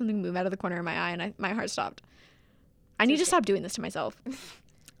just saw something move out of the corner of my eye, and my heart stopped. I need to stop doing this to myself.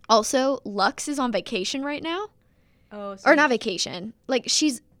 Also, Lux is on vacation right now. Oh, so or not vacation. Like,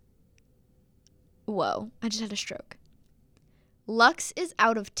 she's... Whoa, I just had a stroke. Lux is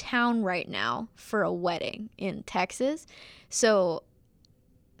out of town right now for a wedding in Texas. So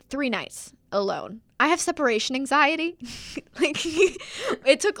 3 nights alone. I have separation anxiety. Like,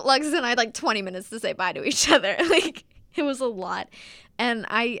 it took Lux and I like 20 minutes to say bye to each other. Like, it was a lot. And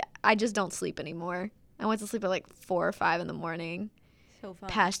I just don't sleep anymore. I went to sleep at like 4 or 5 in the morning. So fun.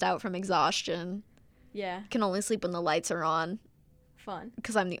 Passed out from exhaustion. Yeah. Can only sleep when the lights are on. Fun.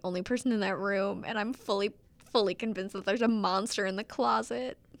 Because I'm the only person in that room, and I'm fully convinced that there's a monster in the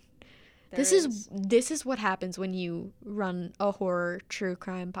closet. This is what happens when you run a horror true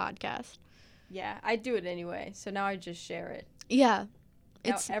crime podcast. Yeah, I do it anyway, so now I just share it. Yeah.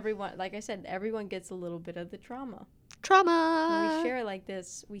 Now everyone, like I said, everyone gets a little bit of the trauma. Trauma. When we share it like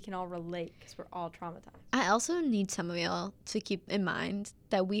this, we can all relate because we're all traumatized. I also need some of y'all to keep in mind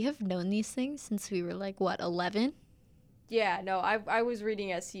that we have known these things since we were like, what, 11? Yeah, no, I was reading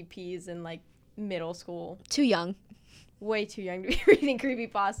SCPs in like middle school. Too young. Way too young to be reading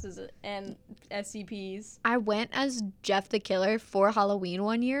creepypastas and SCPs. I went as Jeff the Killer for Halloween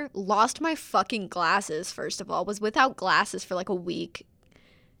one year. Lost my fucking glasses, first of all. Was without glasses for like a week.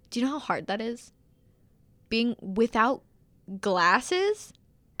 Do you know how hard that is? Being without glasses?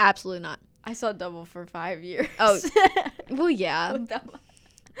 Absolutely not. I saw Double for 5 years. Oh, well, yeah.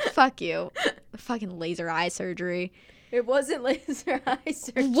 Fuck you. Fucking laser eye surgery. It wasn't laser eye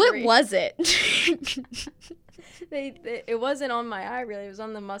surgery. What was it? It wasn't on my eye, really. It was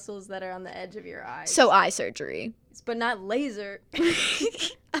on the muscles that are on the edge of your eyes. So eye surgery. But not laser.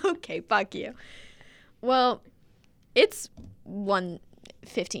 Okay, fuck you. Well, it's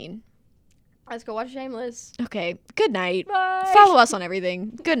 1:15. Let's go watch Shameless. Okay, good night. Bye. Follow us on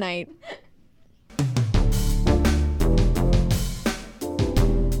everything. Good night.